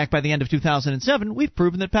terrorist attack by the end of 2007, we've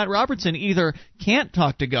proven that Pat Robertson either can't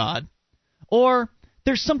talk to God or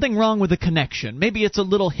there's something wrong with the connection. Maybe it's a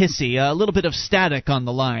little hissy, a little bit of static on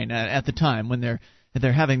the line at the time when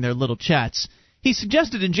they're having their little chats. He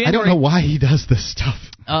suggested in January... I don't know why he does this stuff.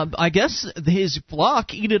 I guess his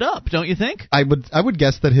flock eat it up, don't you think? I would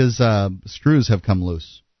guess that his screws have come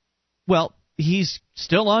loose. Well, he's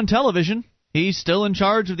still on television. He's still in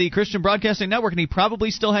charge of the Christian Broadcasting Network, and he probably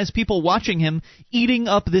still has people watching him eating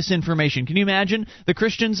up this information. Can you imagine the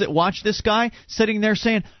Christians that watch this guy sitting there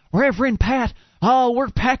saying, Reverend Pat, we're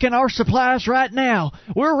packing our supplies right now.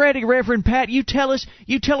 We're ready, Reverend Pat. You tell us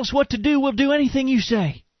what to do. We'll do anything you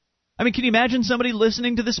say. I mean, can you imagine somebody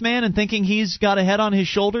listening to this man and thinking he's got a head on his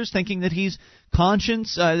shoulders, thinking that he's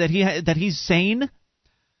conscious, that he's sane?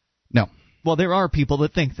 No. Well, there are people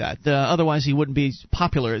that think that. Otherwise, he wouldn't be as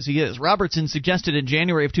popular as he is. Robertson suggested in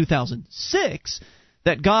January of 2006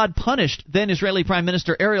 that God punished then-Israeli Prime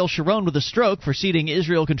Minister Ariel Sharon with a stroke for ceding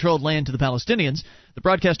Israel-controlled land to the Palestinians. The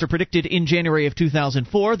broadcaster predicted in January of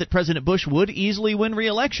 2004 that President Bush would easily win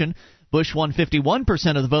re-election. Bush won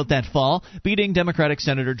 51% of the vote that fall, beating Democratic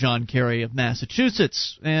Senator John Kerry of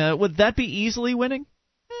Massachusetts. Would that be easily winning?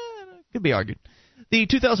 Could be argued. The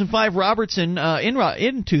 2005 Robertson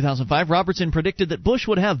in 2005, Robertson predicted that Bush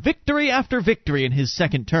would have victory after victory in his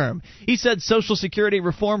second term. He said Social Security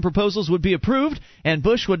reform proposals would be approved, and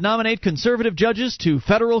Bush would nominate conservative judges to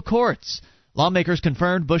federal courts. Lawmakers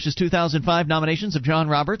confirmed Bush's 2005 nominations of John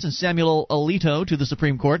Roberts and Samuel Alito to the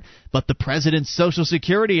Supreme Court, but the president's Social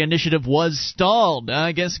Security initiative was stalled.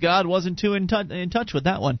 I guess God wasn't too in touch with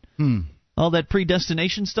that one. All that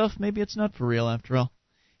predestination stuff, maybe it's not for real after all.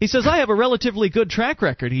 He says, I have a relatively good track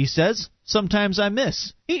record, he says. Sometimes I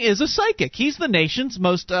miss. He is a psychic. He's the nation's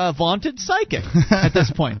most vaunted psychic at this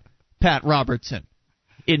point, Pat Robertson.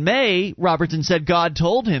 In May, Robertson said God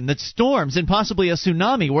told him that storms and possibly a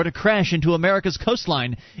tsunami were to crash into America's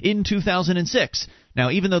coastline in 2006. Now,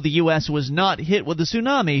 even though the U.S. was not hit with the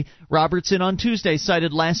tsunami, Robertson on Tuesday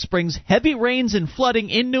cited last spring's heavy rains and flooding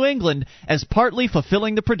in New England as partly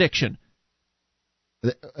fulfilling the prediction.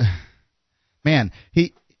 Man,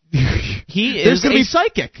 he is a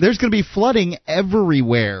psychic. There's going to be flooding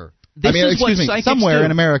everywhere. Somewhere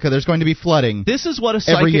in America there's going to be flooding. This is what a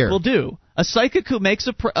psychic will do. A psychic who makes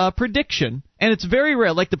a prediction, and it's very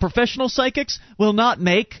rare, like the professional psychics will not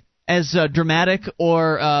make as dramatic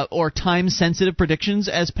or time-sensitive predictions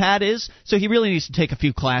as Pat is, so he really needs to take a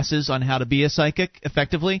few classes on how to be a psychic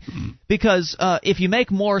effectively, because if you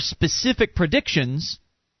make more specific predictions,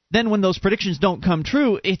 then when those predictions don't come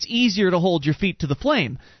true, it's easier to hold your feet to the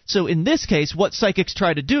flame. So in this case, what psychics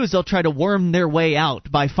try to do is they'll try to worm their way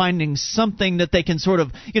out by finding something that they can sort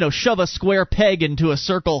of, shove a square peg into a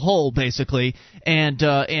circle hole, basically. And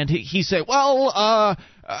he said,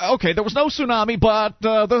 okay, there was no tsunami, but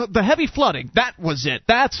the heavy flooding, that was it.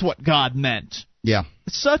 That's what God meant. Yeah.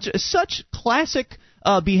 Such classic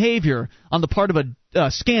behavior on the part of a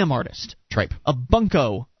scam artist. Tripe. A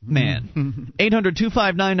bunco man.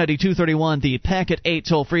 800-259-9231, the Packet 8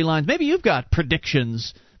 toll-free lines. Maybe you've got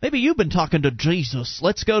predictions. Maybe you've been talking to Jesus.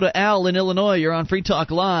 Let's go to Al in Illinois. You're on Free Talk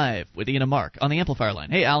Live with Ian and Mark on the Amplifier line.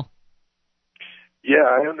 Hey, Al. Yeah,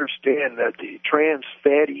 I understand that the trans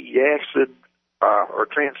fatty acid or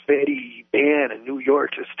trans fatty ban in New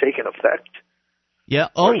York has taken effect. Yeah.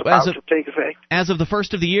 Oh, to take effect. As of the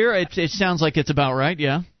first of the year, it sounds like it's about right.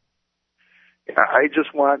 Yeah. I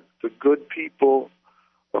just want the good people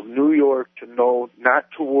of New York to know not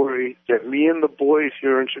to worry, that me and the boys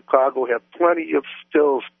here in Chicago have plenty of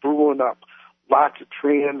stills brewing up, lots of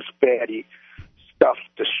trans fatty stuff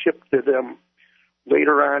to ship to them.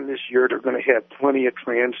 Later on this year, they're going to have plenty of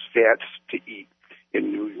trans fats to eat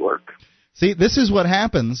in New York. See, this is what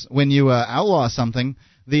happens when you outlaw something.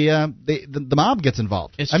 The mob gets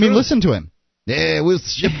involved. It's I mean, true. listen to him. Yeah, we'll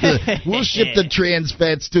ship the trans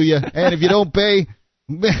fats to you, and if you don't pay,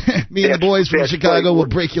 me and the boys from Chicago will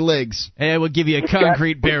break your legs. Hey, we'll give you a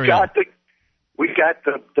concrete burial. We got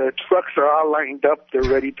the trucks are all lined up. They're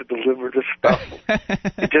ready to deliver the stuff.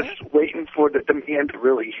 Just waiting for the demand to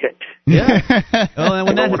really hit. Yeah. Well, and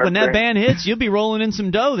when that ban hits, you'll be rolling in some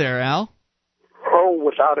dough there, Al. Oh,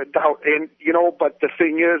 without a doubt. And, but the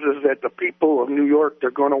thing is that the people of New York, they're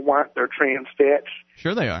going to want their trans fats.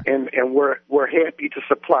 Sure they are. And we're happy to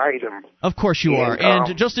supply them. Of course you are.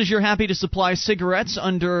 And just as you're happy to supply cigarettes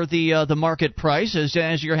under the market price,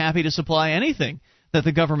 as you're happy to supply anything that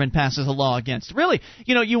the government passes a law against. Really,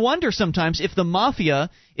 you wonder sometimes if the mafia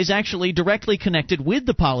is actually directly connected with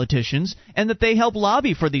the politicians and that they help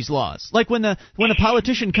lobby for these laws. Like when a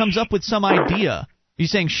politician comes up with some idea, you're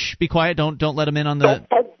saying, shh, be quiet, don't let him in on the...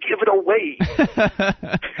 Don't give it away.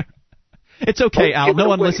 It's okay, Al. No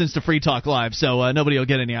one listens to Free Talk Live, so nobody will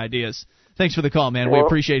get any ideas. Thanks for the call, man. We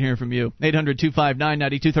appreciate hearing from you.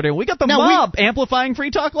 800-259-9231. We got the mob amplifying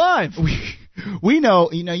Free Talk Live. We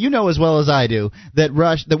know, you know as well as I do that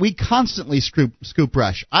we constantly scoop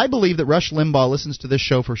Rush. I believe that Rush Limbaugh listens to this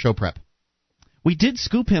show for show prep. We did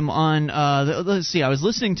scoop him on. Let's see. I was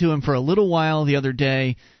listening to him for a little while the other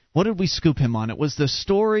day. What did we scoop him on? It was the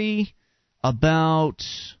story about.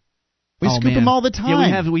 We scoop him all the time.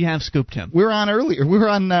 Yeah, we have scooped him. We're on earlier. We're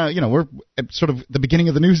on. We're at sort of the beginning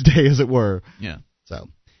of the news day, as it were. Yeah. So.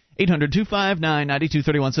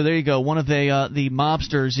 800-259-9231. So there you go. One of the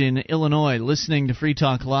mobsters in Illinois listening to Free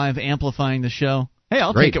Talk Live, amplifying the show. Hey,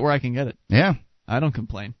 I'll take it where I can get it. Yeah. I don't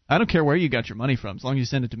complain. I don't care where you got your money from, as long as you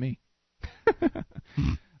send it to me.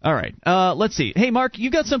 All right. Let's see. Hey, Mark,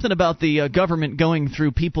 you got something about the government going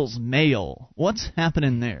through people's mail. What's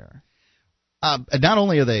happening there? Not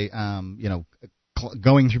only are they,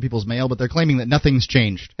 going through people's mail, but they're claiming that nothing's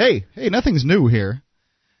changed. Hey, nothing's new here.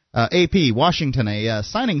 AP, Washington, a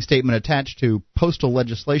signing statement attached to postal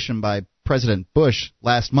legislation by President Bush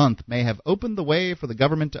last month may have opened the way for the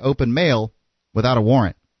government to open mail without a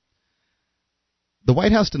warrant. The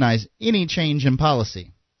White House denies any change in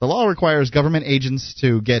policy. The law requires government agents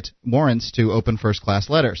to get warrants to open first-class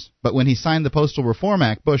letters. But when he signed the Postal Reform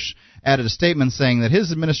Act, Bush added a statement saying that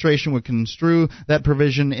his administration would construe that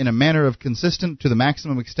provision in a manner consistent to the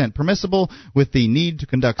maximum extent permissible with the need to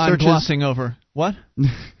conduct searches. I'm glossing over. What?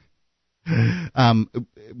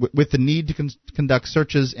 With the need to conduct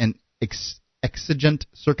searches in exigent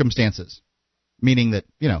circumstances, meaning that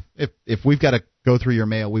if we've got to go through your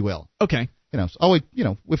mail, we will. Okay.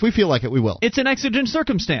 If we feel like it, we will. It's an exigent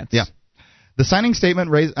circumstance. Yeah. The signing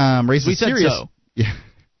statement raises serious. So. Yeah.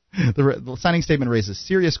 The signing statement raises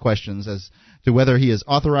serious questions as to whether he is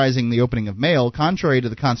authorizing the opening of mail contrary to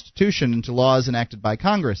the Constitution and to laws enacted by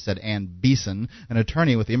Congress, said Ann Beeson, an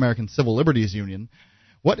attorney with the American Civil Liberties Union.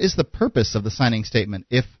 What is the purpose of the signing statement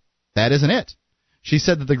if that isn't it? She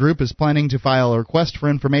said that the group is planning to file a request for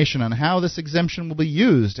information on how this exemption will be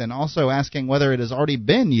used and also asking whether it has already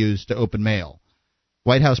been used to open mail.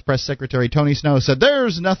 White House Press Secretary Tony Snow said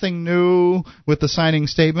there's nothing new with the signing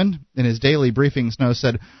statement. In his daily briefing, Snow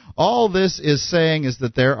said, all this is saying is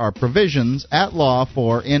that there are provisions at law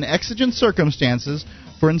for, in exigent circumstances,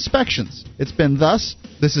 for inspections. It's been thus.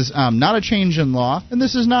 This is not a change in law, and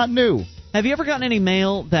this is not new. Have you ever gotten any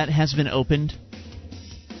mail that has been opened?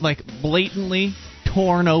 Like blatantly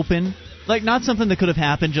torn open? Like not something that could have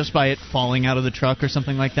happened just by it falling out of the truck or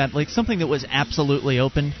something like that. Like something that was absolutely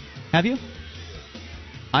open. Have you?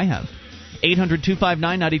 I have.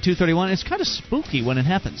 800-259-9231. It's kind of spooky when it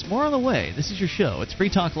happens. More on the way. This is your show. It's Free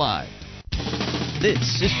Talk Live.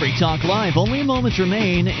 This is Free Talk Live. Only moments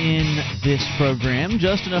remain in this program.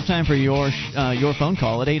 Just enough time for your phone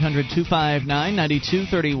call at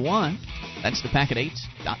 800-259-9231. That's the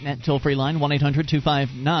Packet8.net toll-free line,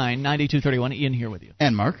 1-800-259-9231. Ian here with you.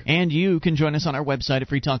 And Mark. And you can join us on our website at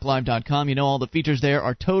freetalklive.com. You know all the features there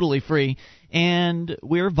are totally free, and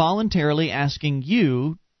we're voluntarily asking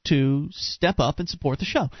you to step up and support the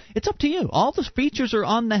show. It's up to you. All the features are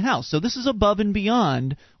on the house, so this is above and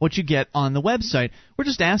beyond what you get on the website. We're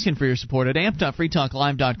just asking for your support at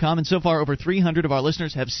amp.freetalklive.com, and so far over 300 of our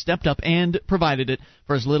listeners have stepped up and provided it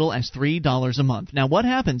for as little as $3 a month. Now, what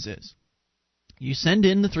happens is you send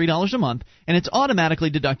in the $3 a month, and it's automatically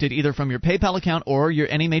deducted either from your PayPal account or your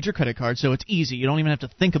any major credit card, so it's easy. You don't even have to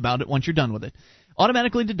think about it once you're done with it.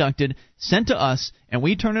 Automatically deducted, sent to us, and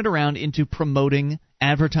we turn it around into promoting,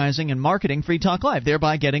 advertising, and marketing Free Talk Live,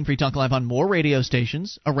 thereby getting Free Talk Live on more radio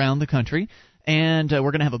stations around the country. And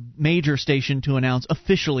we're going to have a major station to announce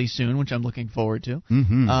officially soon, which I'm looking forward to.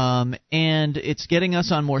 Mm-hmm. And it's getting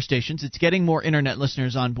us on more stations. It's getting more Internet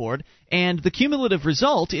listeners on board. And the cumulative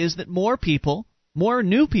result is that more people, more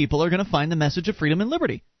new people, are going to find the message of freedom and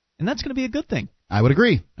liberty. And that's going to be a good thing. I would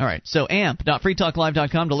agree. All right. So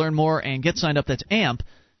amp.freetalklive.com to learn more and get signed up. That's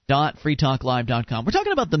amp.freetalklive.com. We're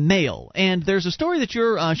talking about the mail. And there's a story that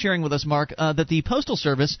you're sharing with us, Mark, that the Postal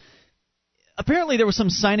Service, apparently there was some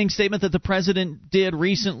signing statement that the president did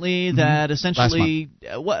recently that essentially,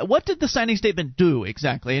 what did the signing statement do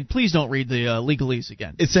exactly? And please don't read the legalese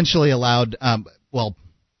again. Essentially allowed,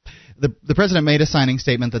 the president made a signing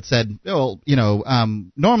statement that said,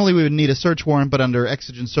 normally we would need a search warrant, but under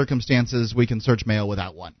exigent circumstances we can search mail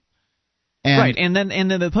without one. Right, and then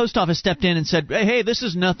the post office stepped in and said, "Hey, this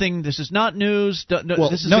is nothing. This is not news. This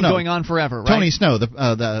has been going on forever." Right? Tony Snow,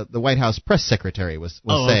 the White House press secretary, was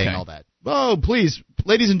saying all that. Oh, please,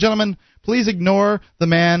 ladies and gentlemen, please ignore the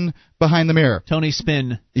man behind the mirror. Tony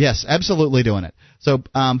Spin. Yes, absolutely doing it. So,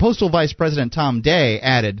 Postal Vice President Tom Day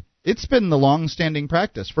added, "It's been the long-standing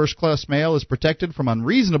practice. First-class mail is protected from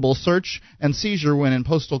unreasonable search and seizure when in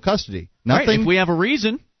postal custody. Right, if we have a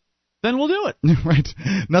reason, then we'll do it." Right.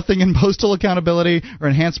 Nothing in Postal Accountability or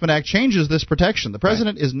Enhancement Act changes this protection. The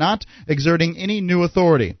president is not exerting any new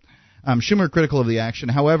authority. Schumer critical of the action.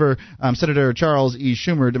 However, Senator Charles E.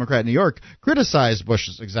 Schumer, Democrat in New York, criticized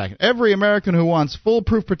Bush's executive. Every American who wants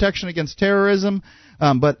foolproof protection against terrorism,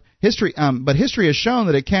 but history has shown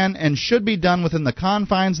that it can and should be done within the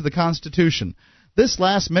confines of the Constitution. This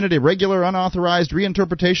last-minute, irregular, unauthorized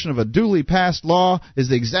reinterpretation of a duly passed law is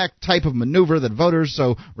the exact type of maneuver that voters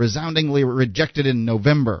so resoundingly rejected in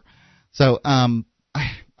November. So, I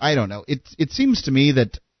don't know. It seems to me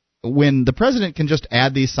that when the president can just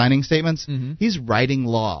add these signing statements, he's writing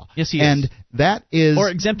law. Yes, he is. And that is... Or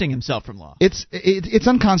exempting himself from law. It's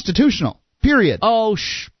unconstitutional, period. Oh,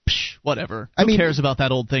 whatever. Who cares about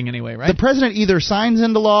that old thing anyway, right? The president either signs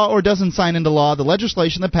into law or doesn't sign into law the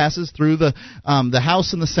legislation that passes through the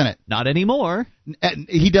House and the Senate. Not anymore.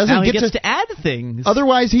 He doesn't now he get gets to add things.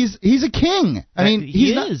 Otherwise, he's a king. I mean,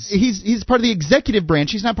 he's part of the executive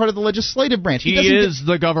branch. He's not part of the legislative branch. He is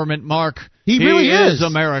the government, Mark. He really is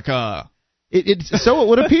America. So it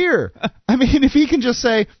would appear. I mean, if he can just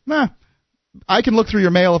say, I can look through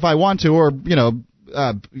your mail if I want to, or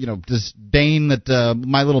disdain that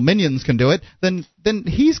my little minions can do it, then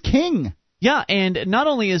he's king. Yeah, and not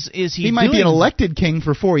only is he might be an elected king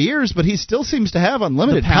for 4 years, but he still seems to have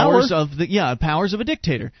unlimited powers of a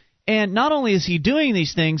dictator. And not only is he doing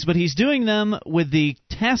these things, but he's doing them with the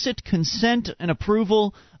tacit consent and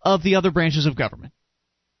approval of the other branches of government.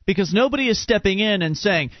 Because nobody is stepping in and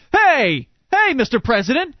saying, "Hey, Mr.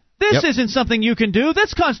 President, this isn't something you can do.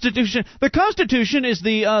 This Constitution, the Constitution is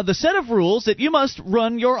the set of rules that you must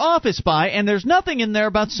run your office by, and there's nothing in there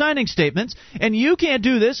about signing statements, and you can't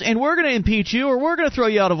do this, and we're going to impeach you, or we're going to throw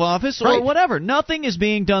you out of office, or whatever." Nothing is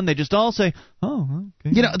being done. They just all say, "Oh,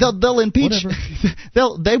 okay." They'll impeach.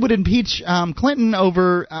 They would impeach Clinton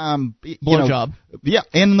over blowjob.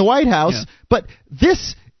 In the White House. Yeah. But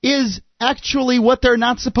this is actually what they're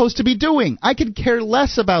not supposed to be doing. I could care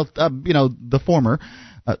less about the former.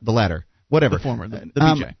 The latter, whatever. The former, the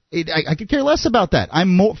BJ. I could care less about that.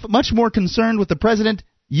 I'm much more concerned with the president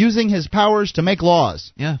using his powers to make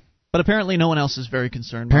laws. Yeah, but apparently no one else is very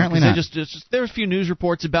concerned. Apparently not. There are a few news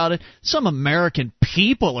reports about it. Some American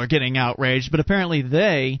people are getting outraged, but apparently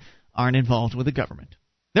they aren't involved with the government.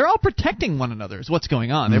 They're all protecting one another is what's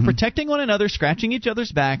going on. They're protecting one another, scratching each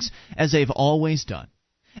other's backs, as they've always done.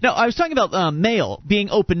 Now, I was talking about mail being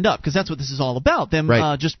opened up, because that's what this is all about, them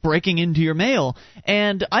just breaking into your mail.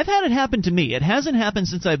 And I've had it happen to me. It hasn't happened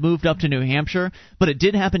since I moved up to New Hampshire, but it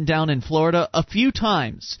did happen down in Florida a few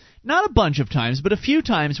times. Not a bunch of times, but a few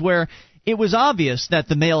times where it was obvious that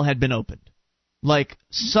the mail had been opened. Like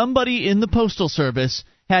somebody in the Postal Service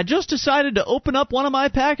had just decided to open up one of my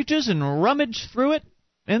packages and rummage through it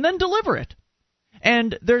and then deliver it.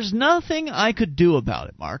 And there's nothing I could do about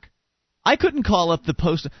it, Mark. I couldn't call up the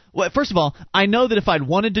post. Well, first of all, I know that if I'd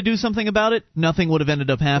wanted to do something about it, nothing would have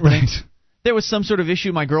ended up happening. Right. There was some sort of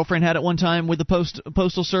issue my girlfriend had at one time with the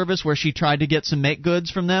postal service where she tried to get some make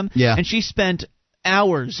goods from them. Yeah. And she spent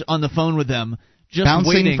hours on the phone with them just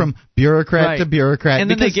bouncing waiting. From bureaucrat to bureaucrat. And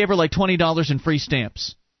then they gave her like $20 in free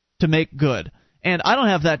stamps to make good. And I don't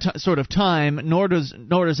have that sort of time, nor does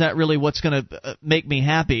that really what's going to make me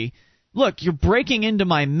happy. Look, you're breaking into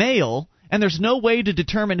my mail, and there's no way to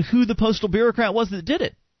determine who the postal bureaucrat was that did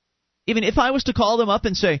it. Even if I was to call them up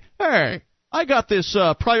and say, hey, I got this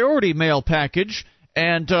priority mail package,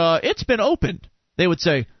 and it's been opened, they would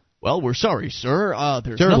say, well, we're sorry, sir.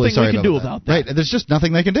 There's Terribly nothing we can do about that. Right, there's just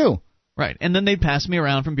nothing they can do. Right, and then they'd pass me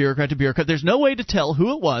around from bureaucrat to bureaucrat. There's no way to tell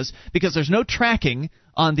who it was because there's no tracking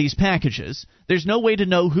on these packages. There's no way to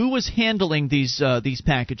know who was handling these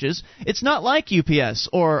packages. It's not like UPS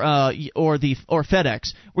or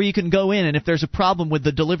FedEx where you can go in and if there's a problem with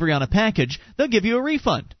the delivery on a package, they'll give you a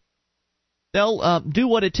refund. They'll do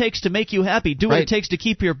what it takes to make you happy. Do what it takes to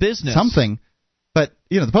keep your business. Something. But,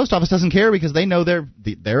 the post office doesn't care because they know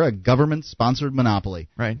they're a government-sponsored monopoly.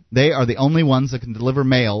 Right. They are the only ones that can deliver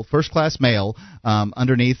mail, first-class mail,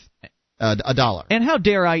 underneath $1. And how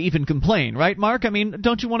dare I even complain, right, Mark? I mean,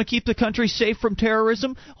 don't you want to keep the country safe from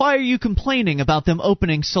terrorism? Why are you complaining about them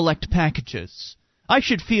opening select packages? I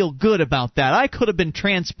should feel good about that. I could have been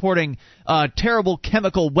transporting terrible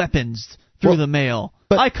chemical weapons through the mail.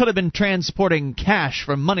 But I could have been transporting cash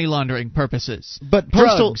for money laundering purposes. But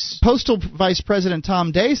Postal Vice President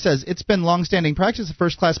Tom Day says it's been longstanding practice that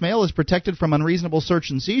first-class mail is protected from unreasonable search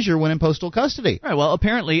and seizure when in postal custody. Right, well,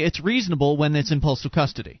 apparently it's reasonable when it's in postal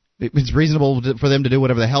custody. It's reasonable for them to do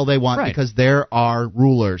whatever the hell they want because there are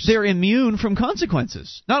rulers. They're immune from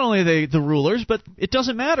consequences. Not only are they the rulers, but it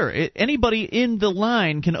doesn't matter. Anybody in the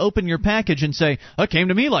line can open your package and say, it came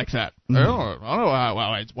to me like that. I don't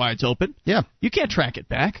know why it's open. Yeah. You can't track it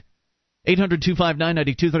back.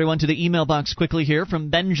 800-259-9231 to the email box quickly here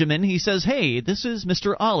from Benjamin. He says, hey, this is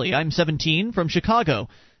Mr. Ollie. I'm 17 from Chicago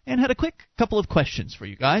and had a quick couple of questions for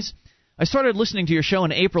you guys. I started listening to your show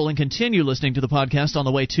in April and continue listening to the podcast on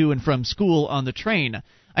the way to and from school on the train.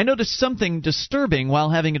 I noticed something disturbing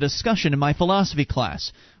while having a discussion in my philosophy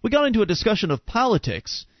class. We got into a discussion of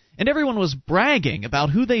politics, and everyone was bragging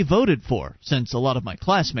about who they voted for, since a lot of my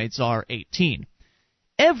classmates are 18.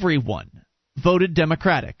 Everyone voted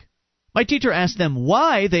Democratic. My teacher asked them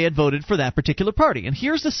why they had voted for that particular party, and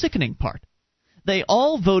here's the sickening part. They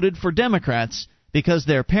all voted for Democrats because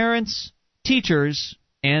their parents, teachers,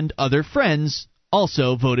 and other friends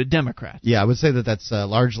also voted Democrat. Yeah, I would say that's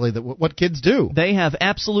largely what kids do. They have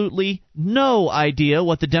absolutely no idea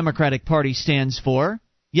what the Democratic Party stands for,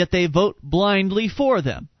 yet they vote blindly for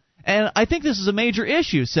them. And I think this is a major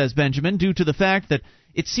issue, says Benjamin, due to the fact that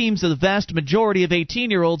it seems that the vast majority of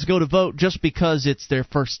 18-year-olds go to vote just because it's their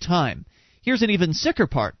first time. Here's an even sicker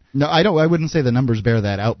part. No, I wouldn't say the numbers bear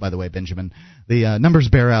that out, by the way, Benjamin. The numbers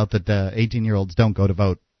bear out that 18-year-olds don't go to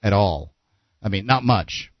vote at all. I mean, not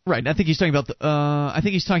much. Right. I think he's talking about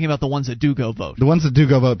the ones that do go vote. The ones that do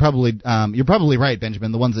go vote probably. You're probably right,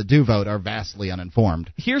 Benjamin. The ones that do vote are vastly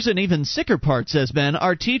uninformed. Here's an even sicker part, says Ben.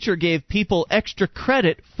 Our teacher gave people extra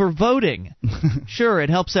credit for voting. Sure,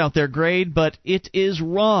 it helps out their grade, but it is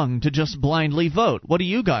wrong to just blindly vote. What do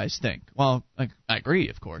you guys think? Well, I agree,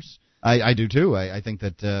 of course. I do too. I think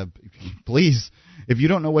that please. If you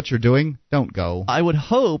don't know what you're doing, don't go. I would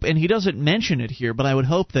hope, and he doesn't mention it here, but I would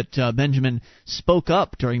hope that Benjamin spoke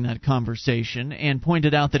up during that conversation and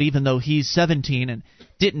pointed out that even though he's 17 and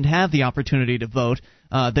didn't have the opportunity to vote,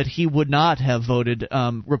 that he would not have voted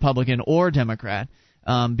Republican or Democrat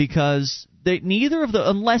because neither of the,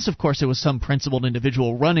 unless, of course, there was some principled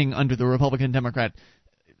individual running under the Republican-Democrat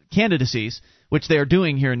candidacies, which they are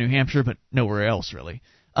doing here in New Hampshire, but nowhere else, really.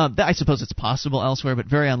 I suppose it's possible elsewhere, but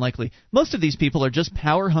very unlikely. Most of these people are just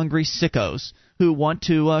power-hungry sickos who want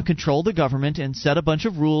to control the government and set a bunch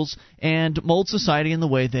of rules and mold society in the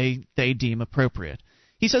way they deem appropriate.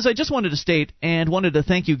 He says, I just wanted to state and wanted to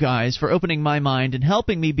thank you guys for opening my mind and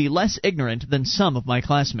helping me be less ignorant than some of my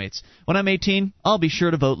classmates. When I'm 18, I'll be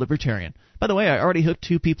sure to vote Libertarian. By the way, I already hooked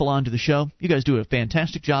 2 people onto the show. You guys do a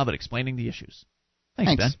fantastic job at explaining the issues.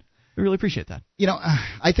 Thanks. Ben. We really appreciate that.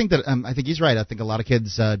 I think that I think he's right. I think a lot of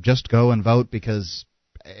kids just go and vote because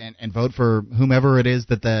and vote for whomever it is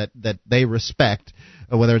that they respect,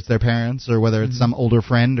 whether it's their parents or whether it's some older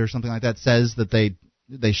friend or something like that says that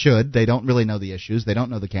they should. They don't really know the issues. They don't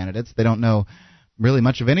know the candidates. They don't know really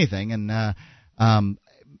much of anything. And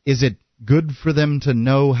is it good for them to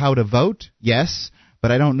know how to vote? Yes.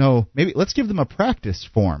 but I don't know. Maybe let's give them a practice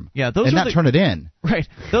form. Yeah, turn it in. Right.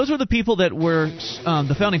 Those were the people that were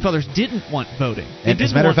the Founding Fathers didn't want voting. And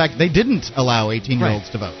as a matter of fact, they didn't allow 18-year-olds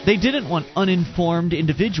to vote. They didn't want uninformed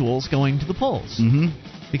individuals going to the polls. Mm-hmm.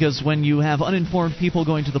 Because when you have uninformed people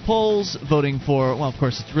going to the polls, voting for, well, of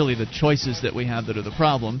course, it's really the choices that we have that are the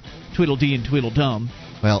problem. Tweedledee and Tweedledum.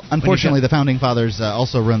 Well, unfortunately, the Founding Fathers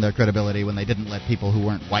also ruined their credibility when they didn't let people who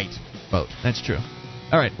weren't white vote. That's true.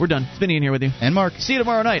 All right, we're done. Vinny in here with you. And Mark. See you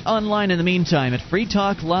tomorrow night online in the meantime at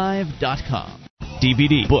freetalklive.com.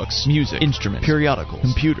 DVD, books, music, instruments, periodicals,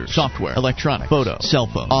 computers, software, electronic, photo, cell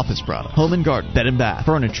phone, office product, home and garden, bed and bath,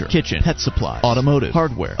 furniture, kitchen, pet supply, automotive,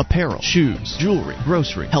 hardware, apparel, shoes, jewelry,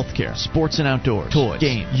 grocery, healthcare, sports and outdoors, toys,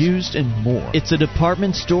 games, used, and more. It's a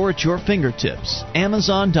department store at your fingertips.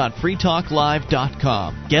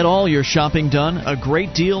 Amazon.freetalklive.com. Get all your shopping done, a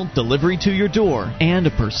great deal, delivery to your door, and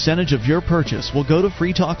a percentage of your purchase will go to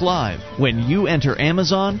Free Talk Live when you enter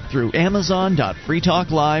Amazon through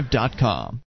Amazon.freetalklive.com.